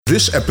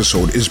This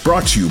episode is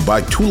brought to you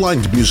by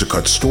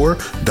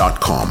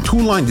TwoLineDMusicHutStore.com.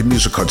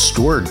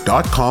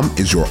 TwoLineDMusicHutStore.com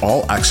is your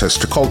all-access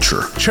to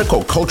culture. Check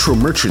out cultural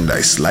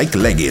merchandise like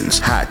leggings,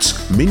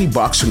 hats, mini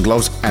boxing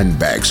gloves, and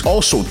bags.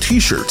 Also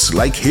t-shirts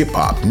like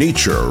hip-hop,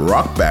 nature,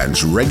 rock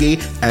bands,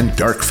 reggae, and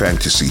dark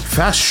fantasy.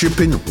 Fast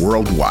shipping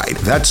worldwide.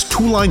 That's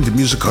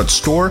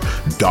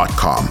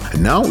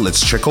TwoLineDMusicHutStore.com. Now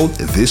let's check out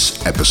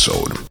this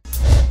episode.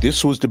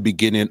 This was the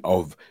beginning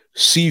of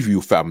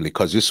Seaview family,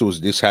 because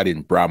this had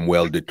in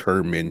Bramwell,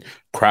 Determined,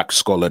 Crack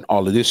Skull, and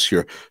all of this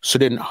here. So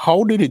then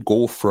how did it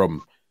go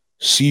from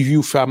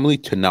Seaview family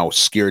to now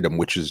Scare Them,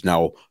 which is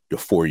now the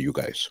four of you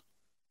guys?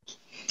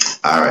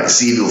 All right,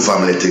 Seaview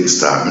family thing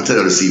start. Let me tell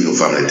you the Seaview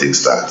family thing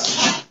start.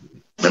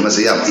 Remember,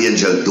 say you have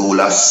Angel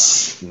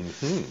Doulas,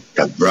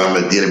 that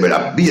Bramwell, Daily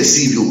Bread, be a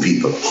Seaview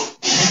people.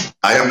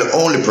 I am the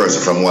only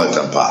person from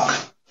Walton Park.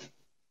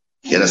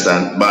 You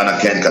understand? Born at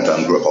Kencat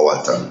and grew up at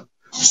Walton.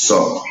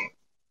 So,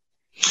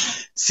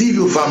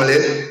 Seaview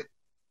family,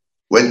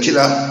 when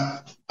Killer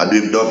I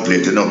do him dub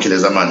plate, Killer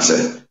is a man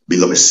say, big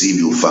up a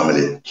Seaview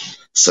family.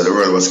 So the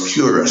world was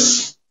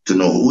curious to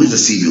know who is the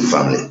Seaview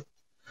family.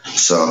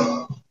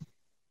 So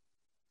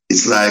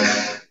it's like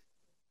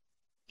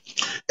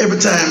every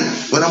time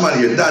when I'm on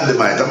here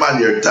Dynamite, I'm on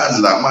here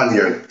Tadler, I'm on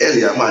here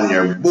Ellie, I'm on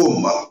here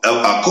Boom,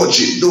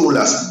 Kochi,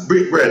 Doulas,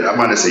 Brick Bread, I'm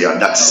on here say, yeah,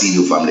 that's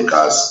Seaview family,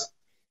 cause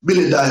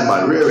Billy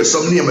Diamond, Rare,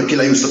 some name a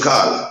Killer used to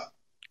call.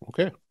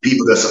 Okay.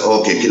 People that say,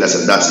 okay, Killer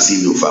said that's the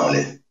Seaview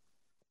family.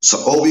 So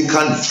how we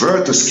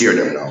convert to Scare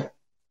Them now?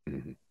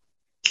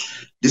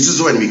 This is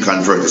when we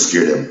convert to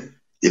Scare Them.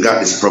 You got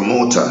this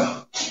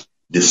promoter,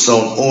 the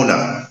sound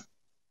owner.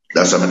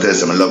 That's what I'm telling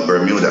you, I love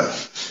Bermuda.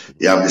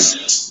 You have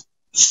this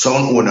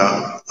sound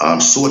owner,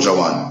 Soldier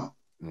One.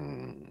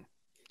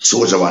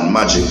 Soldier One,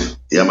 Magic.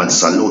 Yeah, man,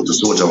 salute to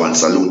Soldier One,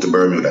 salute to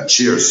Bermuda.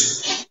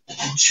 Cheers.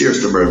 Cheers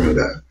to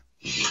Bermuda.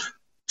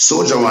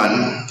 Soldier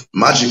One,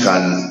 Magic,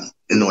 and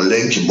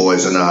Lanky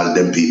Boys and all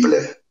them people.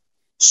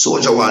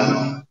 Soldier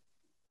One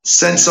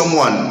send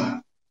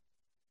someone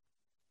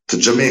to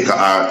Jamaica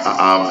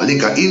or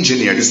link an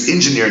engineer. This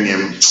engineer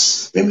name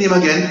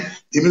again?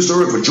 He used to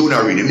work for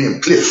Junior Reid,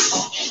 named Cliff.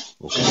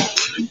 Okay.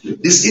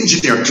 This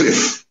engineer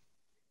Cliff,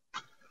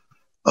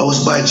 I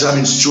was by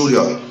jamming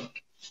studio.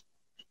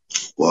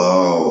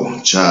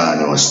 Wow,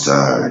 John was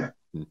star.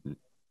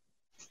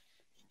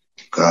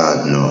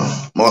 God no.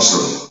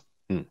 Muscle.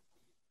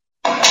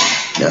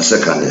 Yeah,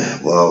 second day.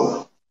 Wow.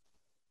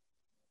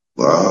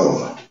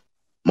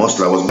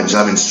 Mostly I was my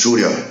job in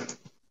studio.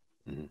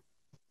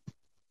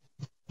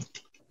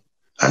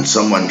 And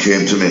someone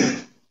came to me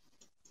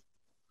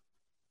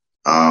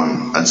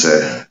and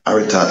said,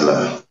 Harry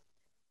Tadler,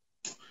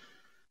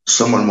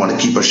 someone want to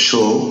keep a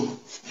show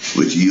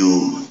with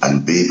you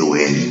and Baby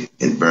Wayne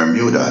in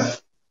Bermuda.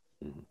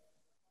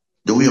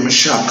 The way I'm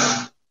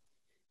shocked.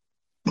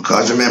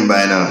 Because remember,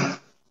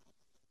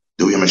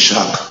 the way I'm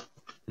shocked,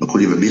 I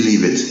couldn't even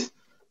believe it.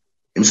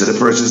 Him said the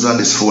person is on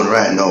this phone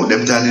right now.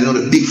 Them time they know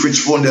the big fridge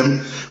phone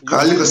them.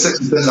 Cause look at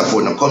second sensor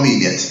phone, I'm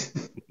convenient.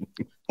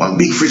 One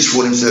big fridge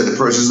phone, him said the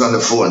person is on the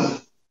phone.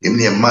 Him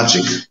name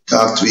Magic.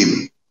 Talk to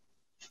him.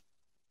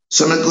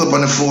 So I go up on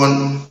the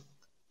phone.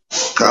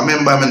 Cause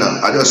remember me now,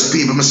 I just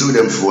people I see with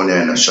them phone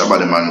here, Shabba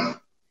the man.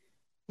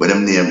 With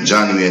them name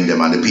Johnny and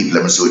them and the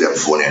people I see with them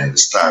phone here, the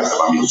stars of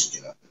my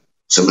music,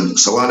 So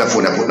one of the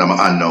phone I put in my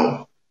hand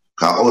now.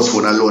 Cause house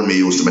phone alone me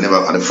used to, but never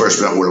at the first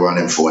one I hold one of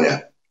them phone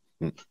here.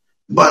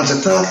 But I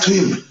talk to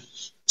him.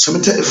 So I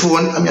take the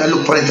phone, I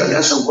look at it and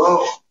I say,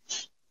 wow.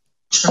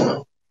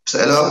 I say,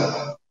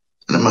 hello?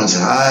 And the man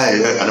said, hi.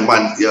 And the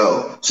man,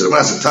 yo. So the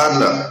man said,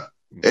 Tadler.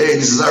 Hey,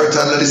 this is Harry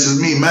Tadler, this is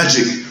me,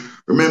 Magic.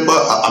 Remember,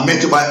 I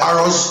meant to buy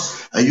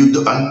arrows. And you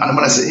do, and the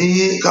man said,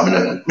 come in,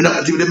 I'm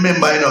not even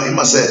remember, He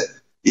must say,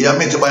 yeah, I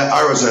meant to buy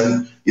arrows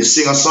and you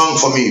sing a song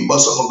for me,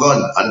 bust up a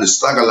gun and the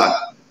stagger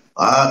lot.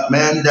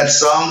 Man, that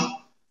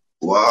song,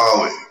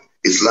 wow.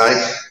 It's like,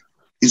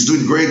 it's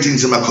doing great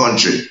things in my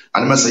country.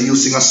 And I must say, you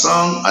sing a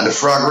song and the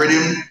frog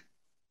rhythm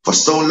for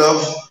Stone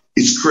Love,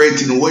 it's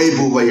creating wave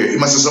over here. He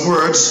must say some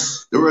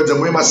words. The words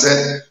that we must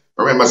say,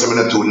 remember, I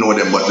don't know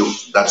them, but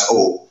that's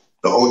all.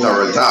 The outer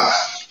world talk.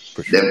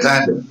 Sure. Them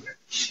time.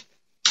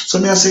 So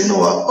I say, no,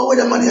 what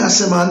the money I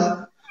say,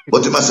 man?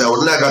 But he must say, I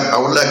would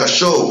like a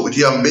show with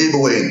you and Baby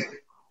Wayne.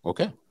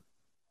 Okay.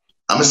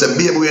 I must say,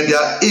 Baby Wayne, they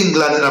are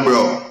England,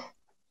 bro.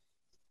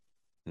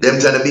 Them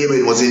time the Baby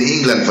Wayne was in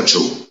England for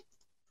true.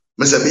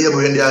 I said, Baby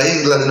Wayne, they are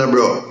England,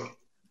 bro.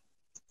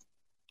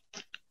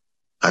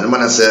 And the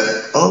man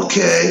said,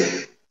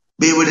 okay,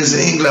 Baby Wayne is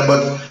in England,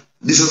 but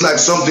this is like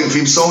something for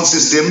him sound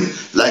system,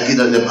 like in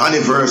them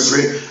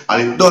anniversary,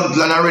 and it done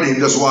plan already, he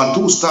just want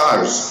 2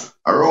 stars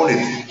around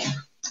it.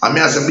 And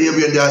I said,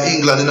 Baby Wayne, they are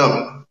England,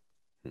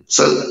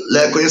 So,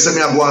 like when you say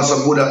me, I go on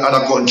some good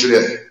other country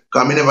there,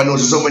 because I never know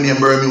so many in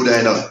Bermuda,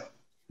 I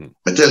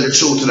tell the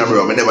truth,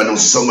 bro, I never know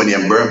so many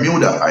in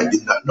Bermuda. I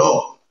did not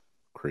know.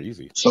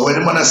 Crazy. So when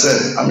the man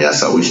said, I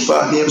said, which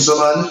part name, so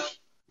man?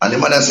 And the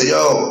man said,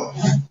 yo,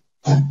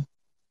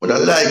 but I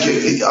like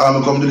it.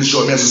 I'm come to the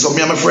show. I said, so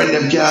me and my friend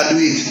them can't do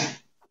it.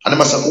 And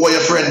them say, who are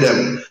your friend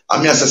them?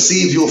 And me I say,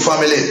 Seaview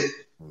family.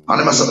 And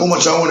them say, how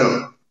much I own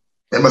them?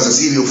 Them say,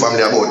 Seaview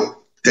family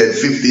about 10,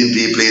 15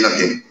 people in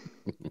again.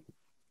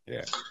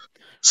 Yeah.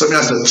 So me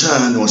I say,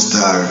 John no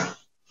star.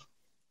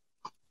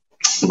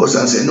 Because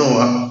I say,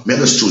 no, me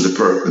just choose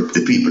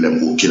the people them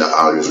who killer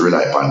always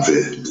rely upon for,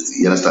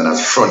 you understand, as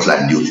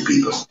frontline duty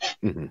people.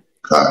 Mm-hmm.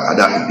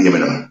 That, you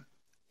know.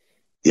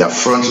 You have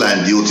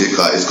frontline duty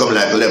because it's coming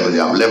like a level.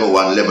 You have level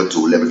 1, level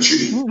 2, level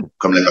 3.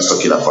 Come like a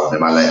circular from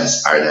them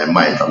alliance are their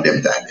mind from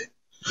them time.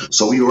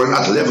 So we were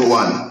at level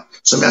 1.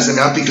 So me I say, me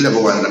I pick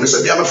level 1. And I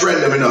say, me have a friend,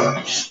 let me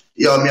know.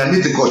 Yo, me I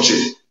need to coach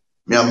it.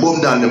 Me I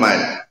boom down the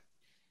mind.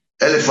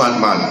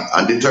 Elephant man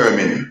and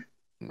determined.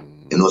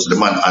 You know, so the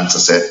man answer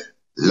said,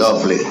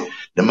 lovely.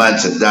 The man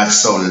said, that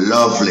sound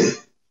lovely.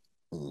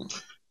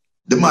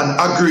 The man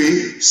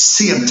agree,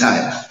 same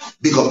time.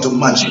 Big up to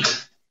Magic.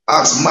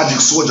 Ask Magic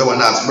Soldier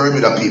and ask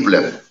Bermuda people.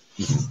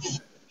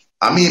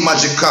 I mean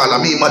Magic call,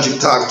 I mean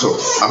Magic talk to.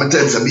 I'm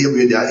tell him to be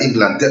away there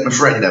England, take my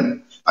friend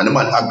them. And the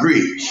man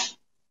agree.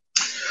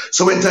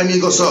 So when time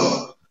he goes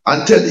up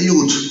and tell the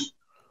youth,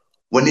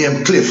 when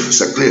name Cliff,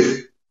 say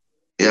Cliff.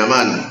 Yeah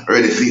man,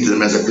 ready feet to the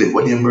man say Cliff.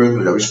 What name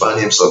Bermuda, which man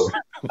name so?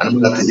 And the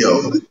man say, yo.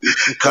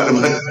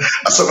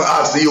 Someone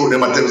ask the youth,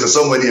 them and tell me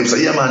somewhere name.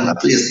 Say, yeah man, I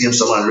place name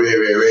someone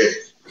rare.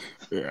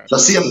 Yeah. So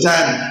same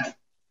time,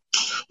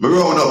 me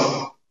round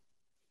up.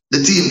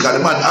 The team, because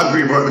the man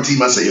agree with the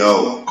team and say,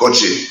 yo,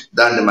 coach it,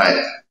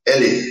 Dynamite,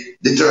 Ellie,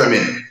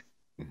 determined.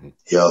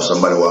 Yo,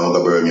 somebody want to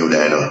go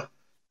Bermuda, you know.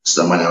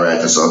 Somebody write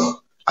us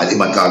up. And he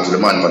might talk to the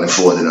man on the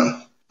phone, you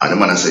know. And the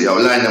man say, yo,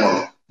 line them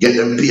up, get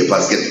them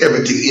papers, get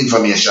everything,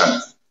 information.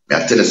 May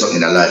I tell you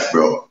something in life,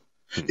 bro.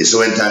 It's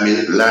one time he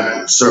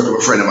line circle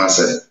with a friend of mine and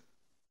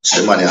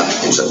said, the money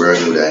it's a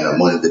Bermuda, you know,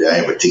 money did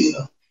everything, you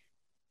know.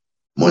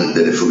 Money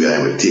did for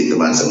everything. The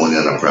man said, money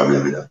is no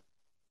problem, you know.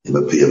 He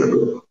will pay me,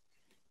 bro.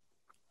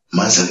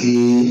 Man said,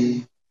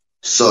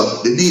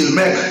 so the deal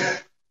make.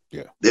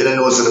 Yeah. They don't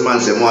know so the man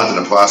said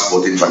wanting the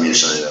passport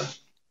information, you know.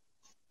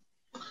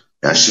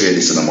 And share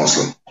this in a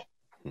Muslim.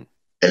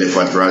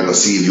 Elephant right go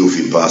see you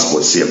for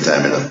passport same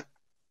time, you know.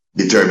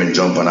 Determined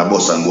jump on a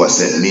bus and go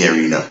St.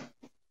 Mary, you know.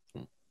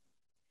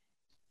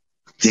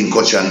 Think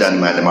Coach and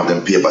Dynamite them have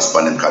them papers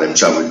for them because them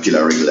travel with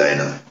killer regular, you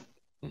know.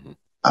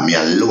 And me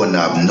alone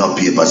have no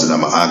papers and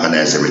I'm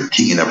organize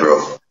everything, you know,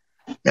 bro.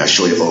 Me I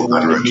show you how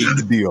God works.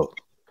 The deal.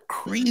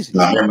 Crazy.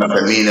 I remember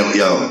for me,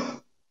 yo,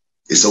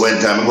 it's a one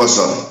time I go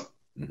so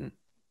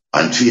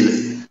until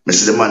I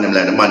see the man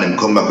them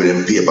come back with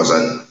them papers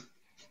and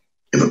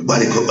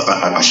everybody come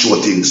and show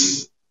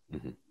things.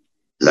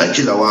 Like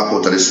killer walk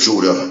out of the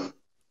studio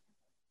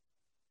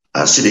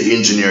and see the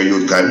engineer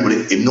you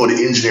because you know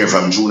the engineer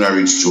from Junior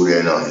Reach Studio,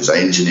 you know, he's an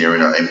engineer, you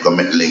know, him come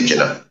make link, you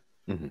know.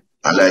 And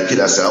like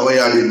killer say, how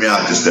you doing me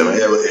artist them?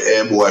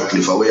 Hey boy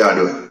Cliff, how you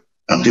doing?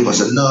 And people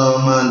say, no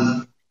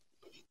man.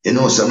 You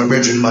know, so my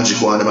brethren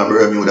Magic one, my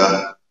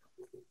Bermuda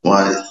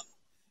one,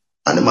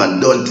 and the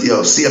man don't, you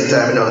know, same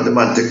time, you know, the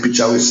man take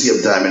picture with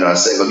same time, you know, and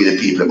say, go get the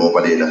people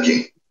over there in the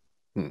king.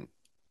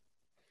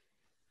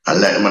 And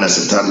like the man, I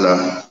said,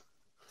 Toddler,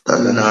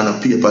 no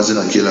papers in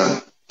a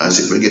killer. And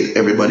say, we get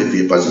everybody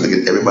papers, we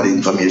get everybody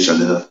information,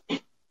 you know.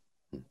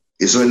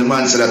 It's when the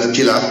man said that the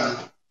killer,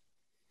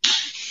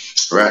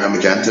 right now,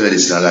 we can't tell you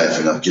this in a life,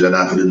 you know, killer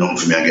not do nothing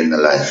for me again in the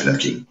life, you know,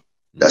 king.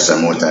 That's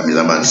why more time is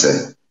a man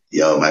say,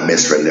 yo, my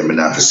best friend, them, I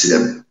not to see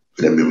them,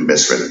 for them be my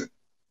best friend.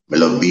 I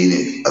love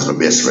Beanie as my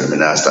best friend, I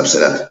not stop say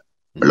that.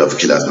 I love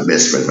Killer as my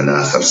best friend, I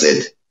not stop say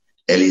it.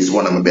 Ellie is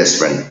one of my best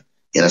friend,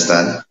 you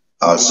understand?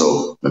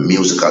 Also, my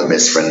musical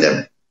best friend,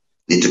 them.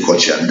 Need to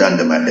coach and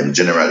Dynamite, them,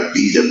 General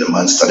B, them, the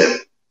monster, them.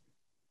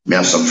 Me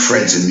have some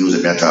friends in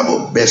music, me talk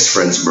about best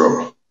friends,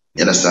 bro.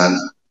 You understand?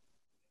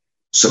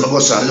 So I go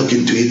start look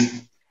into it,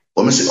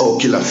 but I say, oh,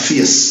 Killer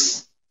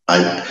face.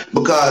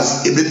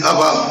 Because it didn't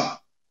have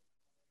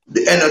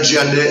the energy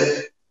and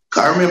the,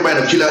 can't remember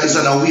the Killer is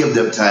on a wave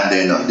them time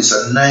there, you know. It's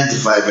a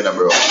 95, you know,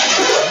 bro.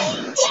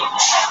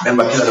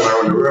 Remember Killer them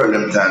around the world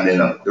them time there, you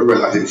know. The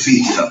world at their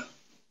feet, you know.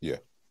 Yeah.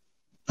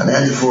 And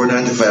 94,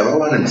 95, I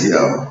want them to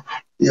hear.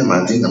 Yeah,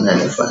 man, I think I'm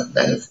 95.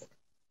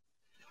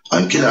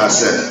 And Killer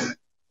said,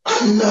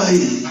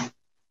 no,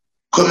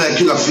 come like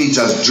Killer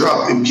features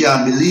drop, him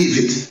can't believe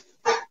it.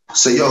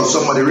 Say, yo,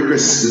 somebody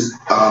requests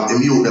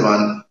him youth them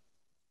and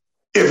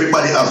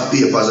everybody have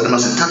papers. And them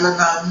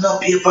say, no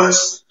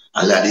papers.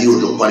 And like the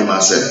youth look at him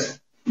and say,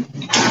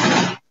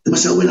 they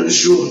say, when on the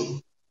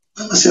show?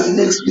 I say,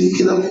 next week,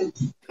 you know.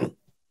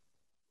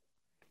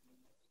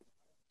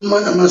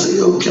 Man, I say,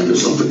 yo, we can do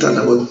something for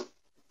that, but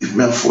if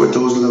me have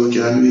 4,000, we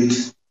can do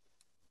it.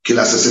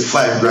 Killer says,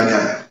 5 grand,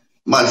 yeah.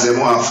 Man say, I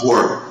want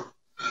 4.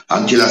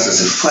 And Killer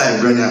says, 5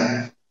 grand,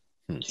 yeah.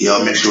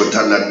 Yo, make sure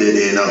that that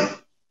day, you know.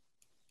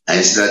 And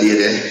instead of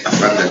there,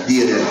 from that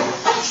day there,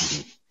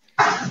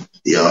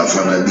 yo,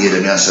 from that day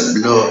there, I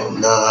said, blood,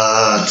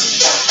 not.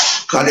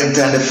 Cause them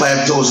time the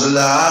 5,000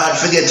 hard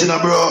forget, you know,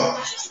 bro.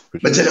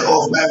 But tell you,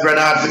 5 grand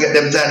hard forget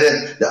them time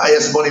the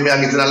highest money me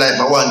I get in a life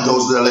for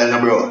 1,000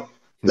 $1,000, bro.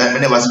 Like me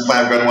never see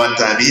 5 grand one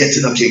time, yet,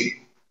 you know, king.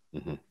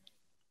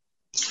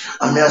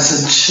 And me I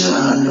said,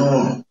 "Cha,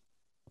 no.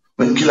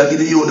 When Killer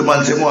give you the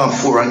man say more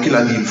 4 and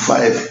Killer give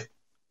 5.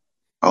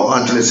 I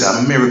want to say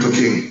a miracle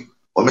king.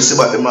 What me say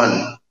about the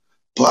man,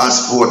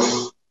 passport,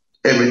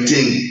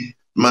 everything.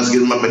 Man's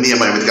give my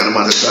name and everything. And the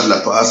man say,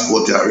 like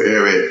passport,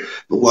 area.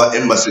 We go to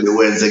embassy the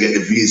Wednesday, get the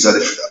visa,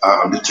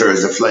 the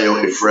Thursday, fly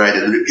out the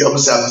Friday. Yo, I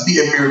say, be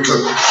a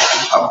miracle.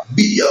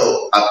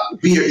 Yo, I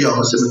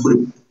say,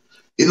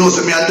 you know,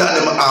 so me and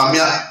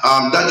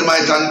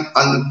Dynamite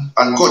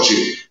and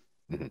Kochi.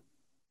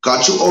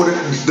 Cause you all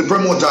the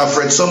promoter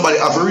afraid somebody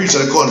have to reach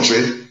the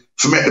country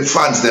to make the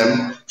fans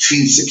them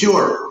feel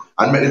secure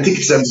and make the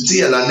tickets them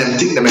sale and them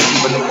think them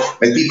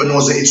make people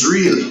know that it's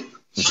real.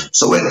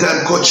 So when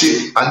time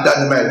Kochi and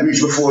Dynamite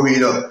reach before we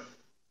can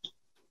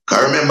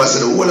remember say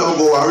the whole of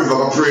go a river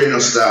go pray no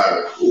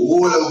star. The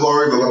whole of go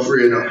a river go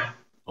pray no.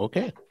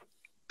 Okay.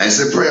 And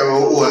say prayer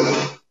all.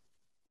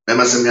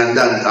 Remember say me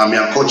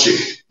and Kochi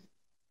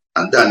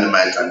and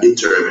Dynamite and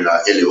determine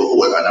Ellie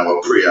all and our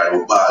prayer and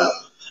our ball.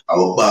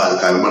 Our ball,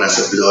 because when I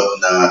said blood,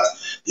 not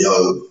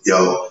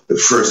the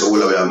first of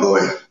all we are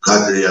going,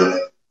 God,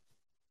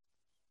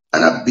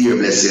 and a beer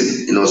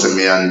blessing, you know, so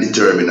me and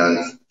determined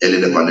and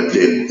ended up on the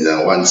plane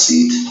in one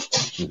seat,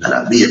 and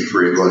a beer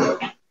pray God.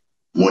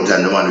 More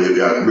time the man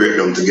we are break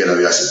them together,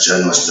 we are said,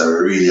 John must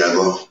really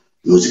go,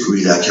 music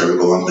really I carry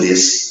go one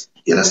place,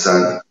 you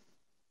understand?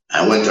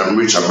 I went and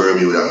reached a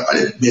Bermuda, and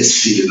the best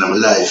feeling of my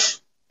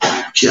life,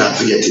 can't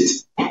forget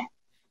it.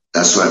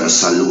 That's why I'm a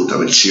salute,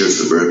 I'm a cheers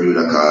to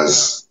Bermuda,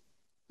 because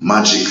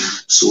Magic,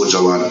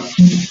 Soldier One,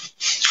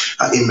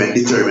 and he made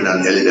determined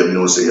and tell them,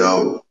 know, say,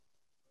 yo,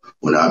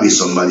 when I be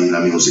somebody in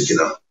the music, you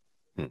know,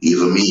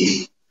 even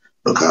me,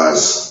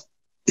 because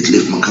it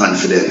lift my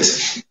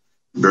confidence.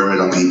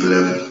 Bermuda people,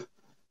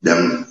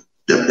 them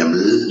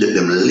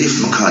lift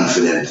my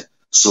confidence.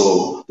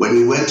 So when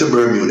we went to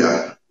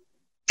Bermuda,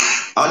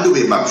 on the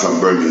way back from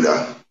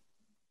Bermuda,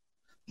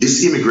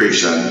 this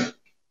immigration,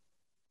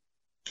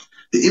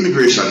 the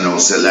immigration now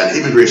said, like,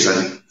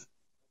 immigration,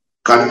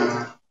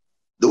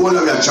 the one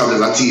that we are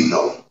traveling as a team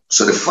now.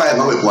 So the 5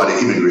 hour go the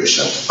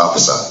immigration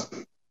officer.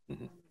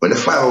 When the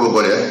 5 hour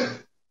go there,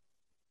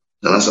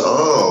 then I said,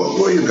 oh,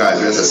 who are you guys?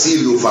 We're a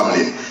Seaview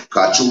family.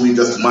 Because we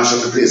just mash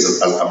up the place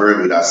as a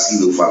Bermuda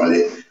Seaview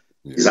family.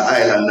 It's an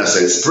island so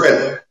it's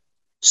spread.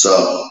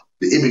 So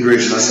the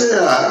immigration, I said,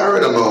 yeah, I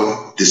heard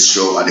about this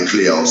show at the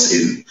Clay House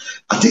Inn.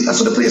 I think that's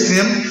what the place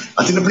name.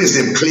 I think the place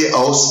name Clay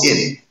House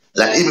Inn.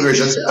 Like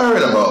immigration, I said, I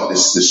heard about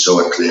this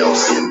show at Clay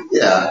House Inn.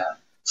 Yeah.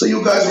 So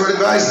you guys were the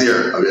guys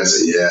there? I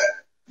said, yeah.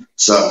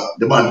 So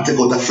the man take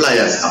out the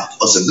flyers. I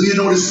said, do you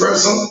know this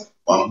person?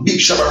 One big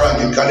Shabba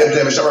Rankin, because they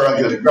tell me Shabba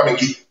Rankin is a Grammy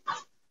kid.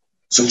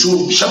 So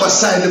true, Shabba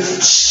signed it.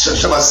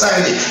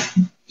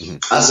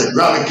 I said,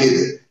 Grammy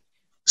kid,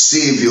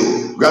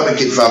 Seaview, Grammy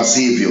kid from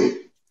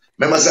Seaview.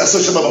 Remember, I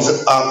said, Shabba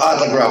said,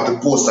 autograph the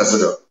poster. I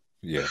said,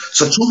 yeah.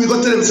 So true, we go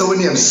tell him, so we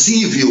name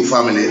Seaview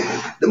family.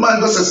 The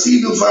man goes to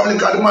Seaview family,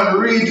 because the man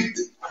read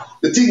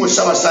the thing with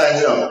Shabba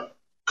signed, you know.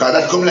 Because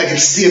that come like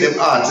it's stadium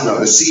art, you know,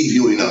 the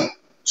Seaview, you know.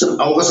 So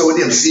I was with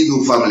them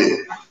Seaview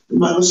family. The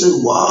man will say,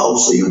 wow,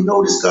 so you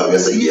know this guy? I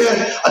said,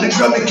 yeah, and the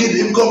Grammy kid,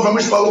 him come from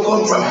which part we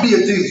come from, be a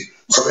thing.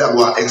 So we are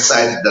going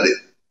excited at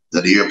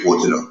the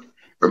airport, you know.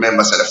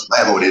 Remember, I said, the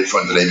 5 hours in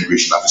front of the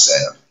immigration officer,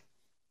 you know.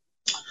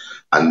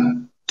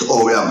 And to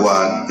all we are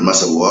going, he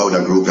must say, wow,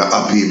 the group, you're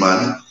happy,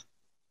 man.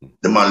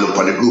 The man looked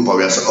on the group and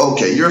we said,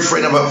 okay, you're a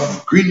friend of a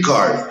green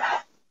card.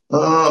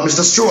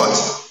 Mr. Stewart.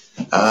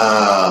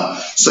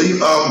 So you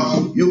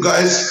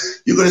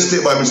guys, you're going to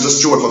stay by Mr.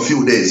 Stewart for a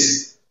few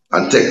days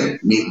and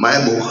take me my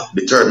book,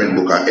 determined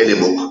book, or any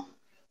book,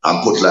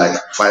 and put like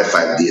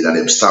 5 days, and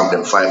then stamp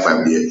them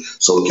 5 days,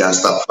 so we can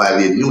stop 5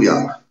 days New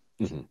York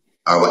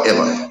or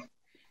whatever.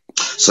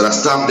 So that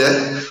stamp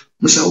there,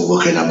 I said,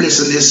 what kind of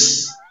blessing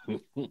this?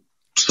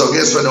 So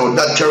guess what now?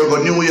 That carry go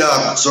New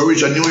York, so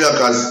reach a New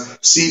York as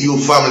Seaview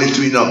family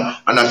too, you know,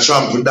 and a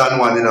Trump with that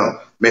one, you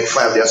know, make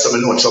 5 days, so me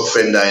know Chuck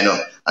Fender, you know,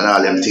 and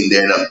all them things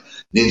there, you know.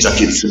 Ninja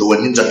Kid, when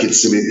Ninja Kid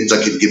see me, Ninja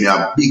Kid give me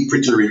a big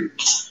pretty ring.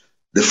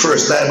 The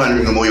first diamond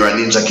ring you're a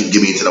Ninja Kid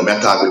give me it, you know, I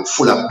talk with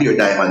full of pure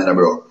diamond, you know,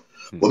 bro.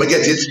 When I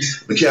get it,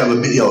 I can't have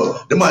a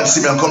video. The man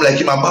see me and come like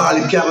him and ball,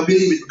 he can't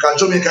believe it, because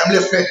Jamaica him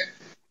left me.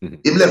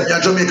 Him left me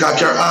and Jamaica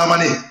carry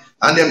harmony,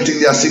 and them think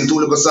they sing 2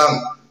 little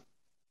song.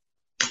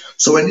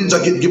 So when Ninja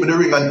Kid give me the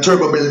ring and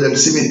Turbo Belly them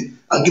see me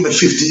and give me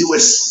 50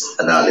 US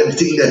and all them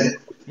thing there.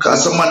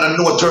 Because some man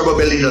know Turbo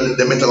Belly, you know,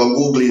 they met on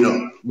Google, you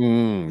know.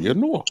 You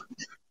know.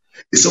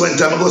 So when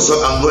time I go,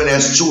 so I'm going to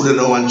a student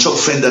now and Chuck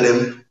Fender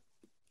them.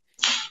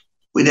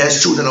 When they're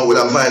student now with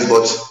advice,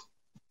 but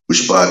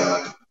which part?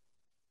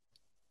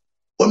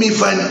 What me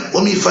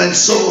find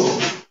so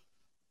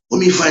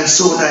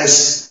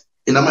nice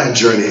in my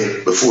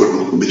journey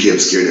before we became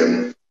scared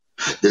them.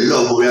 The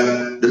love we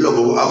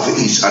have for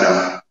each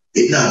other.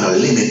 It not no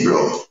limit,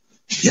 bro.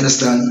 You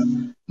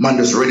understand? Man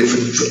just ready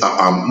for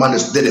man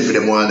just ready for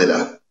them one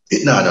another.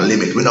 It not no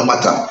limit. We no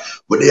matter.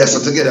 But they are so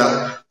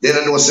together. They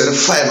don't know say the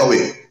 5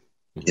 away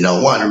in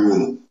a one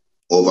room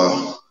over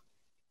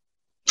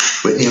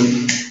with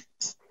him.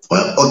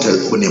 Well,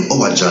 hotel we name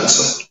Howard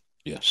Johnson.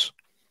 Yes.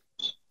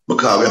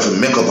 Because we have to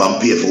make up and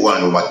pay for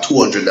one room at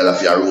 $200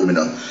 for your room,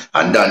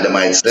 And then they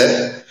might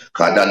say,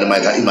 because then they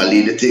might have him a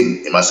lead the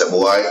thing. He might say,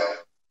 boy,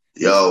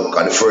 yo,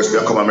 because the first day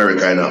I come to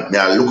America, me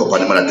I look up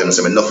on him and I tell him,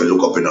 say, me nothing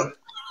look up,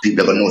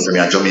 People gonna know say me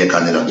a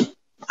Jamaican,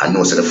 I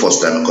know say the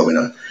first time I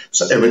come,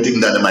 So everything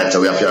that they might say,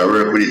 we have to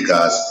work with it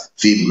because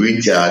fee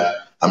green card,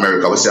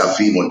 America, we say a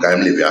fee month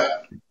time live here.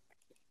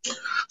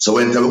 So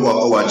when we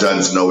go our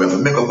Johnson now, we have to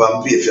make up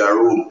and pay for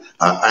your room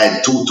and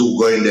I two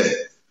go in there.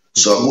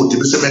 So I go to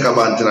Mr. Make a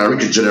band and a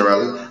Ricky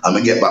General and I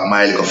get back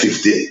my like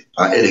 50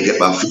 and Eddie get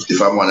back 50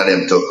 from one of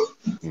them too.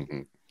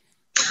 Mm-hmm.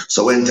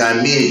 So when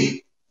time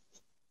me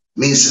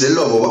see the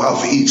love we have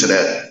for each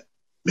other,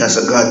 me I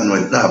say, God, no,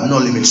 it have no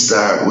limit,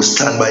 star. We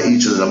stand by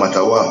each other no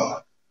matter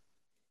what.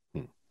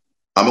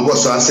 I'm going to go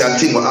so and say a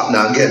thing what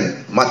happened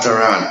again.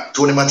 Mataran,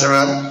 Tony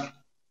Mataran.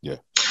 Yeah.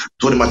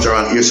 Tony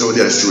Mataran, here's how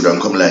they're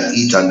student come like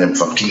eat on them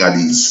from King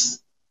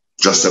Addies.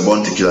 Just a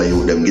bounty killer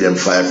you them, give them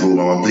 5 room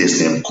and one place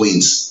named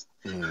Queens.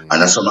 And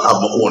that's why I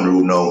have my own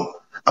room now.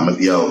 I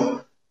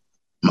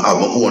have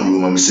my own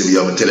room and I see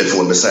my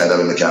telephone beside that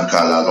I can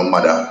call out my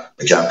mother,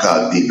 I can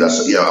call people.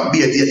 So yeah,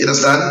 you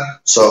understand?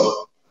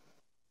 So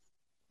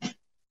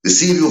the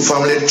CVU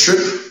family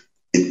trip,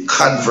 it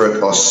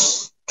convert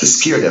us to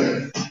scare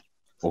them.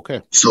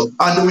 Okay. So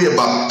on the way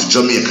back to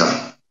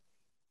Jamaica,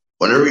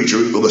 when I reach,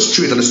 we go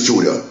straight to the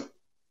studio.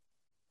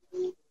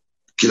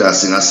 Killer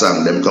sing a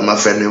song, them come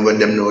offend me when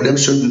them know them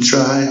shouldn't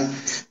try.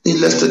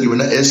 Needless to give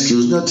an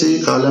excuse, not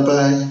take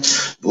alibi.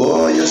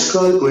 Boy, your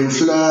skull going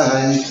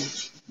fly.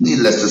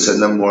 Needless to say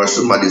no more,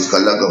 somebody's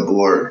called like a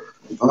bore.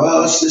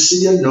 Boss, to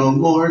see you no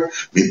more.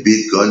 Me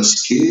big gun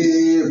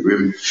scare him.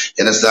 You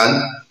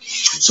understand?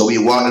 So we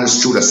walk in the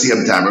studio at the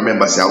same time.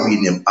 Remember, say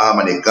we name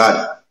Harmony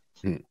God.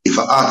 If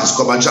an artist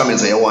come and jam and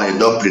say you want your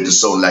dub plate to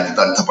sound like it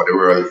on top of the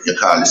world, you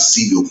call it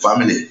CVU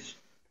family.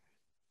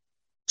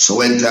 So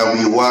when time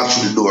we walk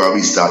through the door and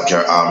we start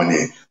carrying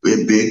Harmony,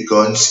 we big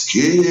guns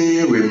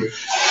scare him.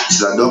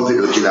 It's a dub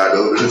plate, kill a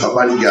dub plate. If a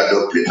body get a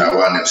dub plate, I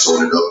want them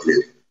sound a dub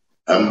plate.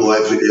 And boy,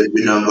 if it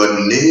been on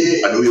gun,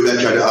 nay, and we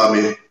carry the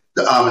army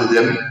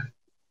them,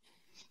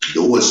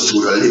 the whole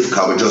studio live,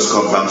 because we just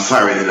come from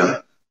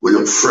foreign, We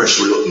look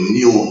fresh, we look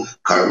new.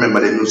 Because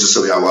remember, they used to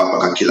say we are walk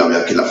back and kill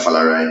a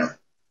fella right now.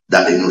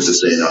 That they used to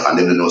say, and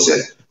then they know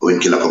say, when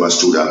killer come a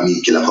studio,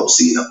 me killer come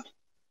see,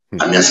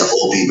 And that's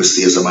how people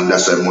stay some, and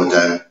that's why more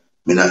time,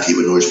 me not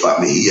even know which part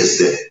me hears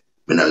them.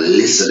 Me not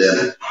listen to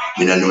them.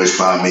 Me not know which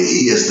part me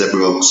hears them,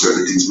 bro.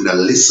 Certain things me not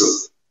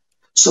listen.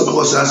 Some of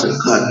us answer,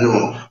 God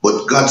no,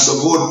 but God so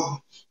good.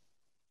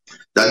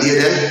 That day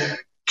there,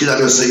 killer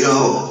just say,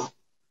 yo,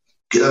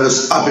 killer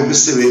just happy to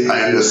see me,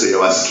 and just say,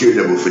 yo, I scared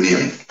them with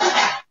him.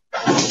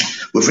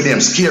 With him,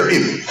 scare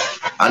him.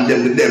 And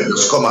then them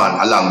just come on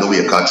along the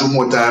way, because two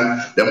more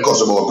time, them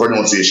cuss about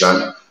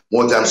pronunciation.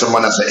 More time,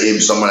 someone has said him,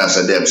 someone has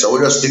said them. So we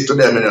just stick to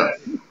them,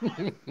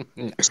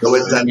 So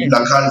when time, you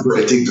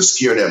convert the thing to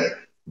scare them.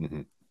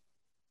 Mm-hmm.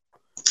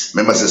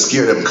 Remember, say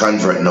scare them,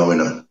 convert now,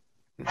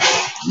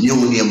 New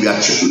name, we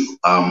have to take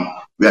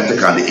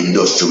on the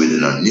industry with,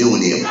 New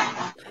name.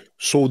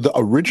 So the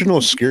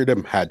original Scare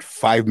Them had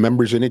 5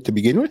 members in it to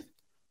begin with?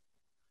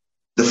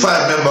 The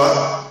 5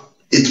 member,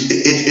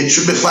 it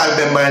should be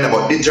 5 member,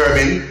 but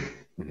determine,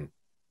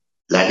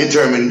 like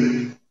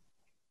determine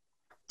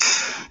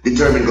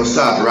go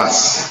start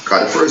Ras.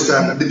 Because the first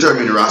time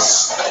determine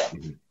Ras,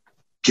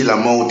 Killer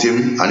mount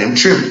him and him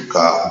trim.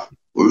 Because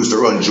we used to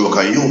run joke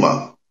and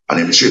humor and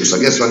him trim. So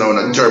guess what now,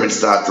 determine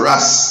start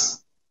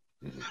Ras.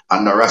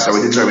 And the Ras,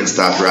 we determine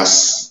start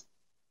Ras.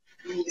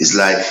 It's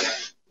like,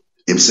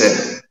 him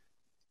said,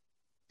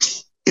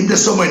 if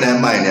there's somewhere in their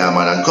mind, yeah,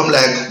 man, and come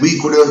like, we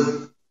could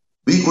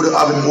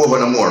have him over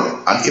no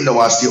more, and him no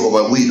want to stay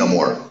over we no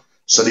more.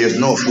 So there's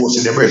no force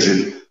in the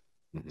version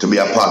to be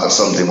a part of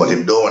something, but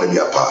him don't want to be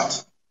a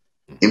part.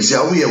 Him say,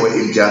 we where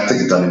him can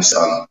take it on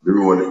himself, the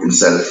road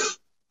himself,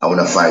 I want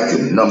to fight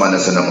him. No man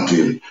say nothing to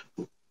him.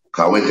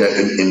 Because when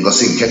him go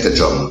sing Kettle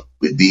Drum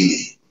with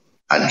Beanie,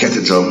 and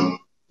Kettle Drum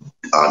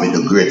in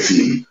a great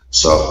film.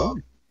 So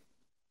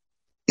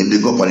him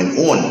they go up on him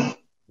own.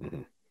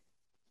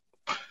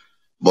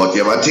 But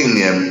you have a thing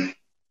name,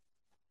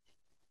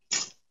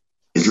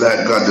 it's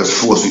like God just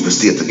force people to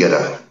stay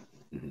together.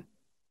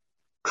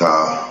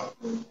 Because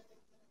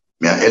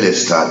me and Elliot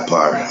start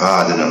par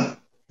hard,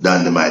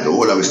 Dynamite,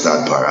 all of we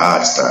start par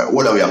hard start.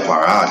 All of we are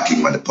par hard,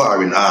 King man, the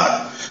par in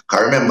hard.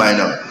 Because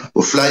remember,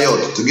 we fly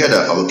out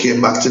together and we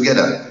came back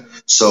together.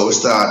 So we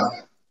start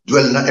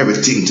dwelling on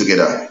everything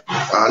together.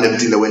 All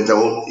everything that went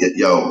out,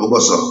 yo, we go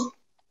so.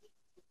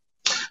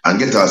 And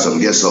get us some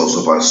guest house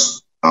of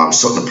us.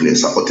 Certain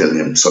place, a hotel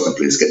named certain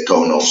place, get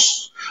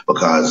townhouse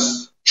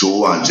because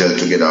Joe and Gel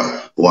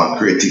together, we want to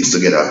create things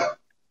together.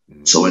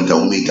 So when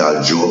we meet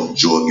all Joe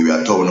give you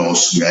a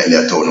townhouse, me and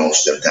a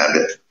townhouse, them time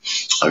that,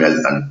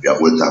 and we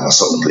have one time a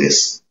certain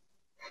place.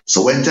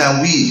 So when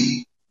time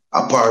we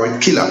are par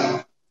with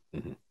Killer,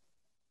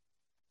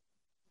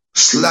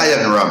 Sly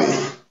and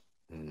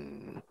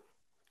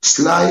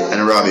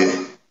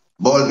Robbie,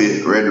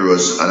 Bulby, Red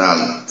Rose, and all.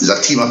 There's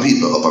a team of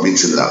people up a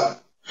mixing lab.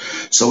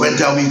 So when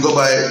time we go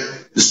by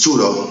the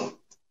studio,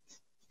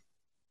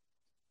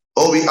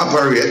 how we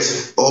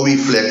operate, how we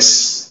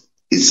flex,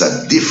 it's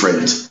a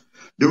different.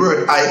 The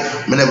word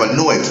hype, I never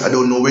know it. I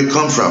don't know where it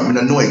come from. I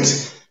don't know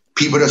it.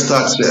 People that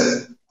start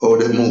saying, oh,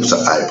 them moves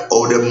are hype,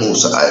 oh, them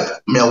moves are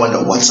hype. Me, I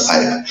wonder what's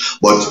hype.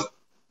 But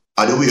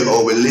the way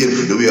how we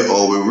live, the way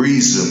how we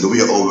reason, the way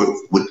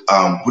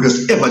how we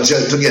just ever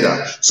gel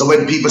together. So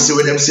when people say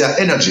when them say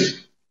energy,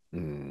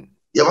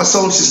 you have a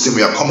sound system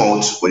where you come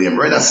out with them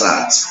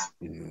Renaissance.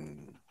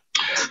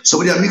 So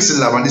when you're mixing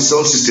lab and this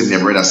sound system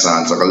named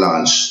Renaissance are going to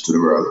launch to the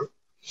world.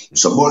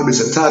 So Bulby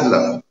is a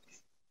toddler.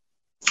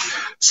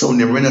 So when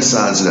the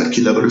Renaissance that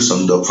Killer go do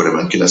some dub for them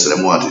and Killer say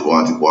them want it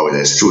with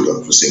their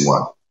studio for sing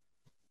one.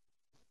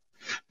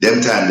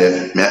 Them time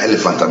there, me an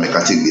elephant and make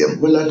a thing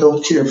them. Well, I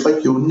don't care for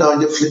you. Now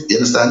you flip, you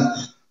understand?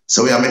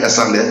 So we are make a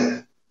song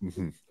there.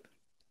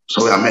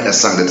 So we are make a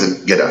song there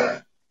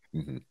together.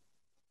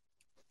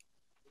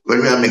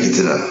 When we are making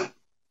it,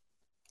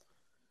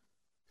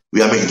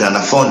 we are making it on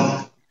a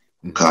fun.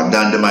 Because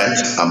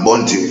Dandemite and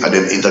Bunty are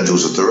them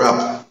introduced to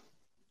rap.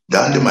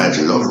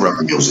 Dandemite love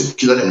rap music.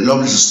 Killer them love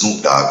listen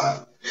Snoop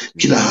Dogg.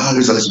 Killer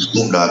always listen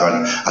Snoop Dogg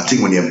and I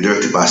think when them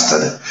dirty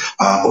bastard.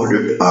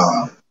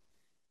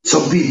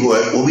 Some people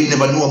we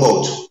never know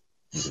about.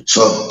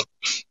 So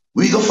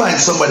we go find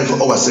somebody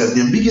for ourselves,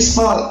 them big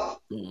small.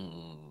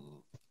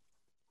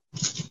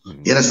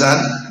 You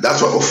understand?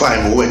 That's what we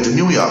find. We went to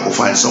New York, we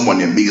find someone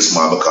named Big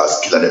Small because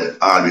Killer them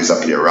always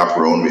play rap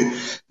around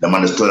with. The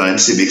man is told in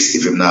civics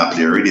if him not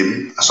play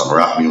rhythm or some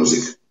rap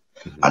music.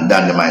 And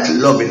then they might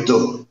love it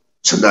too.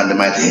 So then they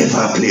might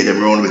ever play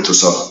them around with too.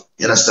 So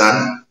you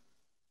understand?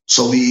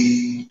 So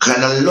we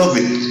kind of love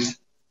it.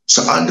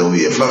 So on the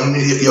way from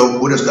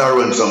we just start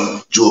running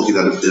some joking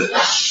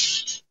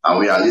and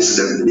we are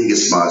listening to the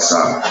Biggest Small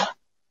song.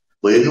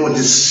 But you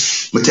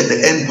notice we take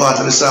the end part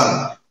of the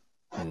song.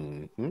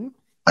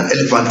 And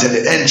Elephant take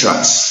the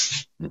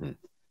entrance. You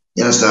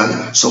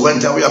understand? So when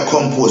time we have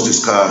composed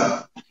this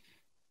car,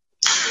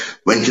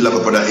 when Killer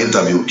go for that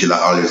interview, Killer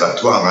always a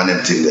twang and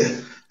them thing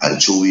there. And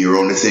Chewy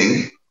around the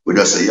thing, we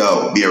just say,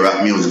 yo, be a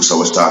rap music, so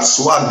we start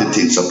swag the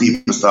thing, so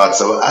people start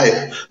say,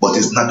 hype. But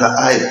it's not a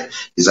hype.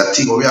 It's a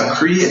thing where we are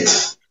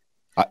create.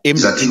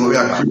 It's a thing where we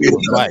are create.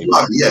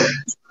 Yeah.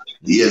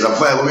 It's a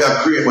vibe where we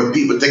are create, but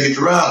people take it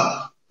wrong.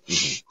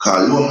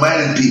 Because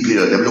low-minded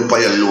people, they look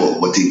at you low,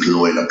 but think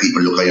low, and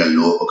people look at you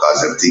low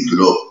because they think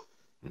low.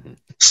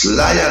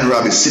 Sly and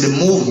Robbie see the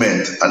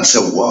movement and say,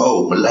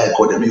 wow, I like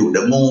how them use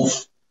the move.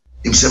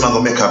 Him say, I'm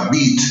going to make a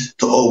beat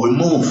to how we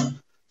move.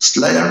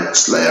 Sly and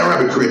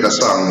Robbie create a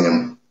song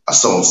named A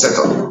Sound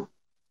Setup.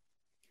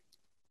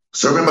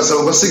 So remember, so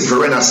we were singing for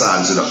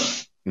Renaissance, you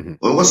know.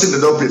 When we were singing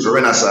the dub plate for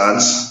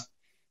Renaissance,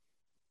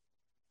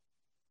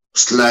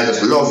 Sly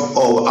just love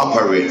how we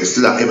operate, it's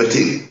still like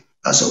everything.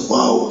 I said,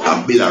 wow,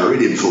 I build a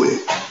rhythm for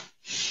it.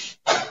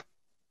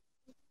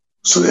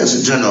 So there's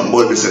a general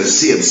Bulby said the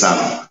same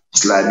song.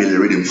 Sly build a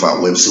rhythm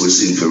for when we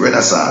sing for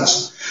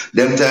Renaissance.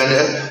 Them time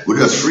there, we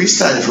just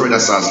freestyle for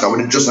Renaissance because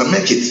we just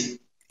make it.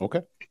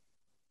 Okay.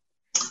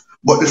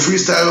 But the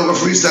freestyle over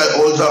freestyle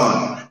holds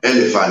on.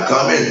 Elephant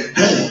come in.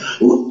 Hey,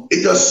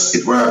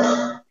 it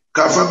works.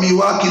 Because for me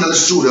walking in the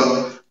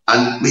studio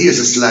and me here's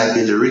a Sly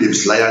build the rhythm,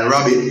 Sly and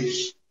Robbie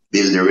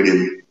build the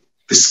rhythm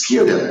to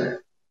scare them.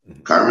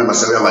 Because remember,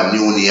 so we have a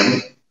new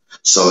name,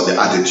 so the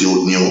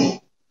attitude new,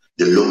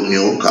 the look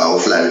new,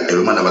 because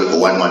every man have a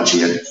one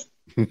chain.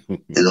 You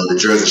know, the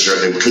jersey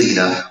shirt, them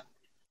cleaner.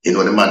 You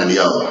know, the man, them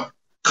have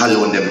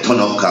cologne, them turn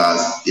up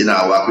cars. You know,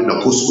 I walk with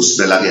no couscous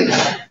smell again,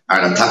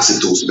 and a taxi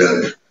too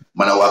smell.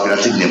 Man, I walk with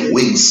a thing named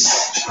Wings.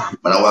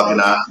 Man, I walk in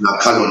a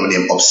cologne with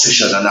them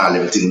Obsession and all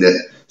them thing there.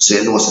 So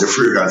you know, it's the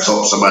fragrance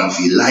helps some man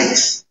feel light.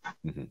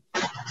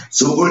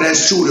 So we go in the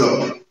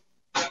studio.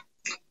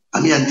 I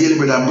mean, I'm dealing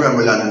with them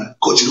Bramwell and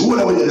coaching all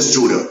the way in the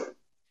studio.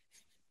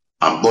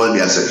 And Bulby,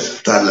 I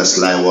said, Toddler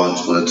Sly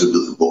wants to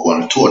do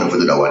one tour for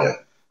the that one.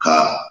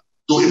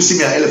 So him see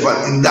me an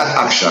elephant in that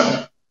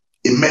action.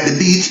 He made the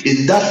beat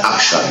in that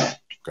action.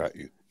 Got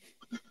you.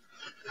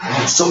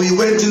 So we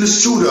went in the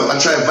studio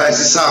and tried to advise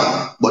the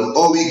song. But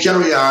all we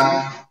carry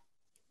on,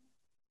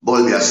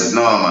 Bulby, I said,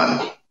 no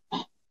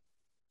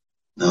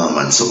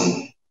man,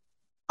 something.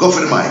 Go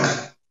for the mic.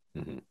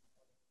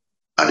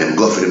 And then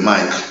go for the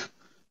mic.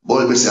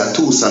 Bulby say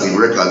 2 songs in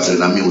records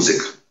and in music.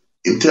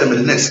 Him tell me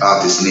the next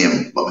artist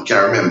name, but I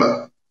can't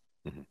remember.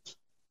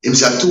 Him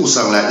say 2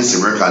 songs like this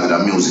in records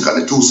and music,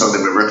 and the 2 songs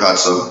them in records,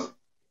 so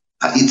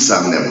I each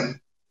song them.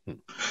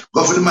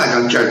 Go for the mic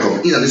and carry come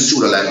in the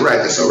studio like right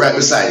there, so right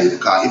beside him,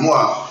 because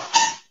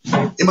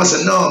he must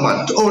say, no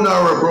man, to own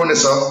our work around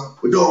this, so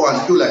we don't want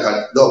to do like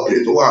a dub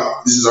plate.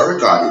 This is a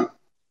recording.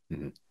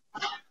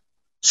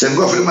 So him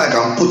go for the mic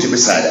and put him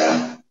beside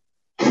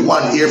him.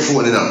 One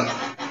earphone in him.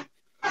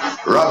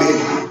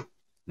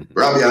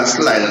 Robbie and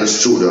Sly in the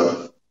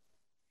studio.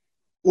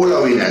 All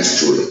are we in the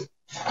studio?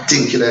 I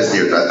think Killer is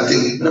there. I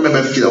remember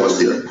if Killer was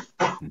there.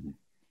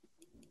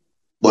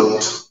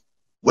 But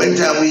when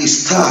time we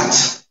start,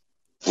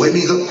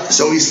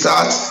 we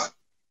start,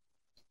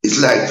 it's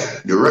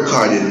like the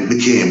recording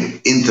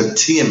became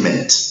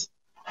entertainment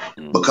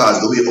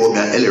because the way how me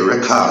and Ellie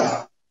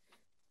record,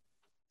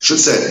 should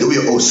say the way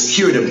how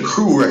Scare Them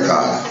crew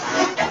record.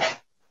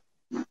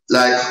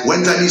 Like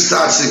when time he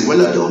starts saying,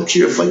 well, I don't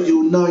care for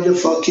you, now your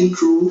fucking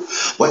crew.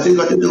 What you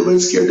got to do when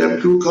Scare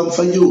Them crew come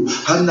for you?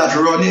 I'm not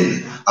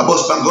running. I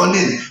bust my gun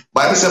in.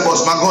 By me say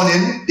bust my gun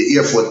in, the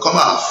earphone come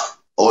off.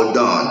 All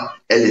done.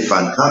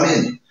 Elephant come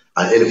in.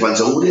 And elephant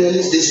say, who the hell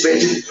is this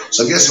patient?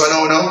 So guess what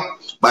now?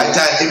 By the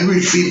time every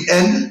feed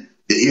end,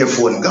 the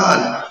earphone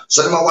gone.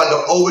 So them I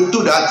wonder how we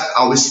do that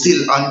and we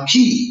still on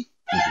key.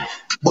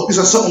 But this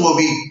is something where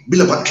we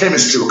build up a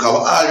chemistry because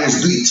we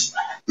always do it.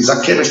 It's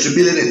a chemistry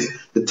building it.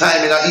 The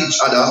timing of each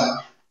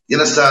other, you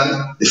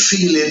understand? The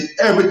feeling,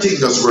 everything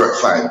just work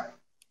fine.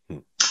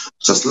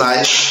 So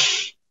Sly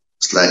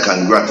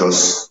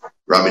Congratus,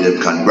 Robbie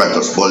them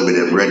Congratus, Bulby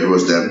them, Red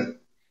Rose them.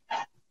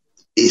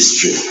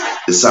 History.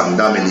 The song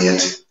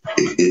dominate.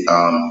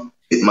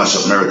 It mash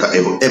up America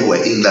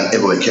everywhere, England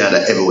everywhere,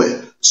 Canada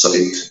everywhere. So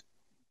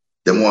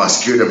them want to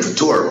Scare Them for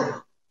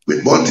tour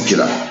with Bounty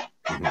Killer.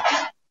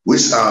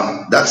 Which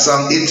that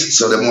song it,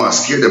 so they want to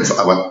Scare Them for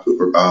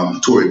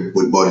our tour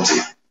with Bounty.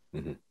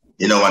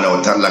 You know when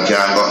our toddler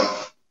can't go.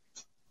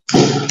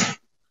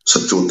 So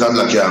to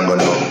toddler can't go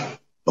now.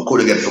 I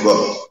couldn't get for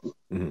go.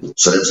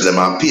 So them say them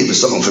have pay for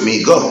something for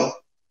me go.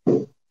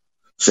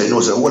 So you know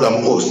say what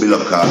I'm host build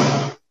up car.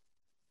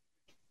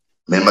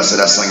 Remember say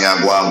that song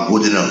you go on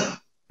good enough.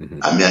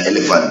 And me and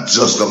Elephant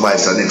just go buy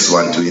the next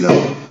one too, you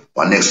know.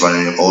 One next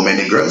one, how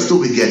many girls do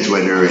we get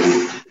when they're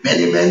ready?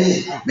 Many.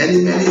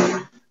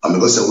 I'm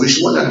going to say, which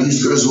one of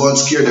these girls won't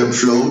Scare Them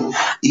flow?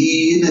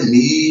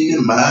 Me,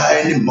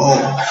 mine,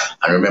 more.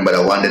 And remember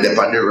the one that they're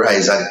on the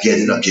rise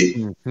again, okay?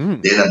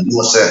 They don't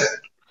know, sir.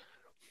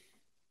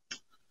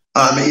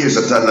 Here's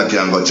a time like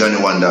you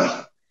Johnny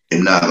Wonder,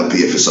 him not going to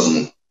pay for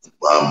something,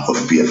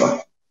 for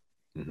paper.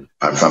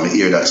 And from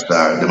here that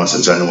star, they must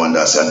say Johnny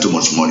Wonder say too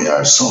much money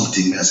or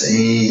something. I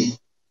say,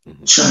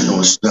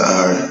 Johnny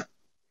Star.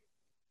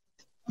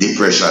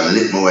 Depression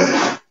lit me away.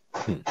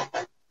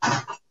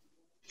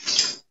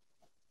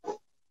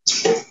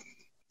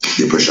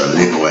 Depression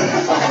lit me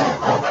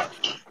away.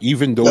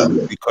 Even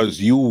though,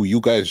 because you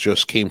guys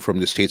just came from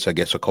the States, I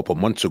guess, a couple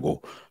months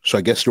ago. So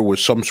I guess there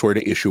was some sort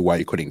of issue why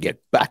you couldn't get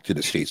back to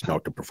the States now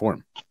to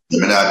perform.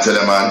 I tell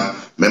you, man,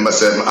 remember I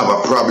said I have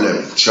a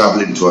problem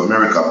traveling to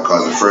America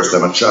because the first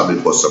time I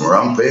traveled was some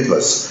wrong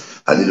papers.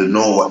 I didn't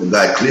know what the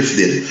guy Cliff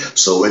did.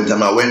 So when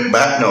time I went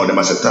back now, they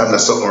must have thought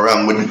there's something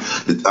wrong with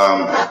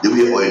the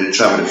way I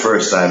traveled the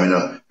first time, you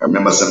know. I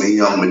remember some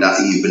young, me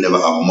naive, me never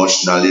have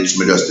much knowledge,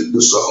 me just to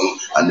do something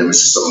and then me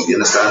see something, you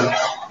understand?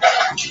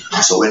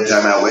 So when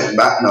time I went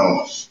back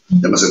now,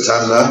 they must have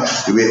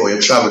thought the way I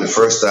traveled the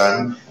first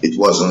time, it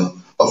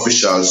wasn't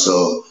official,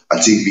 so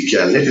I think we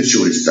can let it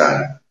show this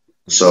time.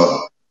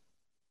 So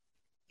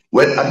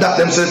when adapt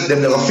them said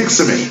them never fix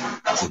me.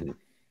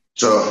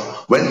 So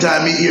when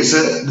time me hear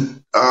say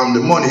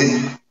the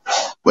money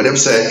when them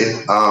say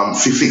it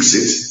fix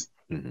it,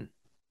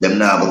 them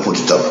now go put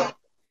it up.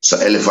 So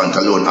Elephant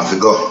alone have to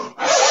go.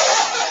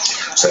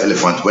 So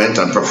Elephant went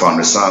and performed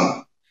the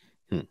song.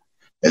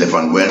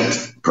 Elephant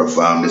went,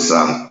 performed the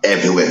song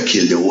everywhere,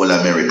 killed the whole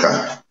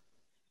America.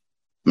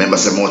 Remember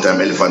some more time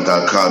Elephant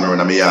call me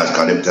around my yard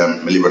because them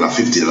time me live on a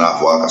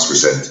 15.5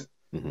 workers%.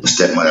 My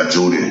stepmother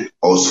Judy,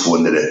 house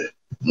phone there.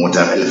 More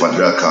time Elephant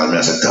will call me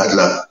and say,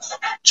 Toddler,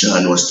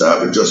 John was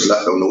start. We just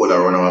locked down the whole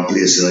around our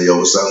place, you know,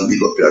 your song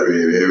big up here,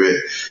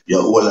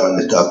 you hold on,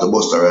 they talk to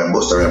Buster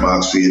Rhyme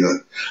asks for you, know.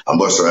 And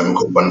Buster Rhyme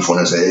come on the phone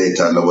and say, hey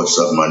Toddler, what's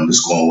up, man?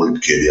 Just go on with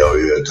the kid,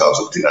 you talk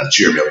something and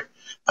cheer me up.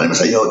 And I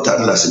say, yo,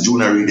 Toddler, I say,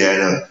 Junior Reid there, you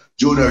know.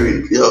 Junior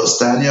Reid, yo,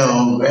 stand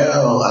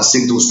yo, I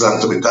sing 2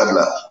 songs to me,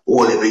 Toddler.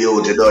 Hold it,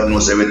 yo, you don't know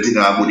everything,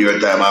 I'm good your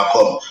time, I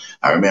come.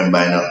 I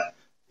remember, you know.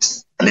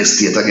 Next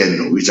state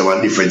again, which are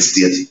one different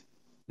state.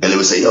 And they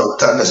will say, yo,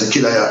 Toddler, say,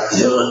 killer,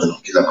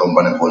 killer come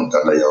on the phone,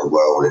 Toddler, yo, go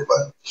out with it,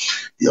 man.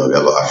 Yo, we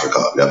have got Africa,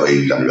 we have got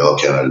England, we have got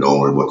Canada, don't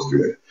worry about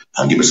it.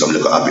 And give me some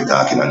little happy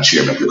talking and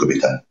cheer me up a little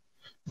bit.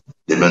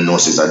 They don't know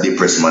since I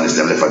depressed man, is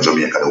them left for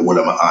Jamaica, the whole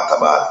of my heart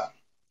about.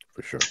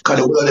 For sure. Because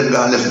the whole of them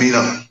gone left me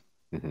now.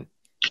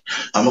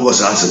 I'm going to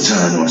go answer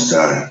John, what's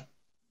that?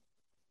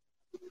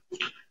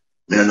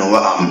 I don't know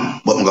what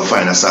happened, but I'm going to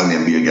find a song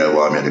named Be a Girl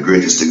War, man, the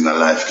greatest thing in my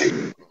life,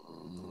 kid.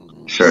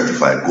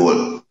 Certified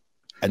gold.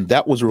 And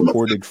that was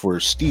recorded for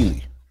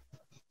Steely.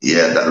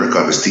 Yeah, that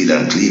record was Steely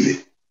and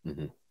Clevie.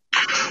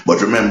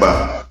 But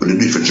remember, we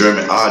did it for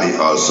Jeremy Hardy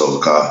also,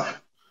 because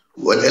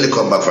when Ellie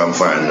come back from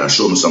foreign and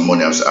show me some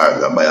money, I said, all right,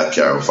 I'm going to buy a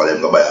car, for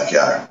them, go buy a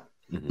car.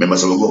 Remember,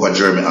 so we go for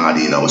Jeremy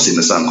Hardy, you know, we sing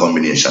the song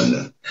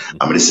combination.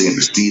 I'm going to sing it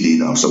for Steely, you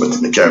know, so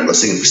my car, go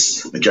sing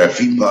for my car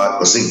feet part,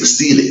 go sing for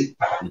Steely.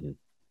 You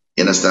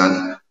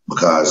understand?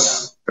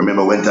 Because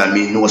remember, when time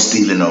me know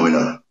Steely now, you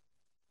know.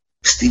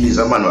 Steely is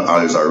a man who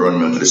always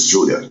run me to the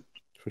studio.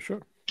 For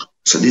sure.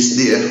 So this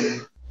day,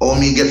 all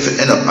me get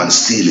to end up on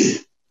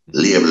Steely,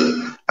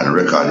 label and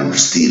recording for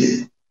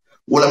Steely.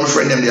 All of my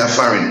friends, them, they are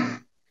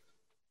foreign.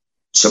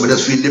 So I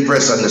just feel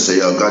depressed and they say,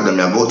 yo, God,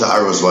 I go to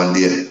Arrows one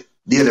day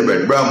Daily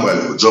bread,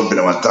 Bramwell, jump in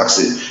a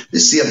taxi. The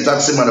same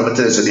taxi man, I'm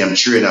telling you, the name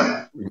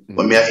trainer.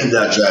 When me in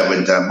that drive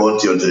when time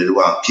bounty until they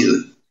want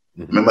kill.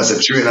 Remember, say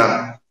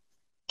trainer,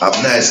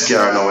 have nice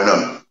car now, you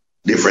know.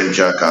 Different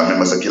car.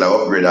 Remember, say killer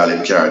upgrade all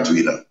in car too,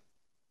 you know.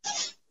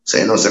 So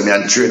you know, say me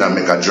and trainer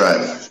make a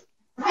drive.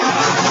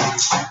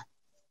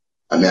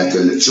 I mean, I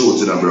tell the truth,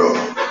 you know, bro.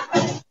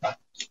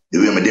 The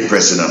way I'm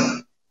depressed, you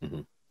know.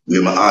 The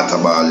way my heart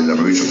about, you know,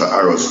 I reach out to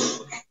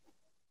Arrows.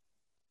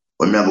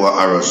 When me I go to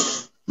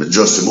Arrows, me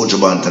just a bunch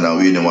of banter and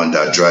we didn't want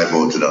that drive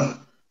out, you know.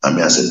 And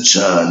me I said,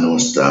 John, no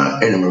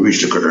star. And I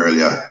reached the car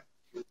earlier.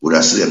 Would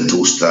I see them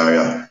 2-star,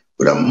 yeah.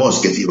 But I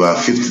must get even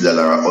 $50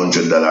 or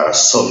 $100 or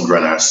some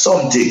grand or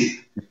something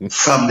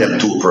from them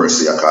two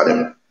persons, I call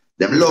them.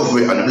 Them love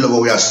we and them love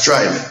how we are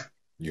strive.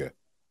 Yeah.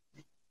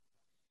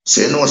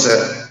 So you know,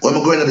 sir, when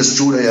we go into the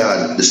studio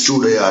yard,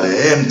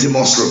 the empty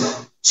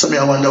muscle. So me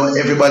I wonder why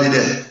everybody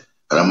there.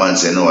 And a man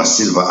say, no, a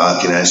Silver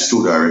Ark in a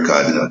studio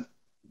record, you know.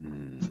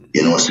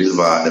 You know,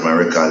 Silver Ark, them a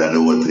record and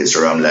the whole place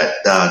around like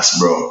dance,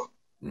 bro.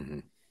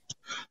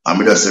 And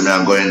me just say,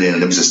 I'm going there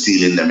and them say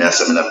stealing them. I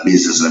say, I'm in a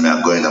business and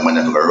I'm going, the man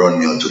have to go run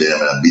me out to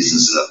them in a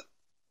business, you know.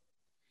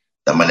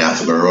 The man have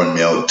to go run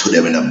me out to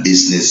them in a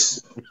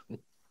business.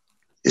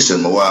 He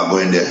said, I walk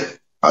going there.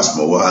 As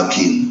I walk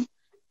in,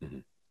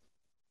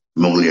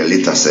 Mowgli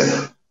later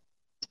say,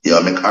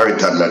 yeah, make Harry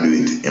Toddler do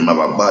it. Him have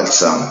a bad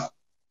song.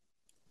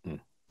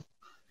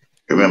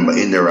 Remember,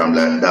 in the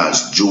Ramblin'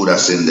 Dance,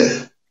 Judas in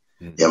there.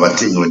 You have a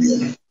thing with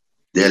him.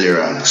 Daily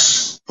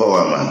Ranks,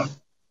 Power Man,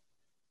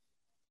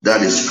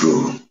 Daddy's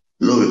Crew,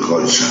 Louis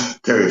Culture,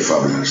 Terry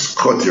Fabulous,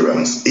 Cutty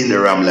Ranks, in the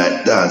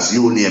Ramblin' Dance,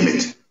 you name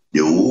it.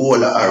 The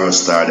whole of Arrow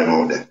star them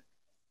out there.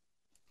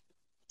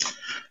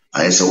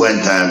 And so one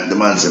time, the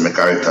man said, make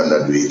Harry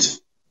Toddler do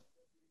it.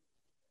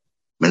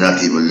 Me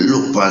not even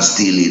look past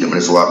Steely, them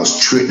just walk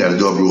straight down the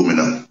door room, you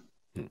know.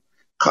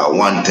 Cause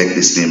one take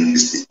this thing,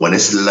 when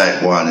it's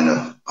like one, you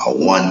know,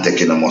 one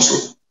take in a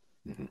muscle.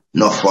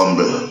 No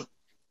fumble.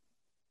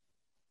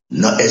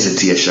 No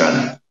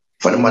hesitation.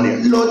 For the money,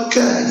 Lord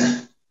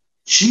God,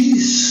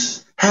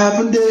 jeez,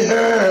 haven't they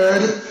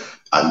heard?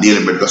 And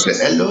Daily Bird go say,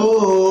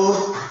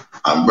 hello.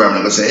 And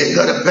Bram go say, hey,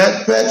 got a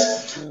pet.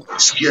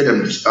 Scare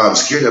them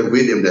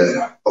with them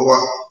there.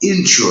 Our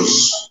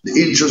intros, the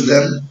intros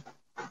them,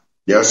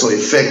 they are so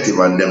effective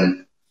and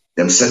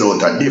them send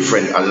out a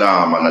different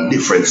alarm and a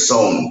different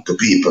sound to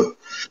people.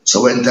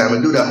 So when time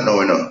I do that now,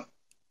 you know,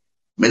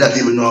 me not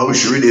even know how we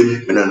should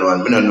rhythm, me don't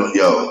know,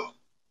 yo.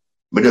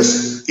 Me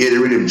just hear the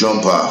rhythm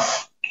jump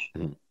off.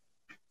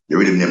 The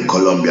rhythm named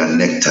Colombian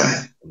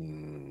Necktie.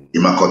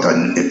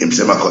 Him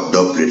say I cut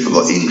dub plate for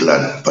go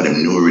England for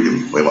them new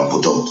rhythm where I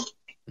put out.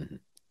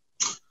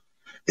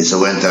 And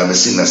so when time I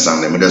sing that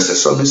song, them I just say,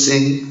 so me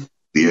sing,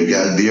 beer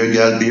girl,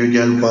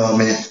 want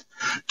me.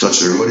 Touch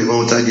the road,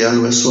 out a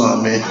girl, we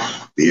swan me.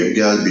 Beer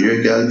girl,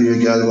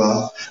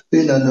 want.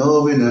 We don't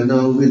know.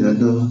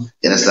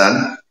 You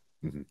understand?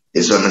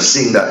 It's when I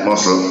sing that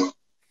muscle,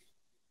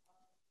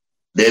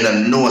 then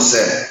I know,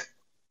 say,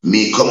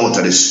 me come out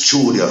of the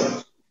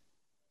studio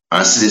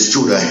and see the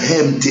studio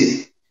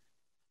empty.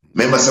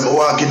 Remember, I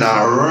walk in a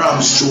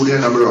Ram studio,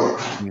 bro.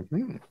 And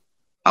when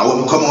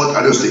I come out,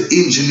 I just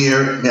the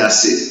engineer, me I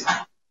say.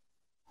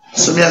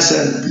 So me I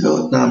said,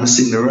 Lord, now I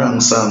sing the wrong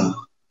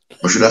song.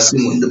 I should have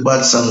sing the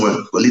bad song where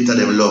little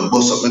them love,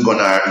 bust up my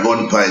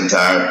gun point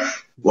or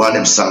one of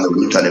them song that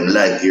little them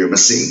like here, I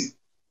sing.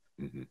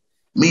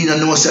 Me no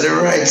know say the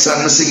right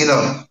song I sing, you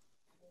know.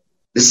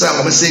 The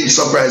song I'm singing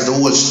surprise the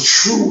whole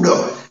true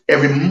though.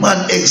 Every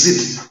man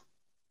exit.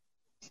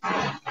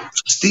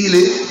 Steal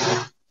it.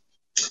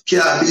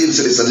 Can't believe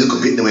so this a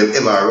little bit we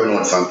ever run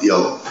on from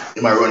yo.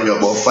 He might run you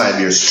about 5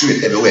 years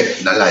straight everywhere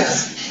in a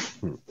life.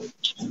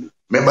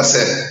 Remember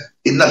say,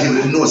 it not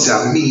even know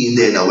say me in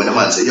there now when the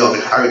man say, yo,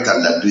 make Harry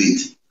Toddler do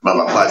it. I have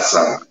a bad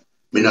song.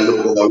 Me not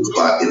look over which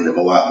part in them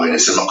I walk when they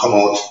say no come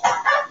out.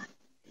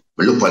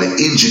 I look for the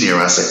engineer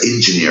and say,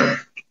 engineer.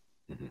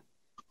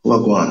 What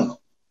go on?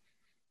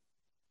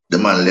 The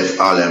man left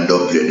all them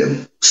dub play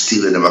them.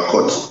 Still never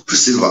cut for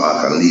Silver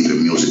Ark and leave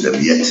him music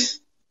them yet.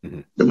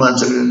 The man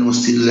said, you know,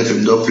 still left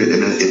him dub play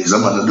them and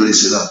examine to do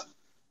this, you know.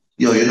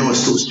 Yo, you know,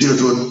 still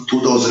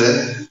 2000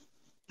 then?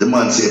 The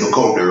man said, if I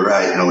come there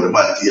right now, the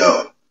man,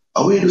 yo,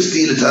 I way to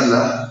steal it,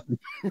 Allah.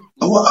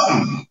 What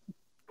happened?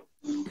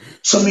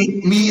 So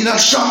me in a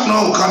shock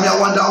now, come here, I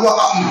wonder what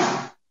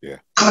happened. Yeah.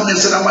 Come and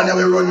say that man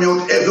will run me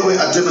out everywhere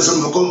and tell me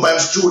something come by the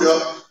studio.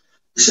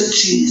 He said,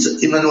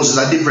 jeez, even though it's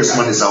a depressed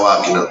man is a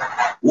walking up.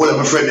 All of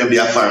my friends them be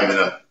a foreign, you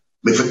know.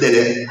 Me for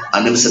dead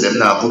and them say them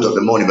now put up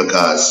the money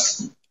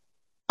because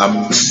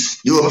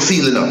you have a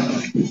feeling now.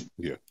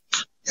 Yeah.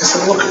 Yes,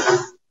 I'm okay.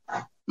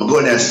 I'm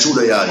going to the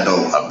studio yard now.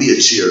 I be a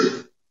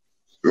cheer.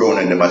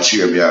 Running them a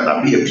cheer behind.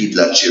 I be a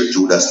people that cheer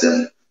too. That's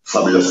them.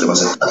 Fabulous them. I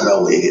said,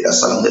 Toddler, where you get that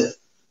song there?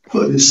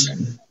 But this,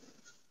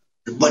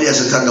 the body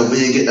has a Toddler,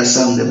 where you get that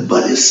song there?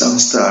 Body song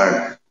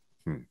star.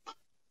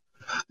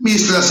 Me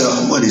still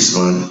say, what is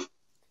man?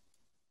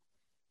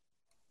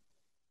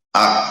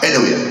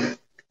 Anyway,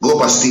 go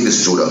past Steve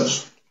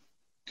Studios.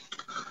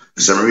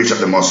 So I reach up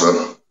the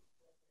muscle.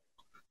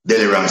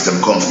 Daily ranks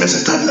them come from me and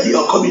say, Toddler,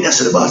 yo, come in here,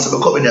 so the boss,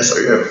 come in here, so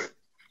here.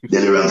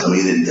 Daily ranks come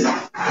in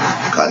there.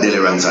 Because daily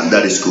ranks and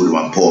daddy school,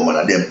 one poor man,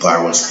 and them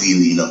power one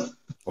stealing, you know.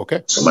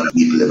 Okay. Some of the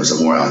people, them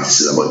some more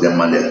artists about them,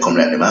 man, they come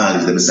like them, all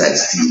them beside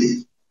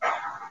stealing.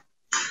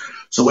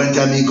 So when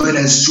time me go in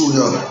the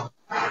studio,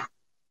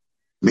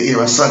 me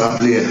hear a song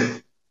play,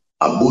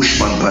 a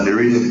Bushman on the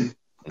rhythm.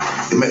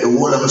 It make the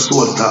whole of my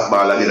soul talk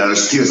ball again, and the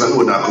tears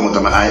alone not come out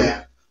of my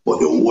eye, but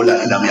the whole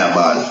of it in my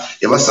ball.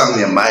 You ever sang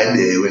me, my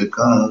day will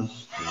come,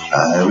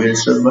 I will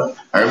survive.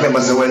 I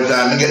remember so one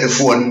time I get the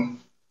phone,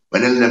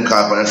 when them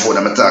call on the phone,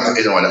 I'm talking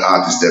to any one of the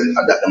artists, them,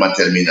 and that them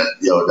tell me that,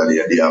 yo, that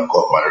they have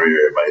come and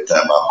rare. By the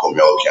time I come, we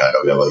out Canada,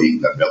 we have a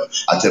England,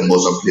 I tell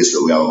most of the place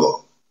where we have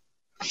go.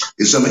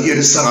 If somebody hear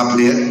the song I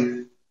play,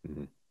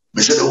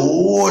 I said the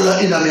whole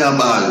of it in my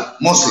ball,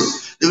 muscle.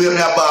 The way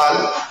my ball,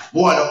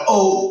 one,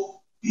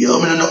 oh, yo,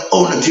 I don't know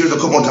how the tears will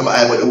come out of my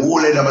eye, but the whole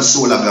end of my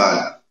soul are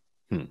gone.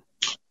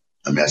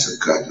 I mean, I said,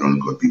 God, you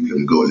know, people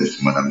them go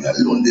left, man, I mean,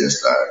 alone there,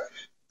 star.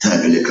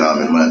 Time really calm,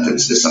 and man, I tell me,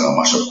 the song a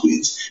mash up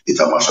Queens, it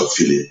a mash up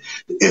Philly.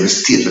 Every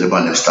state where the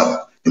band them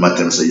stop, they might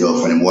tell me, say, yo,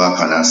 for them walk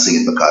on and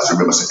sing it, because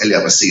remember, say, Ellie,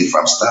 I sing it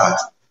from start,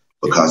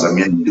 because I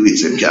mean, do it,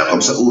 so you can't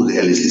come, say, oh, the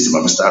hell is this,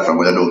 I'm start from,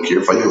 well, I don't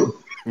care for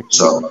you.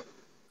 So,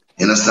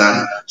 you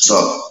understand?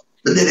 So,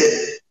 they did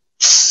it.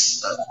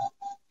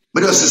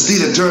 But just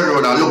still the turn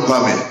around and look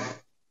for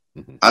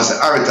me. I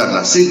said, all right,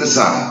 Toddler, sing the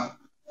song.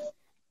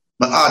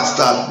 My heart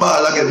start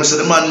ball again. I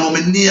said, the man know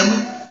my name.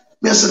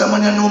 I said, the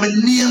man know my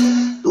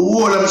name. The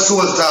whole of my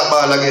soul start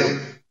ball again.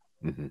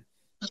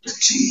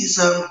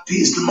 Jesus,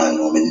 peace, the man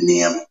know my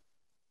name.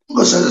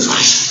 Because I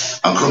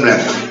just, and come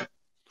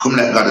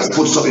like God just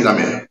put something in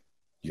me.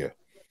 Yeah.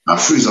 And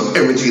freeze up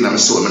everything in my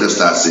soul. I just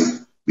start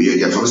singing. But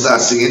again, from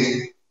start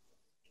singing,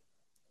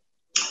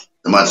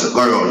 the man said,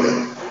 go around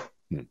there.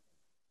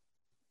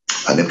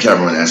 And them carry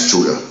me in the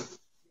studio.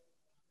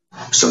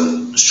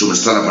 So, should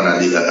stand up on a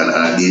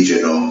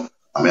DJ now.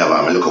 I mean,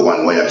 I look at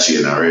one wire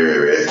chain and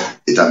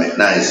it make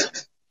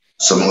nice.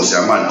 So I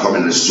say a man come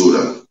in the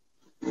studio.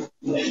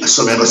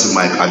 So I go see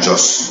mic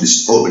adjust.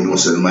 This open door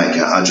so the mic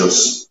can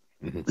adjust.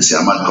 I say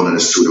a man come in the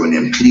studio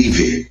named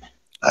Clevey.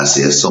 I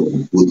say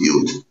something good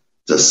youth.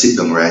 Just sit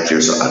down right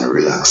here so and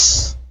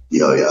relax.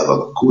 Yo, you have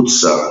a good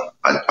song.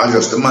 And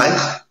adjust the mic.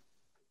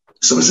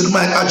 So I say the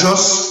mic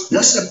adjust.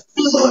 I say,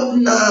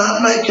 nah,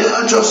 mic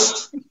can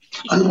adjust.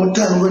 And one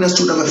time when I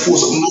stood up, I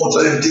forced up notes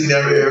and everything in the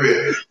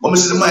area. When I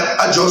see the mic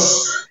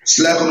adjust, it's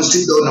like I'm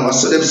sit down and I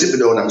saw them sit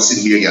down and I'm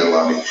sitting beer girl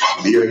want me.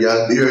 Beer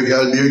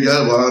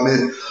girl want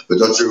me. But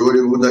that's the road,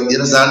 you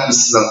understand?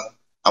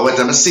 I went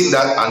and sing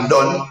that and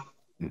done.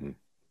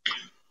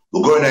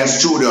 We go in the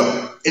studio.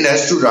 In the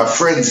studio,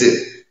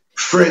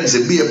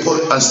 frenzy, beer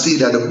put and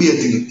steal at the beer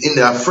thing in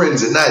there,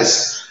 frenzy,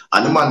 nice.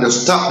 And the man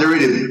just stopped the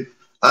rhythm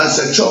and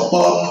said, chop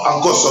up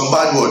and got some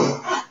bad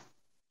one.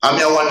 I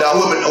mean, I wonder,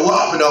 women, what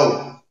happened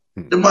now?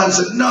 The man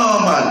said,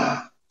 no,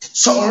 man.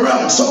 Something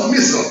wrong, something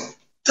missing.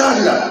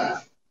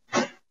 Toddler.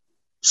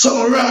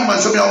 Something wrong, man.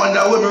 So I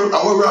wonder,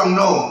 what wrong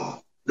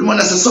now? The man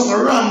said, something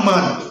wrong,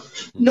 man.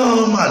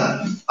 No,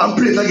 man. I'm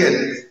playing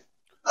again.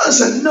 I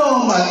said,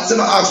 no, man. So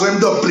I asked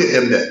them, don't play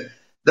them there.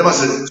 They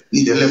must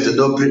say, they left the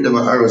dog plate, them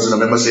arrows, and I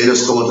remember say,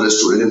 just come out to the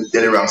studio,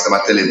 then the ranks, them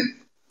I tell him.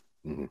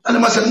 And they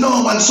must say,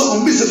 no, man,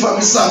 something missing from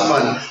the song,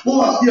 man.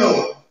 What,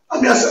 yo?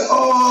 And I said,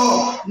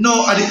 oh,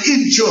 no, at the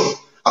intro.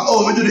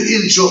 We do the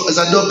intro as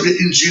a double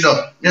intro, you know.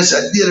 I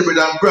said, dear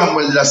brother and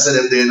Bramwell did I say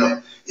them there, you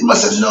know. He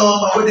must say, no,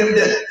 man, with them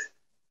there.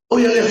 Oh,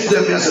 you left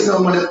them. I said,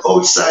 no, man, they're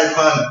outside,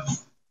 man.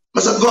 I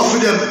said, go for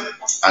them.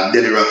 And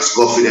then the ranks,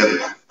 go for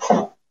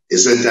them. He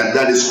said, that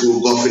daddy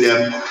school, go for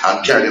them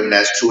and carry them in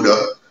that studio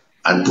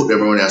and put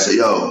them around there and say,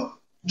 yo,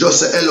 just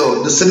say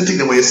hello. The same thing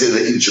the way you say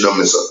the intro, don't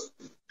listen.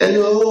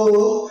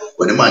 Hello.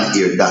 When the man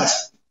heard that,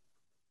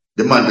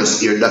 the man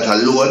just heard that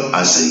alone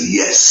and say,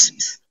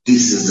 yes,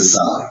 this is the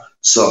song.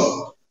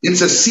 So, him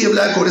say, same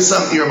like how the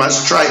song here, man,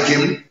 strike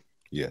him.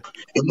 Yeah.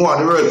 He want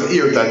the world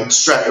here than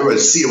strike the world,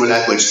 same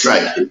like how it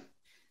strike him.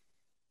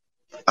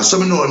 And so,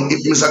 I know him,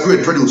 he's a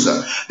great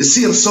producer. The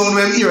same sound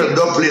when he hear a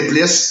dub play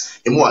place,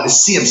 he want the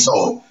same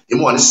sound. He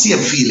want the same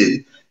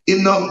feeling.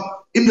 Him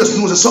just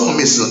knows that something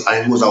missing,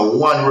 and it was a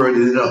one word,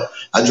 you know.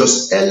 And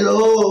just,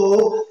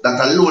 hello,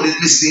 that alone is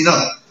missing, you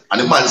know.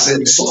 And the man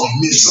said, something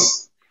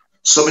missing.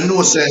 So I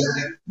know say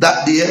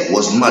that day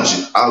was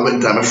magic. I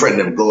went to my friend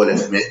them go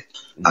left me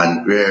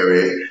and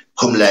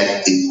come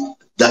like it,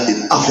 that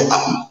it have to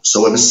happen.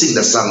 So when we sing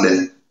the song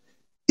then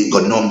it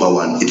got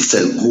 #1, it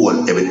fell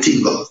gold,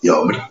 everything got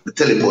I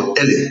tell him about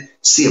Ellie,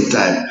 same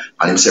time,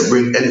 and him say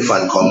bring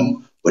elephant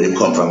come when he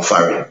come from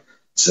foreign.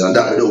 So on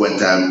that one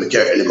time I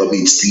carry Ellie go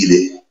meet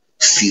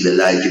Steely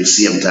like him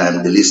same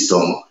time, the list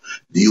song,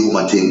 the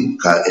humor thing,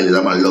 cause Ellie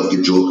that man love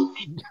the joke.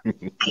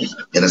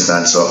 You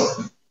understand?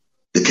 So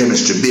the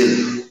chemistry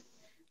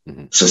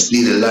bill. So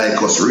Steely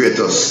like us, rate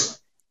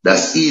us.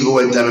 That's even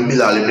when time I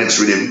build all the next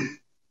rhythm.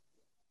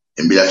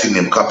 And be that thing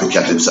them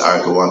copycat him say,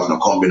 alright, I want to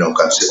come in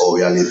and say, oh,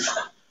 we are live.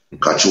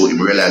 Catch you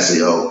him realize say,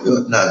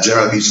 nah,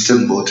 Gerald B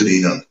still go today,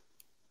 you know.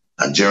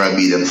 And Gerald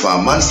B them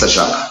for Monster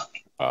Shock.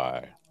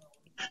 Aye.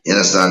 You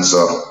understand?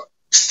 So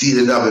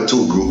Steely have the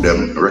two group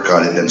them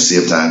recorded them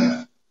same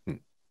time.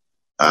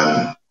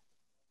 And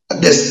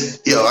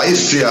this, a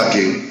history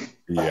king.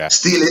 Yeah.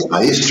 Steely,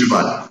 a history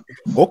man.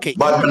 Okay.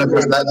 Bad man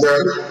dressed like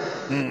girl.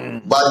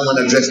 Bad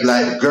man dressed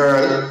like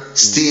girl.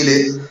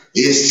 Steely,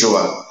 history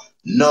one.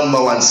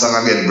 Number one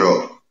song again,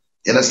 bro.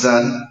 You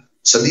understand?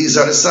 So these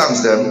are the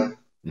songs them.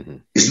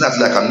 It's not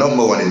like a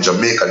number one in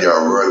Jamaica, they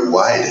are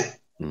worldwide.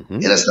 You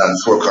understand?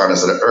 Four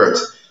corners of the earth.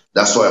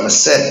 That's why I'm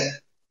said,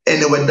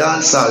 anyway,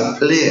 dancehall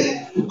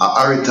play,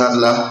 Harry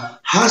Toddler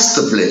has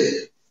to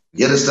play.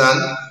 You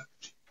understand?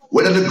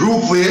 Whether the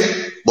group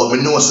way, but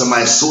we know some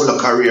my solo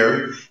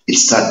career,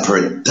 it's that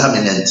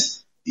predominant.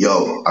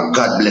 Yo, and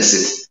God bless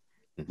it.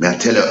 May I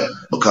tell you,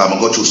 because I'm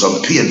go through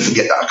some pain,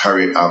 forget that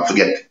career,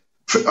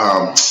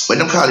 when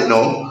they call it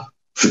now,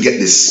 forget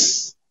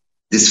this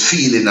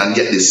feeling and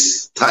get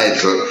this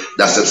title.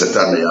 That's the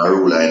Toddler, you're a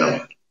ruler, you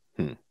know.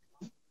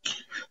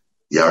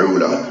 You're a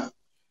ruler.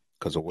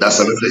 That's what I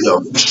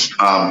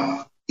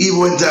say, even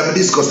when time we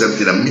discuss them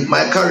things,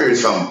 my career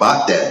is from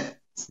back then.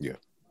 Yeah.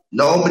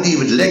 Now I deal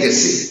with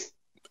legacy.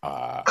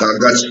 Because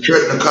God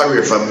straightened the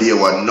career from day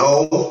one.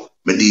 Now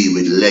I deal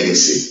with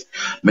legacy.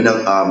 I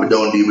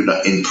don't deal with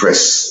no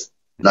impress.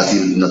 Not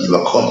even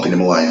a company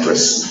I want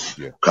impress.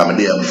 Because I'm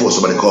there before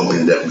somebody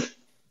company them.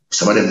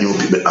 Some of them new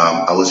people,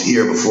 I was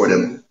here before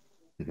them.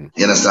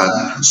 You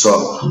understand?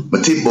 So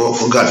I think about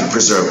for God to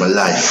preserve my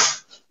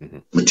life.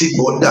 I think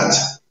about that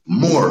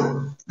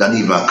more than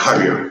even a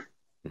career.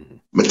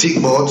 I think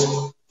about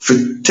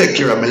to take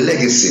care of my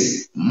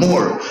legacy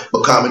more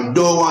because I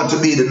don't want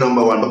to be the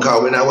number one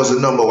because when I was the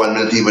number one,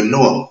 I not even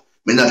know.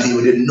 I not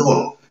even didn't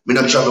know. I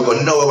not travel go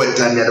nowhere when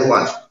time I don't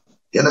want.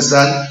 You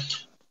understand?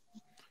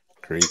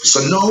 Crazy.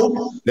 So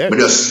now, I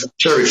just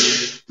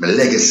cherish my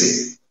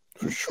legacy.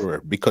 For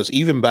sure. Because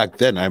even back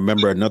then, I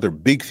remember another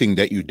big thing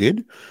that you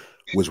did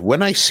was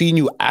when I seen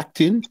you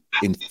acting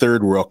in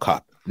Third World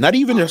Cup. Not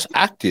even just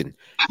acting,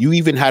 you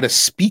even had a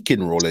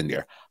speaking role in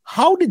there.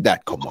 How did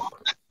that come up?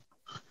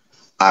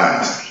 All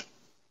right.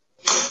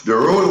 The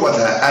role what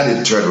I had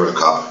in Third World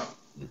Cup,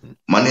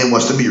 my name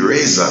was to be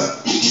Razor.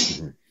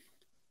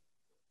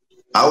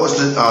 I was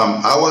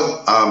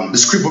the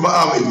script of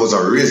my it was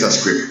a Razor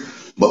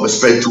script, but we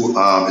spent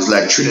it's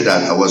like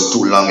Trinidad. I was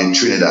too long in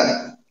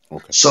Trinidad.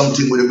 Okay.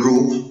 Something with the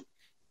group.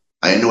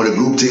 I know the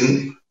group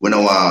thing when I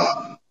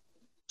want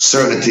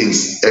certain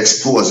things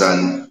exposed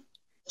and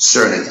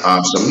certain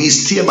so me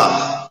stay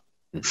back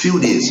few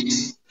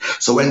days.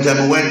 So when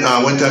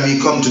time he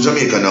come to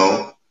Jamaica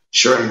now,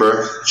 Sharon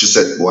Burke, she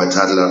said, boy,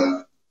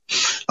 Toddler,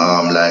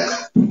 like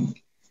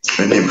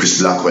her name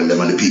Chris Blackwell,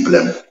 them and the people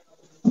them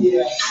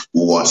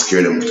who want to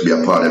scare them to be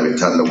a part of it,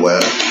 Toddler.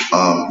 Well,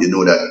 you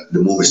know that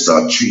the movie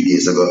started 3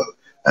 days ago,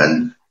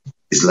 and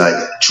it's like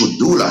through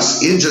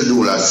doulas, angel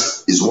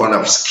doulas is one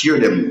of scare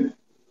them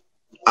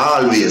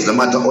always, no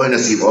matter how you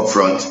see up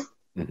front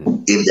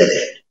in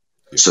there.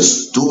 So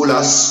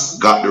doulas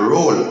got the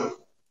role.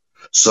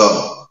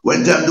 So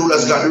when time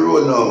doulas got the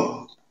role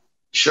now,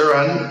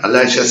 Sharon,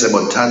 Elisha said,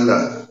 but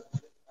Toddler,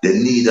 they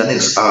need the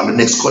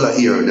next color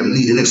here. They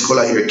need the next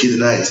color here, kid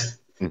tonight.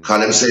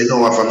 Because them say,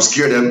 no, if I'm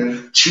scared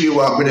them, three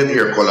walk with them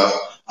ear color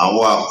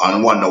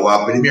and one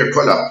walk with them ear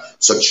color.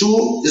 So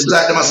two is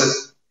like them, I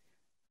said,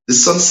 the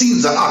some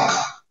scenes are act.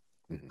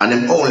 And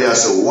them only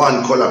has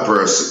one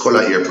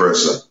color ear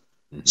person.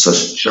 So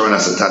Sharon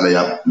said,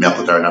 Toddler, me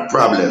put her in a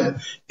problem.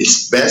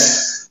 It's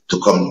best to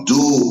come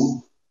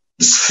do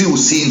these few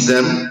scenes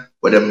them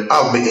where them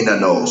have me in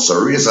and out.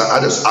 So Razor,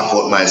 I just act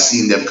out my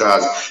scene them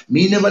because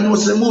me never know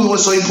the movie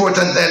was so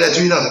important that,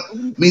 you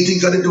know. Me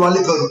think I do a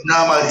little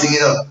normal thing, you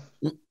know.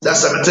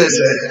 That's what I'm telling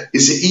you.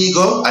 It's the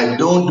ego. I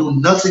don't do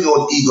nothing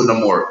out ego no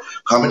more.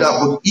 Because I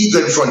put ego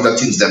in front of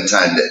things them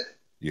time there.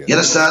 Yeah. You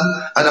understand?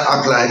 And I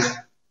act like,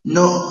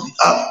 no,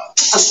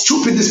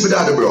 stupid this with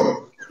other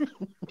bro.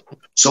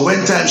 So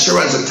when time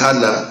Sharon's a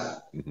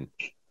Toddler,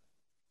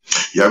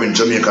 you're in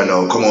Jamaica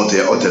now, come out to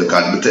your hotel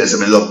card. Me tell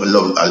you, I love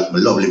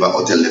live at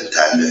hotel that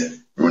time there.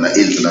 When I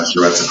Hilton and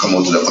Sharon come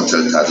out to the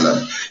hotel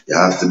Toddler, you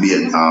have to be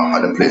at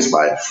the place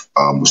by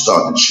we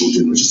started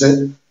shooting, which you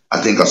said. I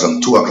think it was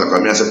some 2 o'clock. I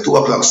mean, I said 2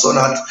 o'clock, sun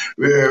hot,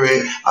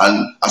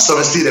 and I saw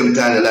me still them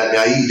time like me,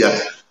 I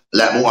idiot,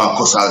 like me want to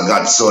cuss out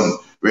God's son,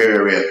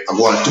 I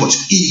want too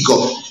much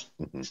ego.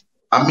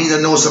 I mean,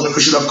 I know something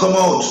should have come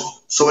out.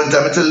 So when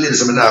time I tell the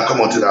ladies, I now come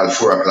out till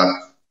 4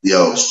 o'clock.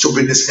 Yo,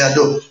 stupidness me I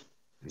do.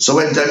 So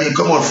when time he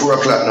come out 4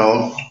 o'clock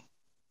now,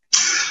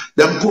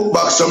 them put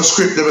back some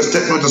script, they was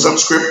taking me to some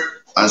script,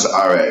 and say,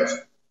 all right,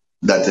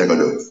 that they're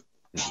gonna do.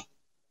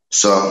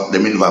 So they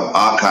involve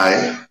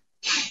Archive.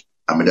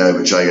 I mean, I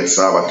try to get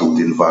Sabatooth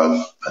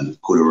involved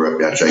and could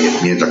work. I try to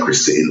get Major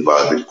Christie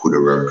involved, it could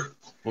work.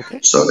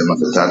 Okay. So they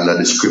must have Toddler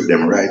the script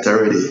them right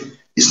already.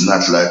 It's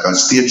not like a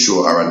stage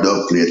show or a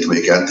dog play where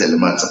you can tell the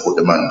man to put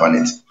the man on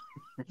it.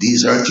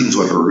 These are things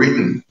that are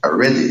written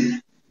already.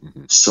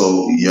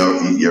 So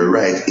you're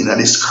right in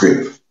the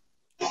script.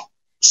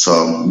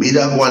 So me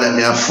that one let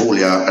me a fool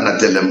ya and I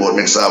tell them about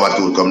make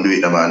Sabatooth come do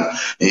it, man.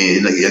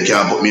 You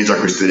can't put Major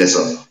Christie there,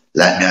 so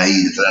like me I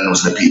eat it and I know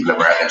the people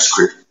that write them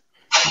script.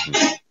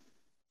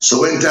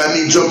 So when time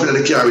me jump into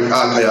the car with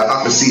Alkaya,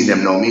 I can see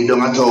them now. Me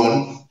down a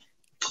town.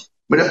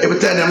 But every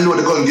time them load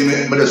the gun give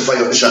me, but just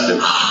fire the shot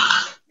them.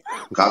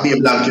 Cause be a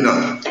blank, you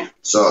know.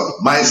 So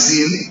my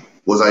scene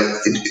was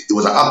it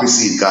was a happy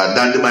scene because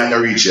Dynamite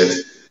not reach yet.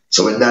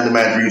 So when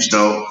Dynamite reach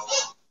now,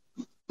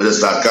 we just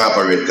start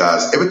cooperate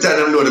cause every time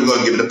them load the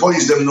gun give me, the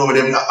police them know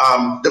them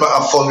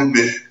have fun with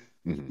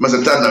me. Must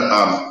have done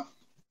that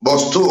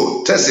boss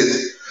two, test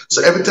it.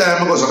 So every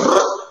time I go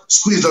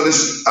squeeze on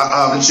this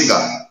the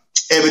trigger,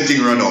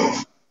 everything run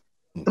out.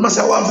 They must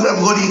say, I want to have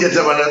gun idiot,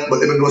 but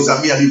they don't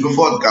say me and you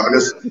before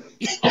because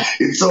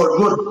it's so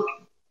good.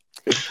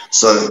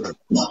 So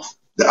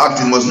the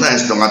acting was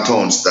nice down at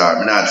Town Star,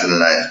 I'm not telling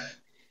lie.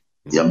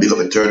 Yeah, big up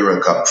the Third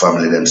World Cup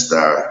family them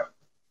star.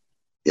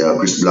 Yeah,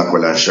 Chris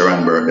Blackwell and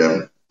Sharon Bird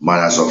them,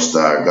 Manners of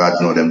Star, God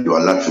know them do a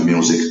lot for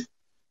music.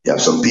 You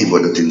have some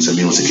people that think some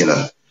music, you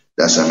know.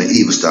 That's why I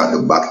even start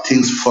to back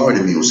things for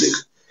the music.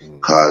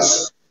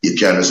 Because you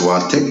can't just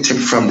want to take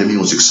from the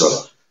music,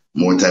 so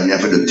more time you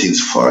have to do things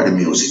for the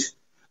music.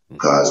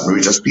 Because we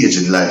reach a stage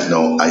in life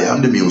now, I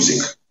am the music.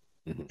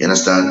 You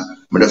understand?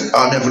 But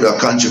I'm never a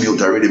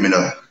contributor already, you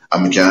know.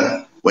 And we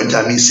can, when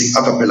time you sing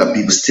a cappella,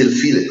 people still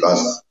feel it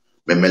because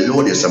I'm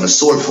melodious, I'm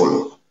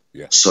soulful.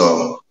 Yeah.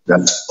 So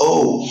that's,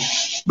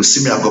 we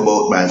see me I go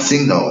about my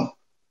thing now.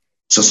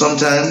 So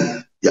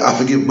sometimes you have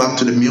to give back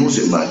to the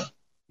music, man.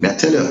 May I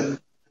tell you,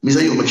 me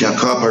say you can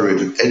cooperate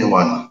with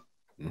anyone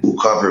who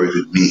cooperate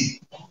with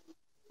me.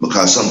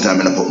 Because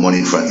sometimes I put money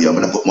in front of you, I'm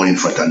gonna put money in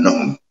front of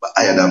nothing, but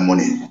higher than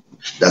money.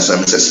 That's why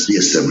I say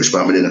space them, which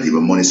probably not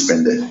even money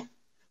spending.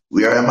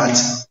 Where I'm at,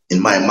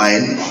 in my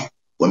mind,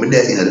 when I'm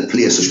there in the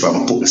place, which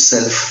probably put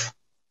myself,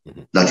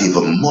 not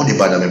even money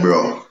bother me,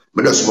 bro.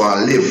 I just want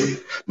to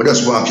live. I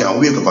just want to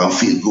wake up and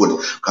feel good.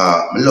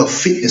 Because I love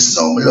fitness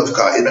now. I love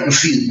because it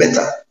makes me feel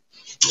better.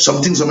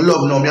 Some things I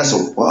love now, I say,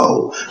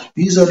 wow,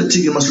 these are the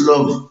things you must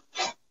love.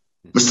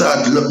 I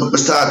start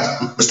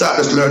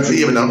just learn for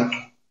you now.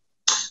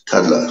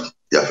 Toddler,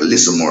 you have to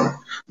listen more.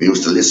 We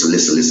used to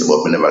listen,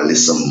 but we never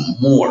listen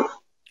more.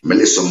 I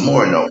listen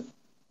more now.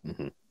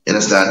 You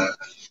understand?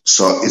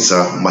 So it's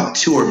a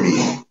mature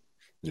me.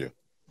 Yeah.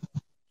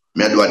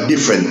 Me I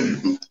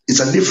do it's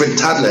a different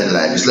toddler in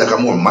life. It's like a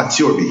more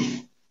mature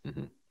me.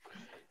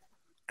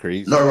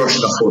 Crazy. No rush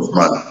the first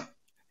man.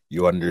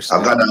 You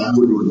understand. I got a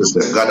good road.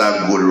 Got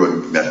a good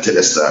road. I tell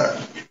you,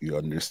 sir. You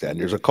understand.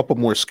 There's a couple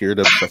more scared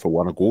of stuff I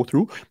want to go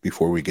through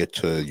before we get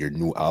to your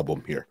new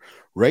album here.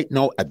 Right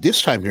now, at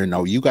this time here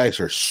now, you guys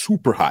are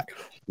super hot.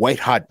 White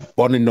hot,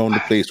 burning down the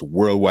place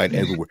worldwide,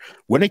 everywhere.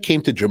 When it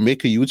came to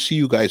Jamaica, you would see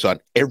you guys on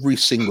every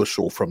single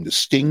show, from the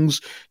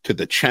Stings to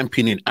the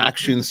Championing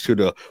Actions to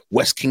the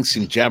West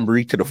Kingston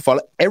Jamboree to the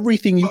Fall.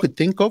 Everything you could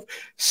think of,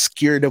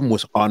 Scaredom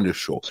was on the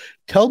show.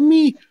 Tell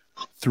me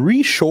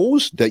 3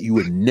 shows that you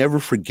would never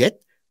forget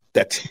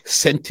that's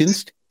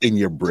sentenced in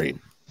your brain.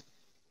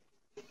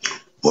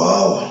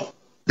 Wow.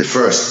 The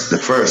first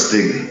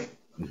thing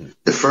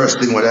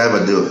what I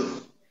ever do.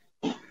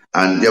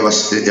 And there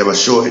was a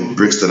show in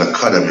Brixton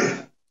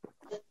Academy.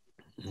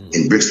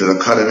 In Brixton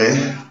Academy,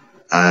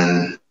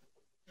 and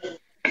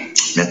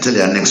I tell you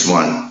the next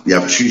one. We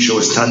have 3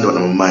 shows stand out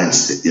on my mind,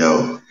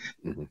 yo.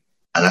 And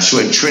a show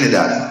in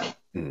Trinidad.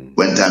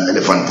 When time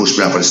Elephant pushed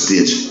me off the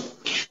stage.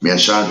 Me and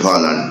Sean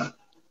Paul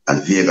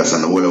and Vegas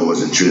and the whole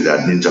was in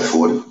Trinidad, Ninja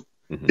Ford.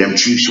 Them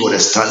 3 shows that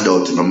stand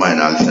out in my mind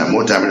all the time.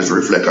 More time I just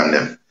reflect on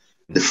them.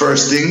 The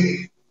first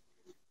thing,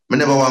 I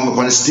never want to go up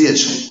on the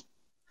stage.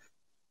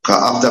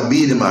 Because after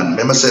Beanie Man,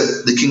 remember I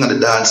said the king of the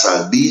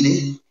dancehall,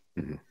 Beanie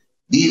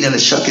and the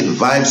Shocking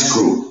Vibes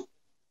crew.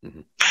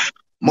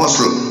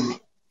 Muscle.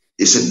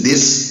 He said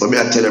this, what me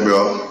I tell you,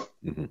 bro,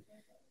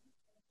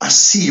 a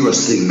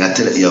serious thing, me I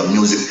tell you,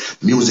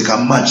 music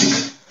and magic,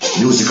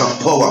 music and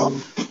power.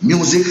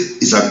 Music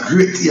is a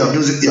great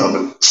music,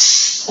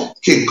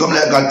 okay, come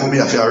like God put me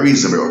up for a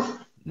reason, bro.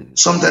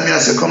 Sometimes I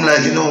say, come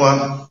like, you know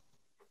what?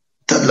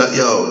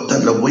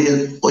 Toddler,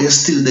 why you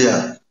still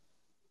there?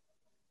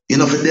 You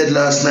know, for dead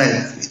last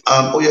night,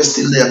 you're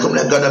still there. Come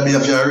like God be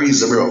up for a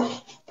reason, bro.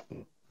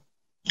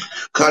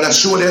 Because I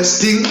show them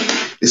Sting.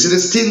 You see,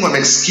 this Sting will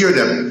make scare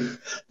them.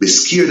 We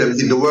scare them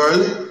in the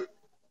world.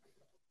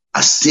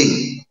 A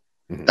Sting.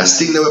 A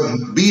Sting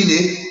that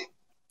Beanie,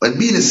 when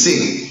Beanie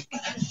sing,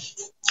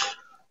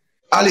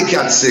 Ali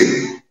Cat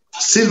sing,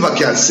 Silver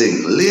Cat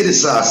sing, Lady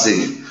Saw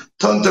sing,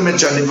 Tonto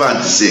Mitch and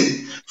Levante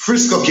sing,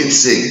 Frisco Kid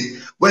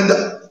sing. When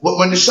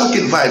the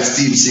Shocking Vibes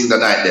team sing the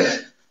night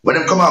there, when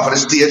them come out on the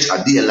stage,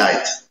 a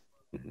daylight.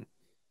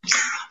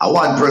 And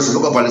one person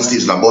come up on the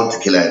stage and about to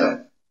kill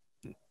either.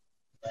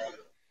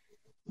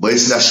 But you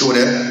see that show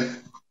there?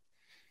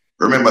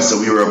 Remember,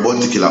 so we were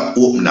about to kill a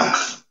open knock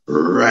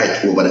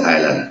right over the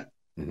island.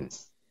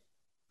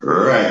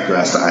 Right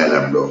across the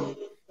island, bro.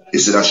 You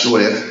see that show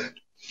there?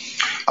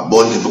 A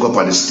Bunty took up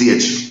on the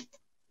stage.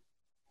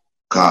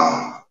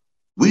 Cause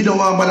we don't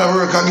want to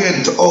work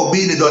again to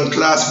Beanie done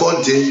class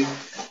Bunty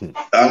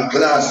and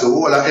class the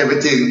whole of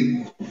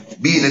everything.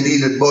 Beanie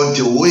deal with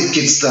Bunty,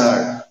 wicked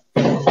star.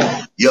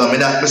 Yo, me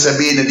not say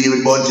Beanie deal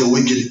with Bunty,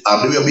 wicked.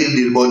 The way Beanie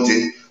deal with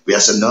Bunty, We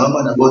have said, no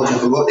man, about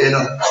to go there, no.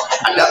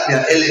 And that me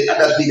and Ellie, and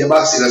that be the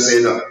boxing I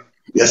say, no.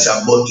 We have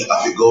said, about to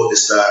have to go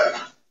this time.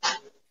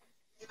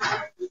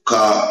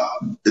 Cause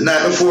the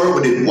night before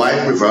we did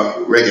White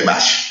River Reggae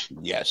Bash.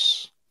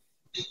 Yes.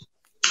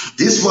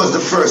 This was the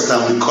first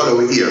time we color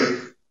with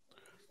ear.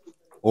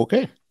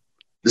 Okay.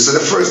 This is the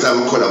first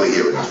time we color with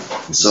ear.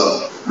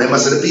 So, remember,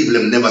 so the people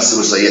have never seen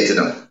us yet, you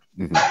know.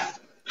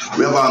 Mm-hmm.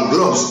 We have on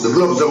gloves. The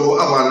gloves that we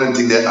have on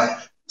anything there.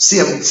 The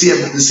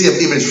same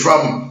image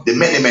from the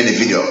many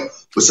video.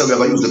 We said we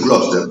have to use the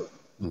gloves then.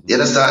 Mm-hmm. You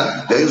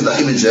understand? They use the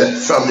image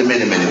from the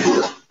many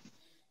video.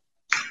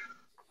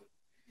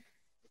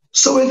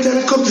 So when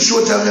time come to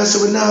show time, I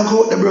said, we now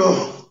go out there,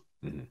 bro.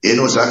 Mm-hmm. You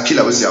know, so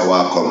Killer will say, I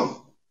walk come.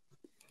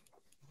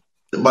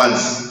 The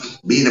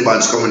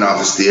bands coming off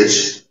the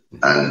stage,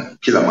 and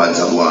Killer bands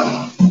have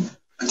won.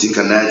 I think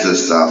a Nigel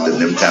staff,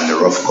 them time the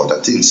rough cut,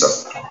 I think so.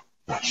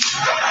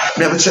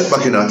 Me have a check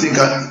back, you know, I think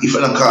if I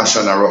don't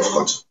caution a rough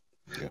cut.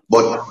 Yeah.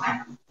 But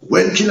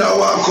when Killer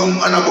walk come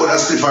and I go to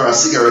sleep for a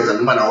cigarette and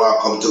the man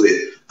walk come to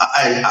it,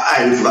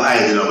 I look for the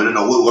eye, you know, I don't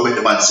know what make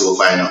the man so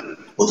fine out.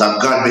 But I'm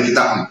God make it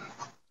happen.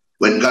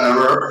 When God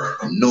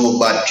work, no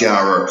bad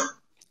can work.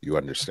 You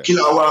understand.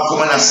 Killer walk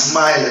come and I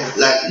smile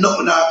like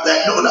nothing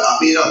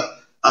happen, you know.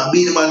 And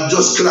be the man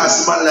just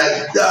class man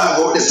like dog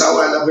out this a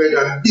while of bread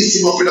and this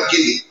him up in a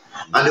kitty.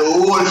 And the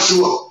whole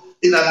show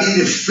in a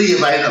be the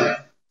flavor, you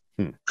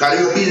know. Cause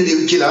you be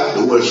the Killer,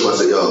 the whole show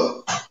say,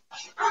 yo,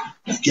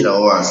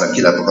 Killer wants a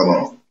Killer to come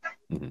out.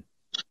 Mm-hmm.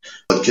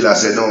 But Killer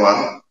said, no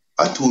man,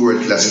 a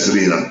 2-word Killer said to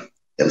me, you know,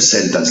 them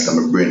sentence to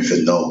my brain for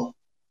now.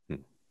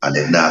 Mm-hmm. And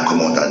then now come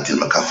out until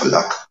my coffee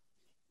lock.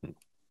 Mm-hmm.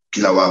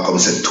 Killer want come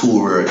say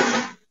 2-word.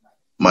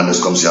 Man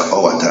just come say an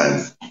hour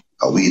time.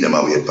 I weed them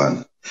away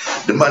pan.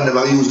 The man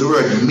never use the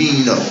word me,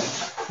 you know.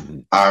 Mm-hmm.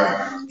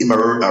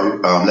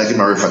 Or like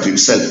him refer to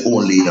himself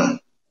only, you know.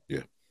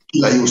 Yeah.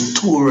 Killer use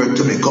 2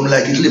 words to me, come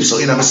like it lives so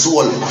in my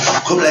soul,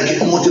 come like it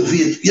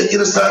motivate. You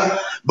understand?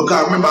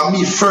 Because remember,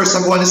 me first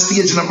I go on the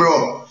stage, you know,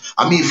 bro.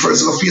 And me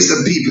first I go face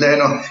them people, you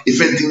know. If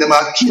anything, they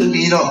might kill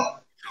me, you know.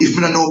 If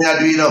me don't know me, I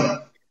do, you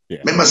know. Yeah.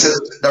 Remember, I said,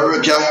 the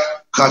work, yeah,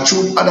 because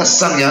through other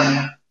song,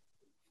 yeah,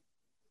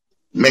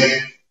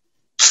 make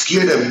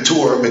scare them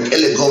tour, make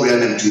Ellie go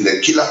and them thing.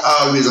 The Killer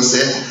always I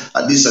say,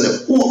 and this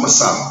is the open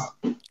song.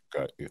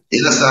 Got you.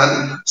 You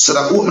understand? So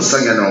the open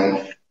song, you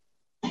know,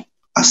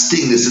 I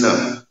sting this, you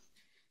know.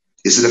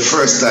 It's the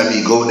first time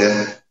he go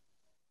there.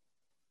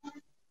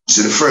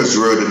 It's the first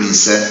word that he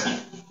said.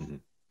 Mm-hmm.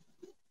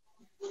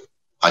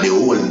 And the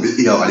whole,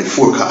 you know, and the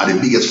forecast, and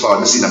the biggest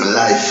part I've seen in my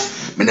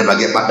life. I never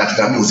get back that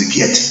kind of music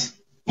yet.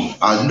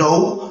 And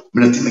now, I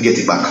don't think I get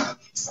it back.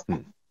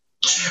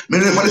 Mm-hmm. I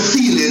know for the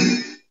feeling,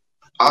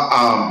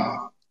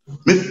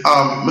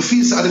 me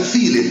feel that the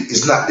feeling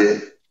is not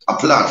the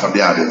applaud from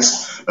the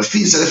audience. I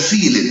feel that the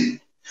feeling.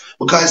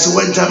 Because so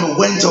one time I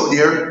went out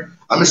there,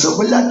 and I said,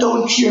 well, I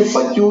don't care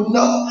for you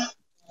now.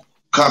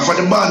 Because for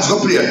the bands go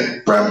play,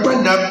 for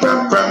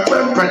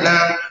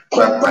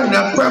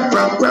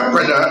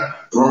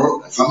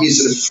me,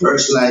 it's the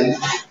first line.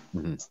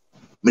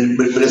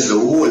 But it's the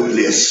whole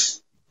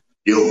place.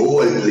 The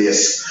whole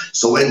place.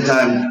 So one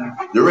time,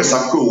 the rest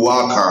of the crew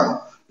walk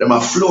on, them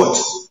a float.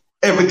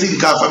 Everything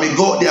come for me,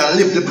 go out there and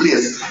lift the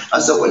place. I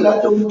said, well,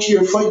 I don't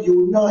care for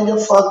you, now your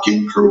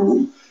fucking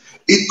crew.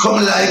 It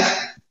come like,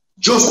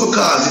 just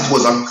because it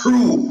was a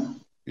crew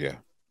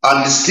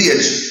on the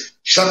stage,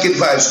 Shocking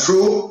Vibes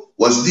crew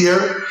was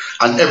there,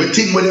 and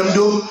everything with them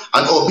do,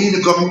 and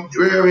Obini come,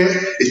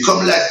 it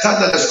come like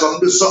thunder, let's come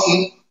do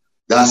something.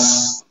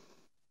 That's,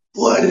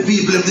 boy, the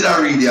people did not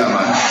read there,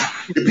 man.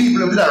 The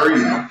people did not read,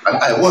 and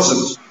I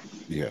wasn't.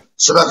 Yeah.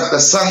 So that the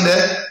song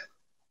there,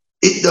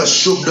 it just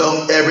shook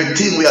down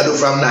everything we had do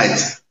from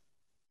night.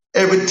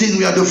 Everything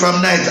we had do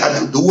from night,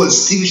 and the whole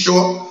sting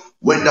show,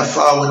 when the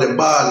fall with the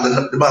ball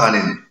the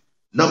morning,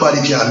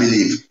 nobody can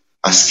believe.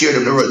 I scared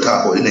them the world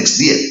talk about the next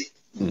day.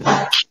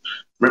 Mm-hmm.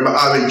 Remember,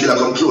 Alvin Killer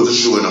come close the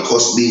show and of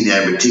course being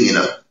everything, you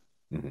know.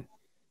 Mm-hmm.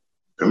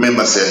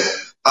 Remember, say,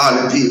 all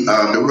the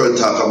people, the world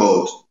talk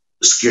about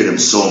scared them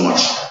so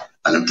much,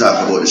 and them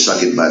talk about the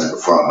Shocking Vibes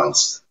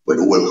performance, where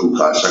the whole crew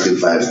called Shocking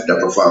Vibes, the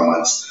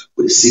performance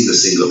with the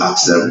single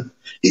acts them.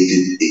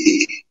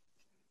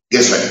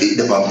 Guess what? It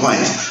never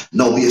point.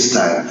 No waste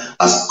time.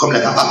 As come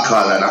like an act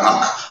call and an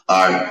act,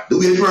 or the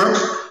way it work,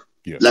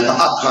 like an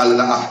act call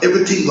and an act.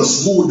 Everything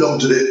was smooth down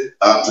to the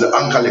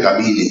ankle like a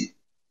beanie.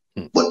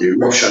 But the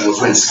eruption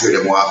was when scared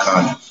them walk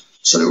on.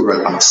 So the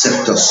world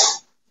accept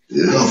us,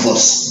 love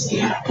us,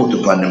 put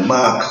upon the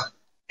mark.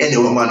 Any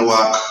woman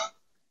walk.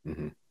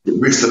 Mm-hmm. The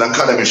Brixton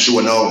Academy show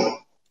now.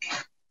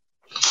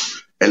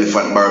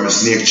 Elephant Bar,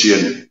 snake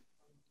chain.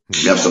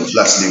 We have some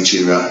flat snake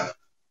chain.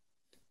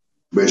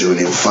 Brethren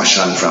in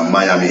fashion from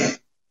Miami.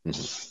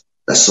 Mm-hmm.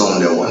 That song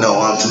there. Now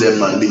on to them,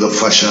 man, big up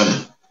fashion.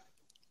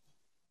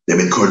 They've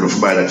been calling me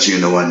for buy that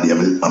chain one day.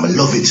 I'm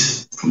love it.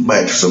 From buy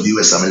it from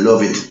US, I'm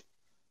love it.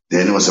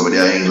 Then was over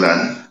there in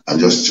England, and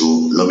just to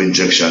Love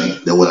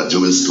Injection, they were a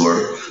jewel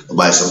store to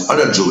buy some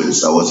other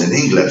jewels. I was in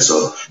England,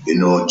 so you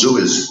know,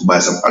 jewels, buy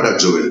some other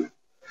jewel.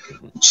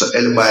 So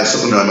everybody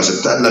something I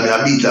said, Toddler, me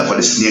a beat that for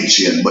the snake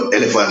chain, but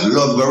elephants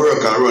love go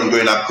work and run, go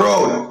in a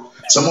crowd.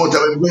 Some more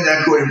time when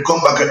I crowd, him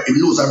come back, him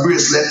lose a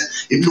bracelet,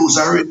 him lose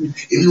a ring,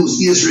 him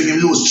lose ears ring, him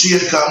lose chain,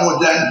 come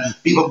out then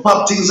people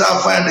pop things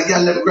off and the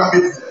girl them grab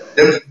it.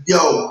 Them,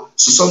 yo,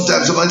 so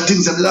sometimes some of the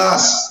things them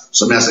last.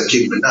 So me as a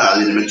king, but nah,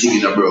 let me king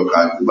in a broke.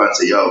 The man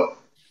say, yo,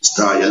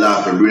 Star, you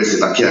laugh and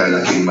bracelet I carry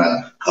a king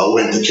man. I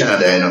went to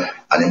Canada, you know,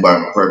 and he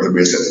bought a purple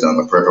bracelet, you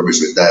know, a purple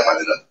bracelet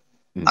diamond, you know.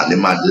 And the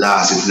man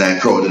last it in a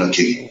crowd, you know,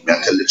 king. Me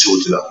I tell the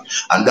truth, you know.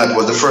 And that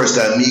was the first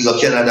time me go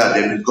Canada,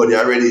 them go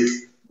there already.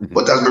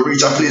 But as we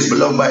reach a place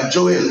belonged by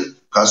Joel,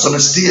 because some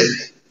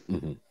stayed.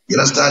 You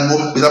understand?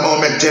 If I'm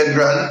going to make 10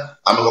 grand,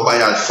 I'm going to buy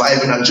out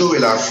 5 in a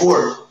Joel or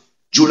 4.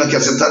 Junior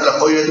can say, Toddler,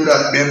 how you do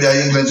that? Maybe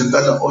in England say,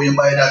 Toddler, how you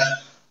buy that?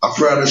 A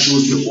pair of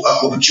shoes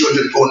for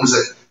 200 pounds.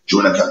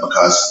 Junior can,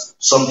 because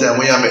sometimes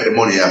when you make the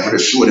money, you have to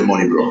show the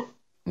money, bro.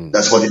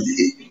 That's what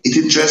it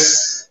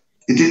interests.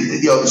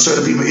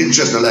 Certain people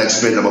interest in like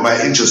spending, but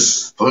my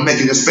interest for me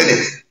making you spend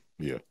it.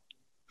 Yeah.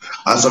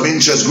 And some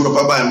interest grew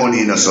up by money,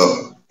 you know,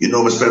 so you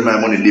know me spend my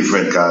money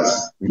different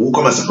because who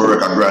come as a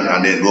work a grand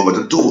and then go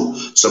over to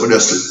 2. So we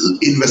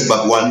just invest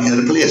back 1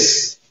 in the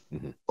place.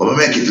 But we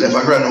make it left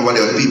a grand over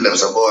there, the people them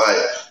say,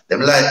 boy,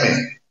 them like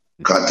me.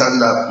 Because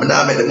Toddler, I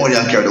now make the money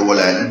and carry the whole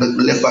line. But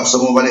left back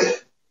some over there.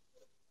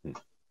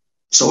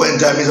 So when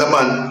time is a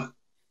man,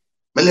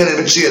 I let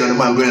him chain and the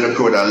man going in the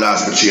crowd and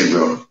last my chain,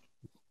 bro.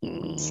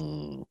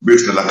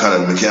 Brixton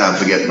Academy, I can't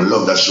forget, I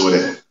love that show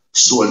there.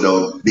 Sold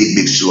out,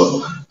 big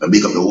show. I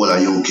big up the whole of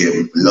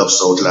UK, love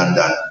South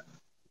London.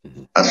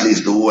 At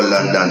least the whole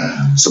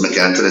London. So I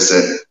can tell you,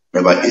 say,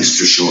 remember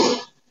history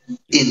show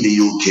in the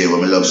UK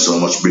where I love so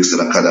much,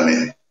 Brixton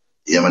Academy.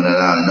 Yeah, man,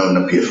 I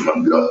don't pay for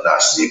my blood,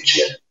 last snake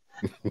chain.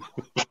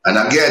 And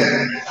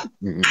again,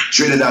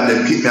 Trinidad,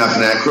 them keep me off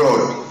in that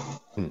crowd.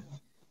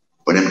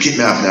 When them keep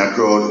me off in that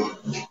crowd,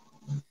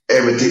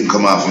 everything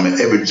come off of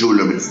me, every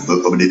jewelry of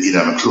the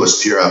dinner, my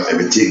clothes tear off,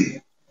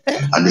 everything.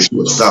 And the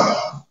show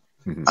stop.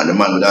 And the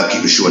man would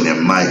keep the show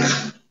named Mike.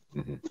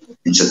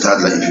 He said,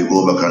 Toddler, if you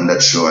go back on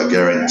that show, I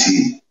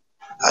guarantee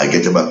I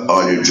get back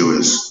all your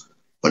jewels.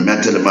 But me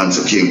I tell the man,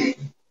 so King,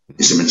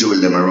 he said, my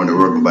jewels them around the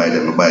world, I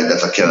buy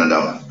that at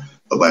Canada,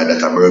 I buy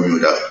that at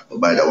Bermuda, I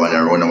buy that one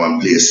around one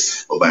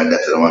place, I buy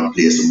that in one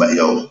place, I buy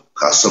yo,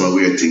 because some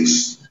weird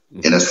things.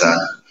 You understand?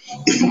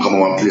 If you come to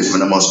one place,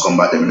 when I must come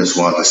back, then I just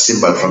want a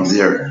symbol from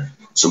there.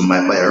 So I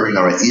might buy a ring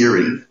or an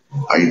earring,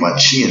 or even a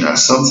chain or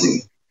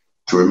something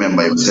to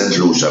remember in St.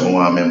 Lucia. I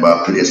want to remember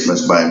a place I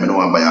must buy. I don't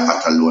want to buy a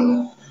hat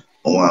alone.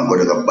 I want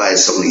to go to buy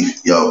something,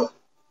 yo.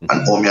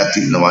 And all me I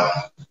think now,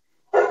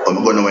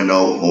 I'm going to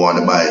know I want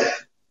to buy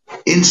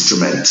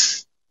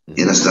instrument.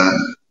 You understand?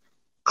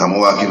 Come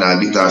walk in a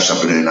guitar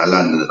shop in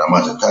London, and I'm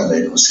at the time,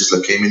 you know, sister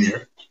came in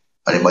here,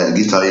 and he buy a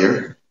guitar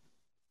here.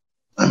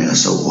 I mean, I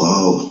said,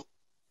 wow.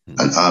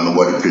 And I'm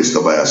going to the place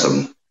to buy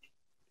some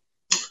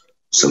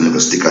little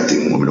sticker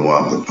thing when I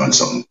want to put on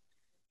something.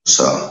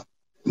 So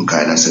I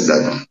kind of said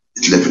that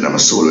it's left in my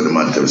soul of the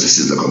man tells the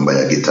sister come buy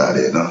a guitar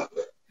there, you know.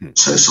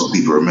 So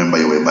people remember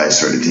you when you buy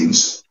certain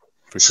things.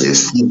 So you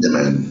steal them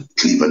and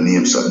keep a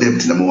name. So them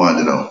things I want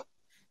to know.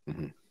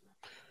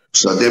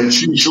 So them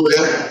three show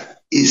there,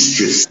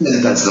 history,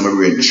 that's number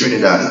brain,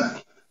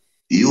 Trinidad,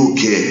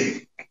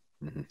 UK.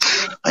 And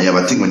you have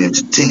a thing when you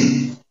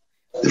think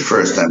the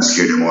first time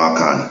scared them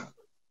walk on.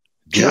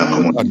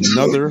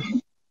 Another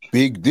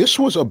big, this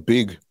was a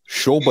big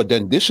show, but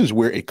then this is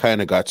where it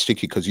kind of got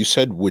sticky because you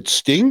said with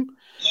Sting,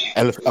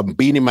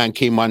 Beanie Man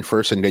came on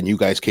first and then you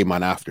guys came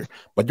on after.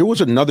 But there was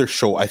another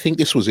show, I think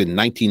this was in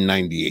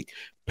 1998,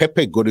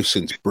 Pepe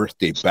Goodison's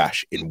birthday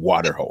bash in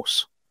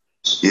Waterhouse.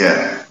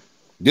 Yeah.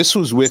 This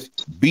was with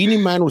Beanie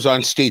Man was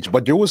on stage,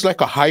 but there was like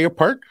a higher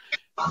part.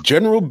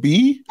 General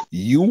B,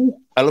 you,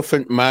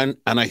 Elephant Man,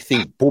 and I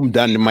think Boom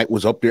Dynamite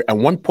was up there. At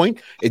one point,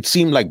 it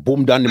seemed like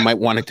Boom Dynamite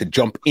wanted to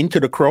jump into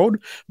the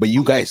crowd, but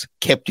you guys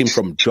kept him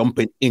from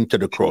jumping into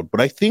the crowd. But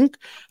I think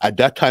at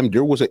that time,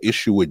 there was an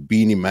issue with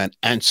Beanie Man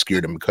and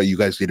Scared Him because you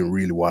guys didn't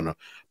really want to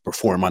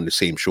perform on the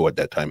same show at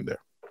that time there.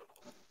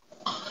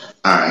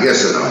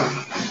 Yes or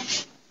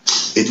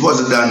no? It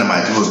wasn't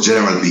Dynamite, it was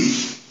General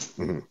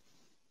B.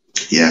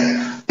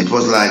 Yeah, it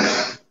was like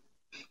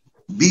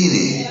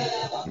Beanie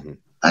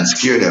and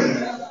Scared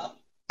Him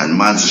and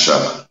Monster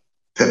Shop,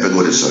 Pepe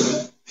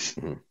Goodison,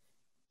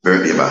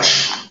 Birthday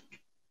Bash.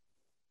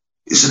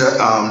 You see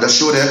that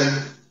show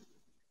there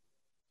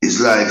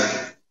is like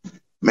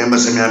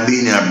members of me and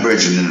Beanie are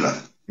virgin, you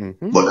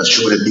know? But the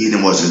show that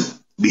Beanie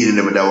wasn't. Beanie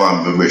never that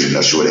one virgin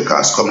that show there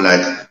because come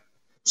like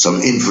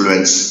some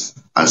influence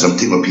and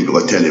something what people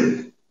will tell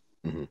him.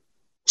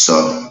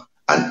 So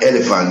an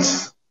elephant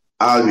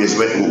always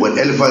when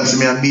Elephant see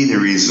me and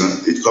Beanie reason,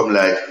 it come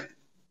like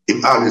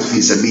him always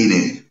feels a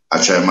Beanie.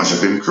 I try to mash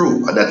up him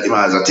crew, and that him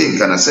has a thing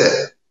kind of say.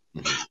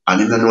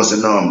 And he don't know say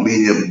no,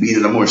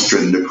 Beanie the more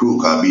strength in the crew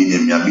because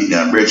Beanie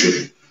and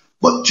Bridget.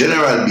 But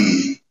General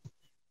B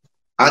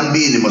and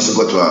Beanie must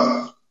go to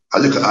a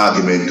little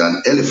argument,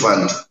 and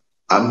Elephant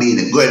and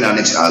Beanie going on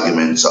next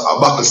argument. So a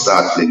buckle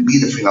start fling,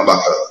 Beanie finger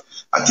buckle,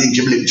 I think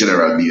him lick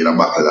General B in a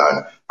buckle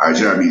or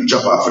General B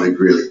drop off for the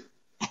grill.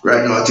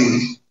 Right now, I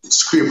think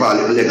scrape all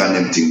the leg and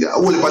them thing there. I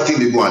whole heap of thing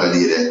they go on a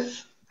day there.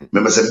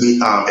 Remember, say,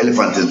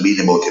 elephant is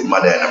beating about him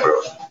mother and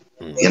bro.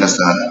 You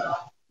understand?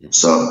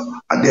 So,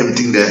 and them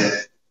thing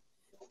there,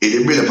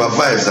 it build up a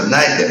vibes the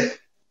night there.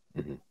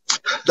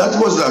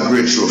 That wasn't a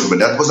great show for me.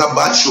 That was a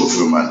bad show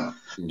for me, man.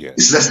 Yeah.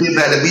 It's the same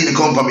night the beating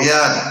come from my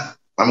yard.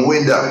 I'm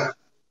window.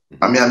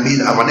 And me and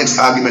Beanie have a next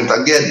argument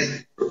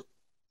again.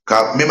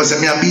 Cause remember, say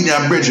me and Beanie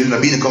and Bridget,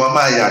 and Beanie come to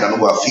my yard and I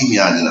go to feed me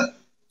yard, you know.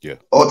 Yeah.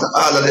 Out of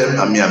all of them,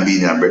 and me and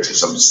Beanie and Bridget.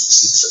 So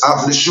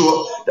after the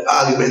show, the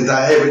argument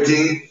and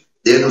everything,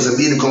 then was a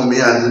Beanie come to my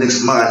yard the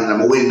next morning,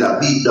 and I'm window,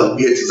 beat down,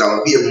 beat things, I'm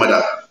a beat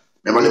mother.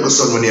 Remember, little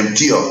son when named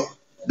Theo.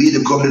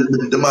 Beanie come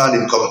in the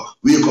morning, come,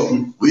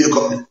 wake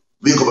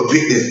up a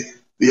picnic,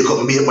 wake up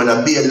and be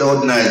mother, be a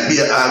loud night, be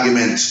an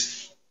argument.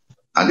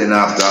 And then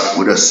after,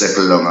 we just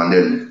settle down and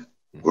then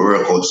we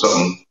work out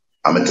something.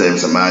 I'm going to tell him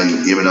some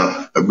man, even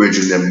a bridge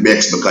with them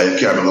Bex because you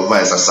can't remember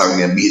voice a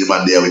song and beat them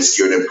and there with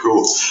scare them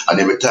crew. And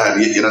every time,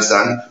 you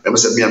understand? Remember,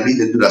 said me and beat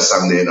them do that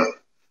song there, you know.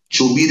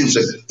 True beat him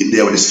said in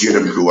there with the scare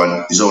them crew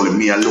and it's only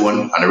me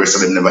alone and the rest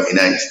of them never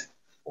unite.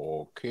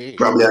 Okay.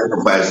 Probably a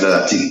little vibes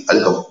that thing, a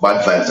little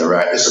bad vibes are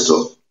right there,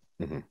 so.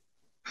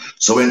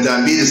 So when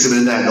time beat this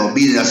in the night, now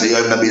beating I say, you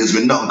have no business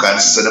with nothing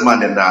because so the man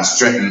them now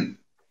strengthen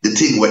the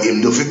thing what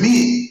him do for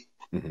me.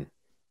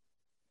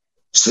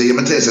 So you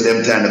might tell you, so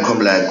them time to come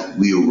like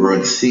we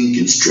weren't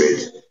thinking straight.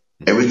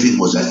 Everything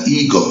was an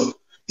ego.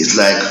 It's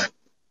like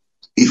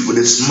if we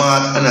did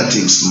smart and I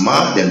think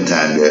smart them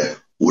time there,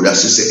 would have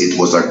to say it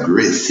was a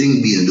great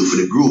thing being do for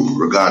the group,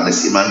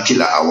 regardless him and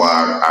killer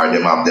or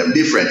them have them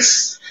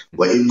difference.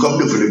 But him come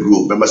do for the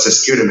group, remember say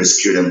scare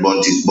them,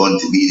 bunty,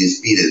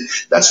 beating.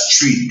 That's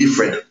three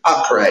different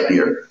act right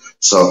there.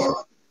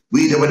 So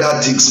we never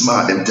that think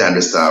smart them time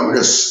to start. We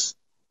just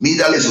me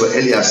that listen what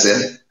Elias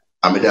said,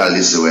 and me that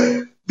listen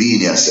what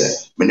Beanie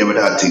said. Me never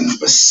that think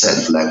for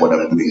myself like what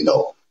I'm doing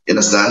now. You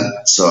understand?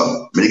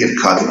 So me get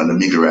caught in the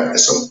middle right there.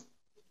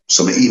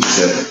 So me even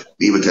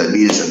tell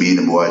Beanie say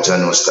Beanie boy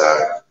John no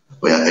star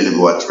when I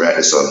go at right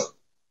there, so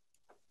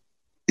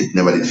it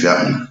never did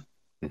happen.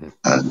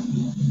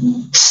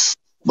 And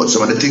but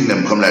some of the things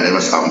them come like they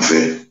must happen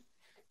for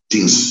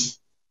things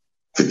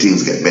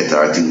get better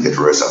or things get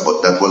worse.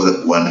 But that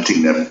was one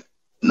thing them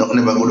nothing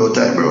ever good out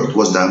time, bro. It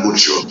was not a good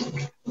show.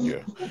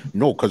 Yeah.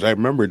 No, because I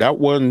remember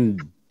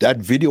that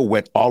video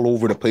went all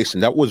over the place,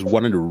 and that was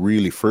one of the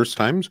really first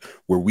times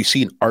where we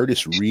seen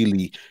artists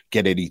really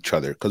get at each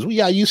other. Because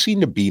you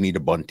seen the Beanie,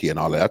 the Bunty, and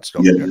all of that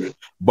stuff. Yeah.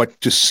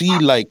 But to see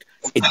like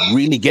it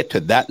really get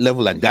to that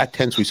level and that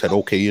tense, we said,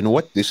 okay, you know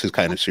what? This is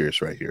kind of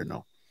serious right here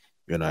now.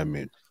 You know what I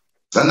mean?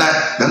 The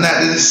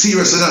night is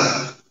serious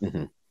enough.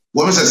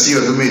 What was that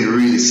serious? I mean,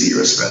 really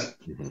serious,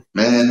 man.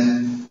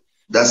 Man,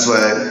 that's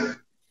why,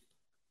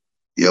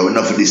 we're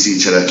not for this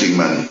each other, King,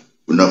 man.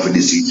 We're not for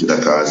this each other,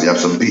 because you have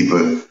some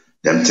people,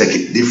 them take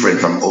it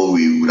different from how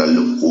we would have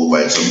looked over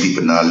it. Some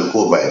people now look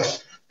over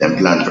it. Them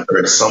plan to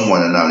hurt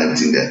someone and all them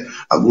thing there.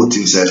 A good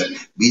thing said,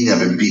 we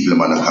having people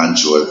man under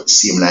control,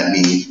 same like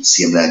me,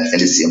 same like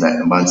Ellie, same like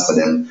the monster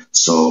them.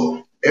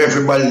 So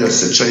everybody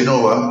just said, you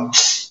know what?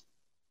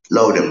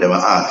 Love them are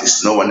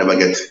artists. No one ever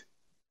get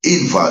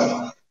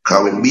involved.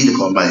 Because when me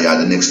come my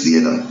yard the next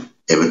day,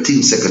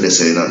 everything second they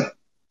say,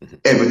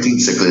 everything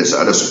second they say.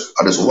 I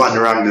just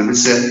wander around them and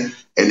say,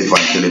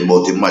 elephant tell him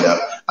about his mother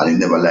and he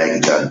never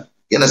like it. And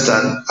you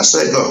understand? I saw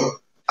it go.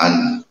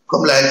 And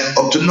come like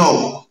up to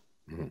now,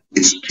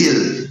 it's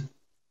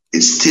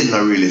still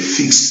not really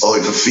fixed or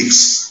if it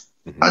fix.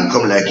 And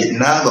come like it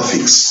never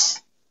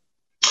fix.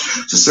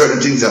 So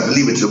certain things I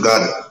believe it to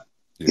God.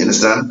 You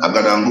understand? I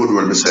got a good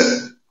word to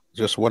say.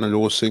 Just one of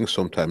those things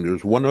sometimes.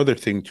 There's one other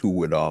thing too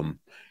with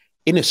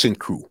Innocent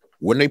Crew.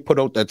 When they put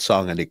out that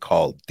song and they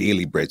called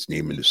Daily Bread's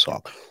name in the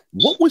song,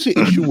 what was the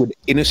issue with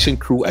Innocent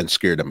Crew and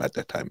Scare Them at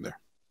that time there?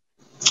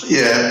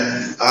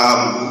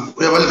 Yeah,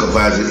 we have a little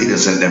vibes with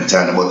Innocent them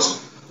time, but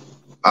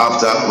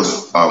after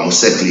we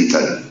settle it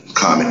and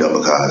calm it down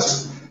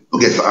because we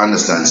get to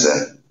understand,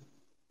 sir,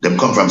 them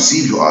come from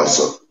Seaview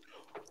also.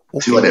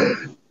 Okay. Few of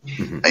them.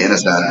 I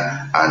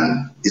understand?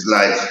 And it's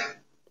like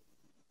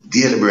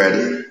Daily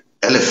Bread,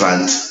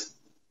 Elephant,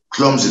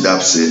 Clumsy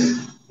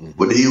Dapsy,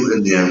 with the youth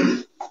in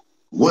them,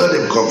 where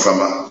them come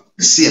from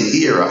the same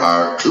era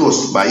are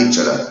close by each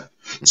other.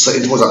 So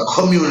it was a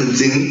community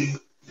thing,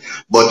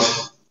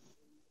 but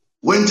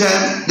one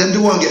time them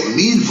do want to get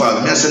me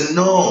involved. I said,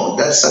 no,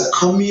 that's a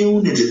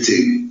community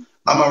thing.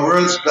 I'm a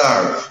world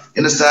star.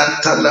 You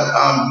understand?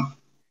 Toddler,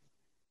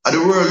 the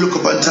world look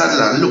up on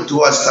Toddler and look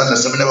towards Toddler,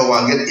 so I never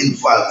want to get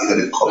involved in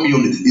the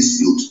community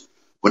dispute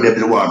when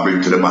they want to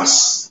bring to the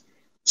mass.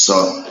 So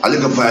a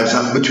little vibes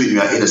happen between me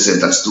and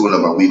Innocent and Stone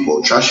Love, and we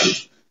both trash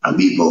it and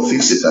we both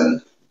fix it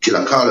and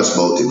Killer call us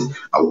about it.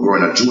 I will go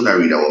in a junior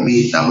read, I will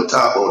meet and we'll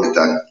talk about it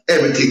and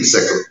everything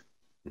second.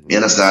 You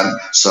understand?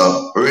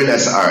 So we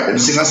realize, all right, them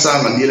sing a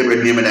song and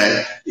deliberate name and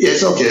I, yeah,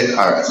 it's okay,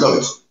 all right, love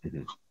it.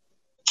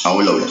 And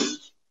we love it.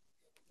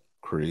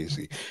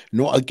 Crazy.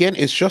 No, again,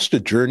 it's just a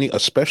journey,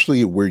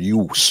 especially where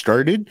you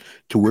started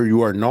to where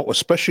you are now,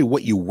 especially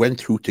what you went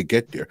through to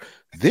get there.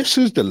 This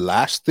is the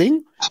last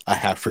thing I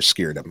have for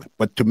Scared of.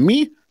 But to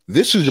me,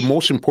 this is the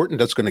most important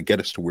that's going to get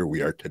us to where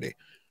we are today.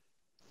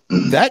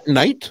 That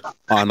night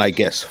on, I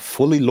guess,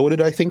 Fully Loaded,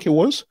 I think it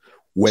was,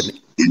 when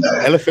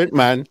Elephant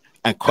Man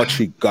and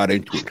Kochi got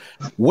into it.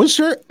 Was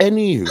there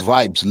any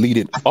vibes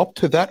leading up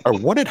to that, or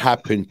what had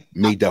happened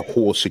made that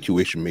whole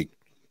situation make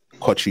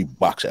Kochi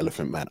box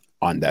Elephant Man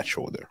on that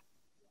shoulder?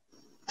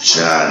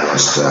 Shadow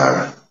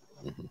Star.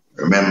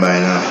 Remember,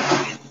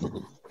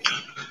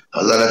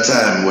 a lot of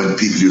time when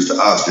people used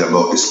to ask me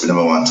about this, we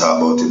never want to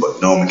talk about it,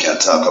 but now we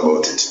can't talk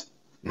about it.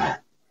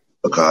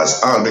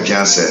 Because all we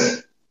can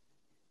say,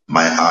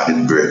 my heart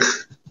did break.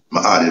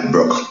 My heart did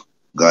broke.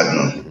 God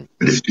knows.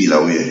 But they feel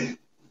away.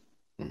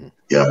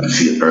 Yeah, we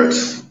feel hurt.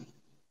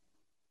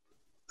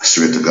 I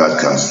swear to God,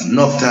 because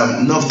enough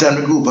time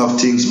the group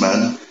have things,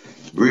 man.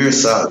 We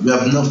have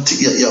enough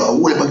a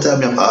whole heap of time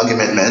we have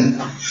argument,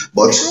 man.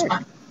 But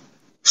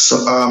so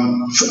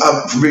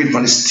for reading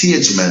on the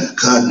stage, man,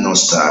 God no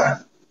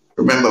star.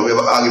 Remember, we have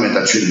an argument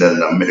at Trinidad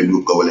and I made the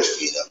group go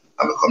left me now.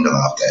 I'm gonna come down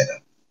after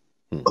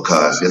that.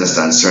 Because you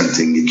understand certain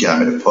things you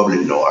can't make the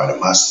public know or the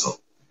mass know.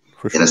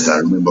 You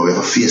understand? Remember, we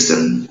have to face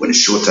them when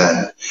it's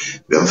showtime.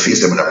 We have to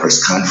face them in a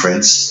press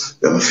conference.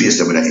 We have to face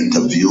them in an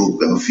interview.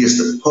 We have to face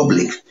the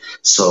public.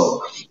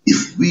 So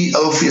if we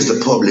ever face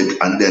the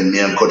public and then me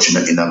and Coach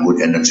in a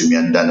good energy, me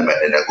and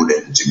Dynamite in a good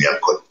energy, me and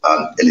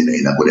Elena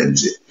in a good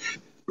energy,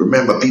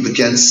 remember, people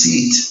can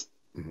see it.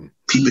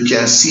 People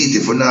can see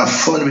it. If we're not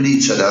fun with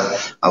each other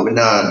and we're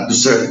not do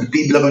certain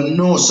people ever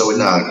know, so we're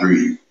not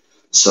agree.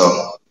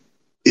 So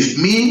if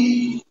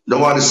me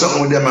don't want to do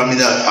something with them, I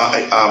mean,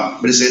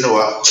 I say, you know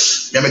what,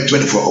 I make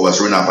 24 hours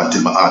run up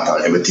until my heart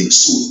and everything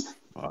soon.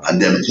 And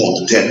then we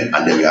count to 10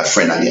 and then we are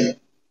friends again.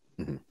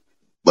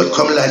 But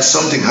come like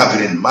something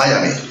happened in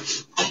Miami.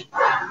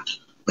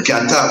 We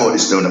can't talk about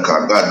this down the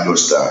car. God no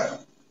star.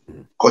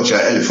 Coach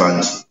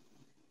Elephant,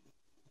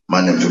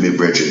 man them to be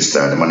brethren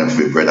star, the man them to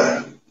be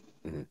brother.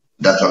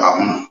 That's what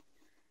happened.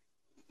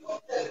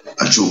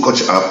 And true,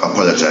 Coach, I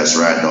apologize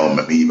right now.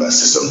 Maybe if I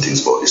say some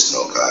things about this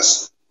now,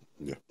 guys.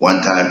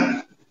 One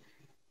time,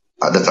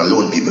 that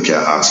alone people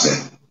can't ask me.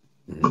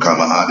 Because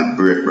my heart did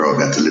break, bro.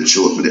 I tell the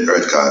truth with the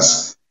earth,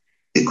 because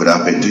it could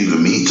happen to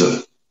even me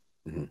too.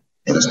 You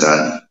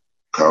understand?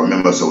 Because I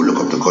remember, so we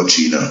look up to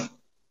Cochina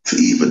for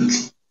even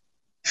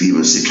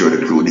secure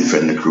the crew,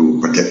 defend the crew,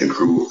 protect the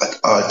crew at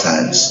all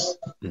times.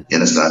 You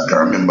understand? Because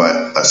I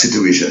remember a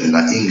situation in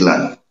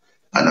England,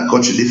 and a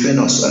coach defend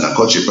us, and a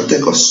coach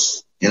protect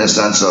us. You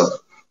understand? So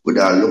we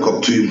look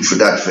up to him for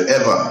that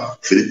forever,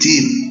 for the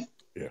team.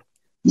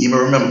 You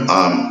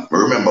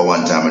remember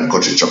one time when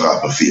coach chuck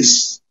out my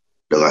face.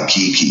 They got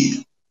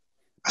Kiki.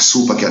 A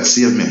super cat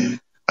saved me.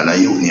 And I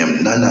youth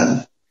named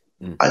Nanan.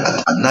 And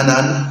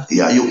Nanan,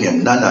 yeah, I youth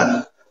named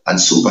Nanan and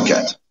Super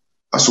Cat.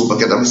 A Super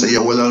Cat, I say, yeah,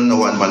 well, I don't know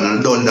one man,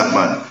 and done that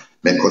man.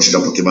 Make coach the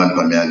Pokemon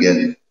for me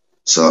again.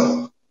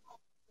 So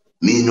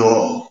me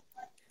know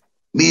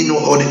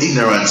all the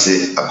ignorance,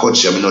 a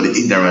coach, I know the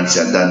ignorance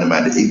of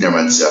Dynamite, the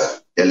ignorance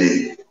of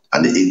Ellie,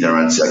 and the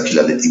ignorance of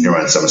Killer, the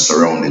ignorance of my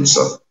surroundings.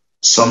 So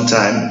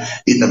sometimes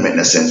it doesn't make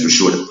no sense to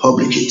show the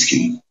public it's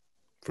king.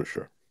 For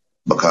sure.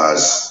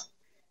 Because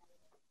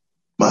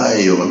I'm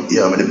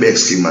the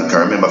best king, man. I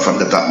remember from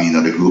the top,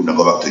 the group, I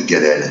go back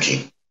together and the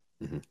king.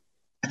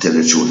 I tell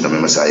the truth, I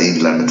remember say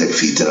England, I take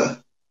feet to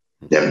them.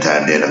 Them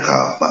time they in the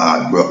car. My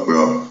heart broke,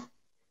 bro.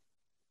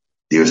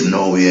 There's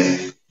no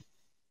way.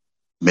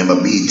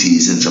 Remember BT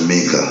is in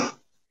Jamaica.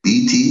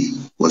 BT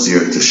was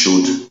here to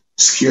shoot,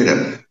 scare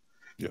them.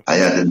 I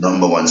had the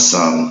number one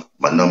song.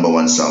 My number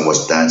one song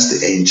was Dance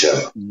the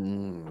Angel.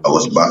 I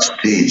was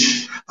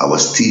backstage. I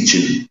was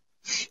teaching.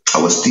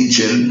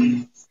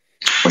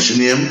 What's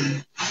your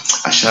name?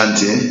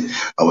 Ashanti.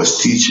 I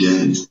was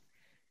teaching.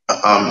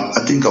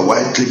 I think a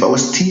White Cliff. I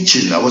was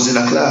teaching. I was in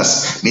a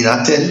class. Me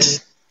not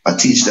tent. I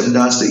teach them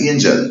Dance the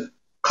Angel.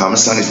 Common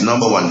song is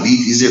number one.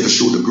 BT is here to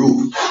shoot the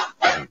group.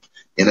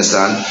 You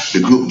understand?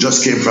 The group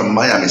just came from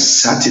Miami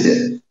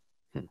Saturday.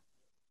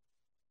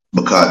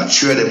 Because the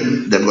three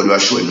of them go to a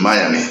show in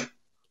Miami.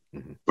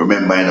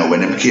 Remember,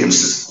 when them came,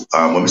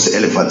 when Mr.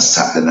 Elephant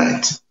Saturday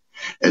night,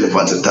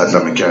 Elephant said,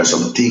 "Tadla, me carry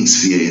some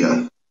things for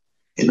you,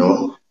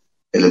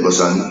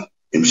 Elephant,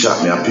 him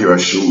shot me a pair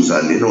of shoes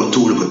and,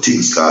 two little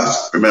things,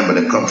 cause remember,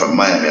 they come from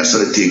Miami, I saw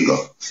the thing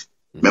go.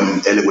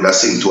 Remember, Ele would have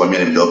sing to him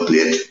and dog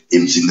plate,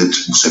 him sing the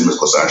two segments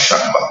because I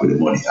shot back with the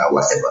money or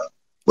whatever.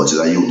 But as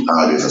a youth,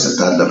 always, I said,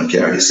 Tadla, me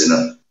carry this,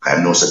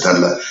 I know, said,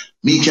 Tadla,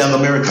 me can't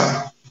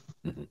America.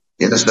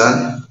 You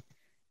understand?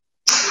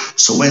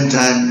 So one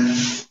time,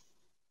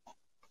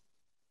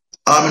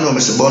 I know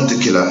Mr. Bounty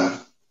Killer,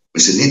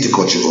 Mr. Nitty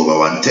Coach over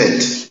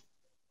 110.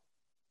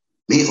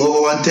 Me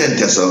over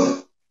 110,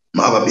 so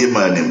I have a big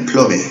man named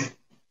Plummy.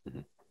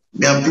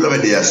 Me and Plummy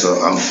there,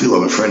 so I'm few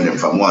of my friend them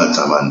from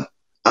Walter and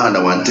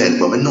under 110,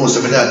 but I know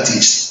some of that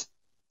teach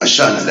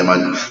Ashanti them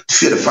and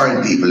fear the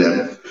foreign people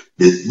them.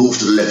 They move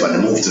to the left and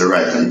they move to the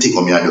right and think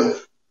what me I do.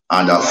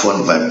 and that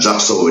fun vibe,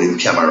 Jack so with him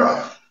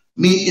camera.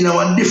 Me in a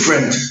one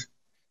different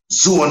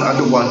zone, I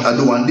do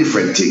one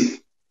different thing.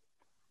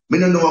 Me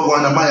don't know what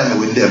going on Miami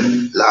with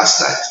them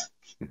last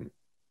night.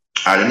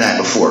 Or the night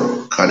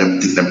before. Because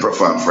them think them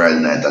perform Friday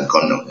night and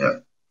come down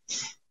here.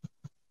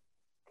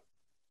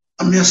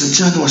 And me I said,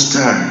 John was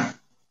tired.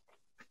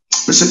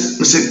 I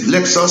said,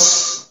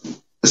 Lexus.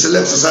 I said,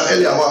 Lexus and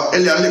Elia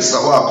and Lexus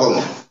walk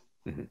come.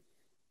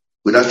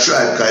 With a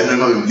tribe, because I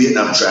know him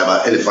Vietnam tribe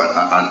and elephant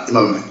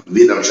and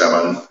Vietnam tribe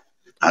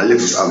and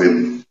Lexus have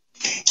him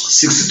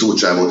 62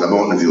 tribe out of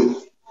Mountain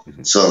View.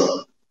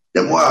 So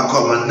them walk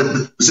come and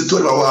the two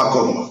of them walk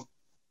come.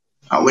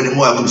 And when them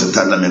walk come, say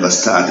Toddler, me go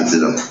start it, you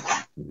know.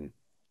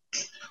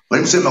 When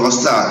him say me go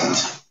start it,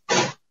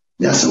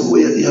 me I say,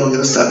 wait, you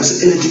gonna start? I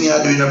say, anything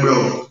you doing,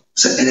 bro? I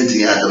say, anything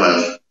you do,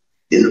 man.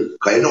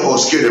 Because you know how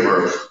scared them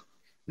are.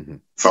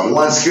 From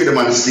one scared them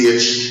on the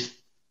stage,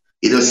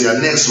 you don't see a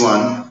next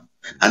one.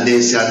 And then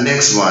you see a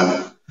next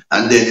one,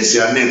 and then you see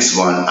a next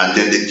one, and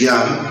then the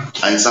gang,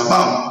 and it's a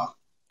bomb.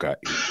 Okay.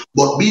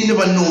 But we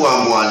never know what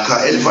I'm going,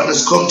 because Elephant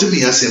just come to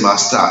me and say, I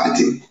start the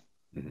thing.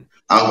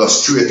 And go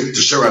straight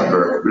to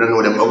Sharonberg. We don't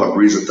know them other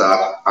breeze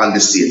attack on the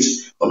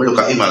stage. But we look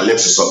at him and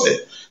Lexus up there.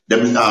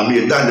 Them, me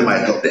and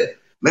Dynamite up there.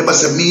 Remember,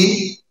 say,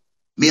 me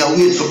I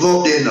wait for go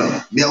up there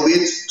now. Me I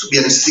wait to be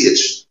on the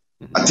stage.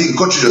 I think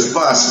country just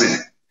passed me.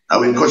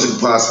 And when country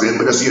passed me, I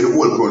just hear the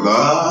whole crowd go,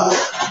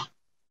 ah.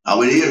 And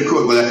when you hear the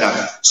crowd go like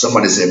that,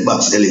 somebody say,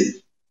 Box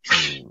Ellie.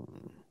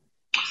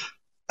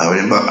 And when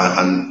him back,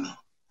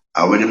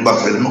 I went in back,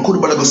 I could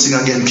go sing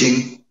again,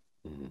 King.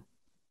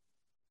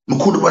 I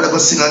could go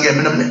sing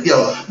again.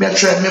 I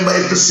try to remember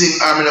if to sing,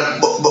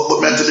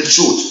 but I tell the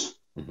truth.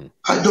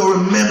 I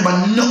don't remember,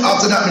 no,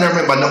 after that, I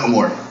remember nothing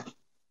more.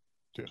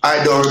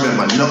 I don't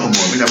remember nothing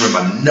more. I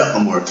remember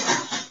nothing more.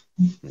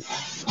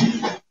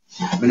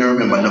 I don't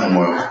remember nothing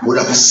more. Would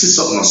I see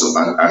something else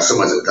and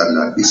someone said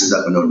that this is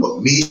that,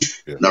 but me,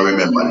 not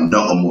remember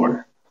nothing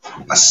more.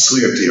 I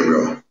swear to you,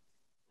 bro.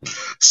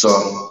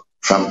 So,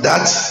 from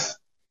that,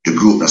 the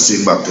group now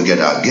sing back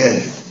together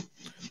again.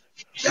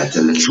 I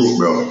tell the truth,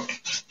 bro.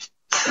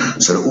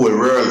 So the whole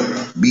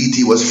world,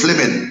 BT was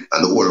filming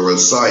and the whole world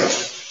saw it.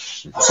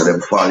 So they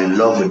fall in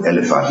love with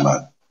Elephant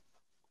Man.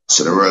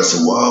 So the world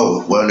said,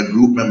 wow, when the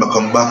group member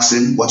come back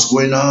saying, what's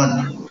going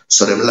on?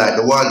 So them like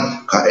the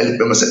one,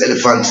 because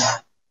Elephant,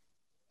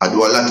 I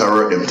do a lot of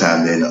work them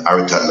time then.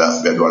 I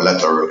Toddler, we do a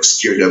lot of work.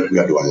 Scare them, we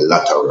do a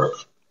lot of work.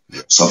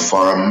 So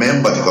for a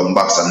member to come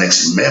back to the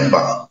next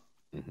member,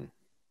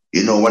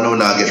 you know, one of them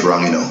not get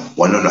wrong, you know.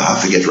 One of them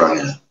have to get wrong,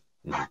 you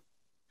know.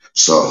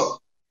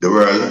 So the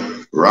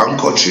world wrong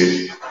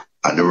country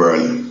and the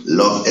world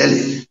love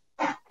Ellie.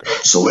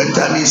 So when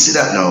time you see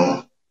that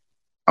now,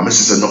 I'm going to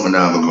say nothing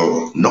now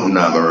go, nothing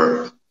now go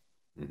work.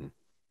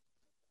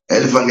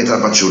 Elephant get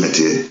an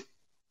opportunity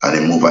and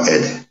they move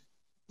ahead.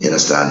 You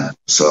understand?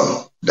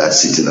 So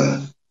that's it, you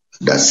know.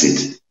 That's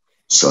it.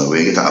 So when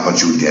you get an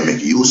opportunity and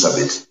make use of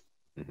it,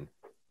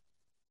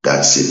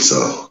 that's it.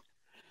 So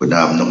we don't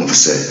have nothing to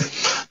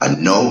say.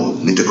 And now,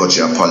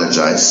 Nitikochi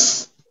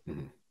apologize.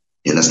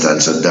 You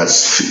understand? So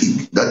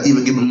that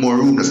even give me more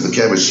room. That's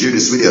because I share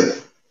this video.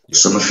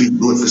 So I feel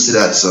good to see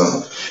that.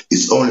 So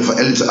it's only for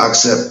Ellie to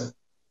accept.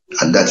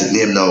 And that's his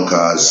name now,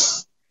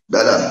 because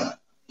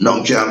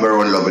nothing can go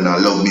around loving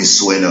and love me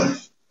so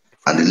enough.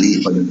 And the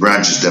leaf and the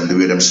branches, them, the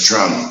way them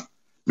strong.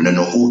 We don't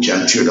know who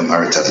can tear them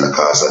Harry Toddler,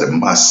 because of the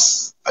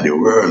mass, of the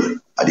world,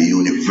 of the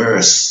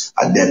universe,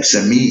 of them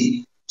to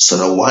me. So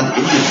no one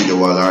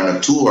individual or no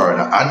two or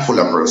a handful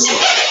of person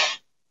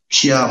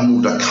can't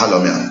move that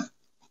column here.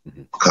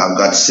 Because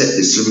God said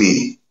this to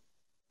me.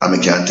 And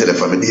I can't tell you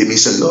from the day, me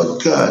say,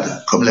 Lord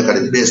God, come look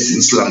at the best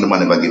thing slang the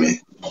man ever give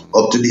me.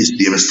 Up to this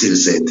day, I still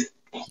say it.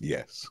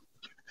 Yes.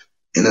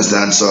 You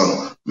understand? So,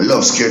 I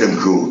love Scare Them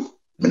crew.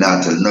 I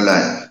not tell no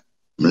lie.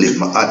 I lift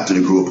my heart to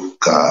the group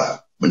because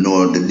I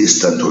know the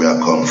distance where I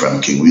come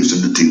from, King. We used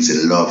to do things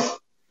in love.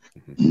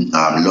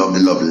 Love the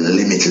love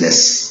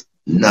limitless.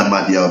 No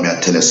matter how I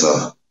tell you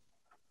so.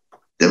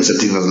 Them say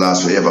things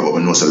last forever, but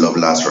we know say love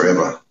lasts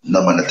forever.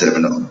 No man tell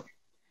me nothing.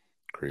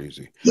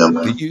 Crazy. Yeah,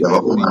 you have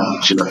a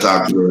woman, she not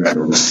talk to her,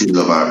 and we still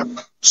love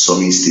her. So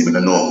me still, I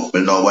know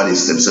what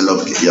is them say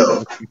love,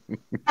 yo.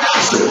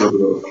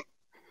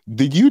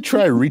 Did you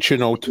try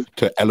reaching out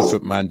to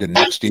Elephant Man the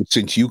next day,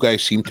 since you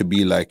guys seem to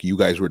be like you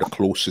guys were the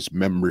closest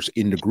members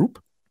in the group?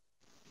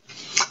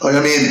 Oh, I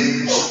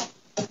mean,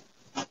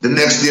 the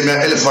next day,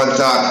 my Elephant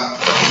talk.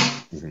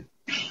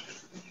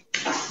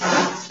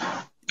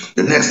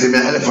 The next day,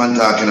 my Elephant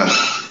talk, you know.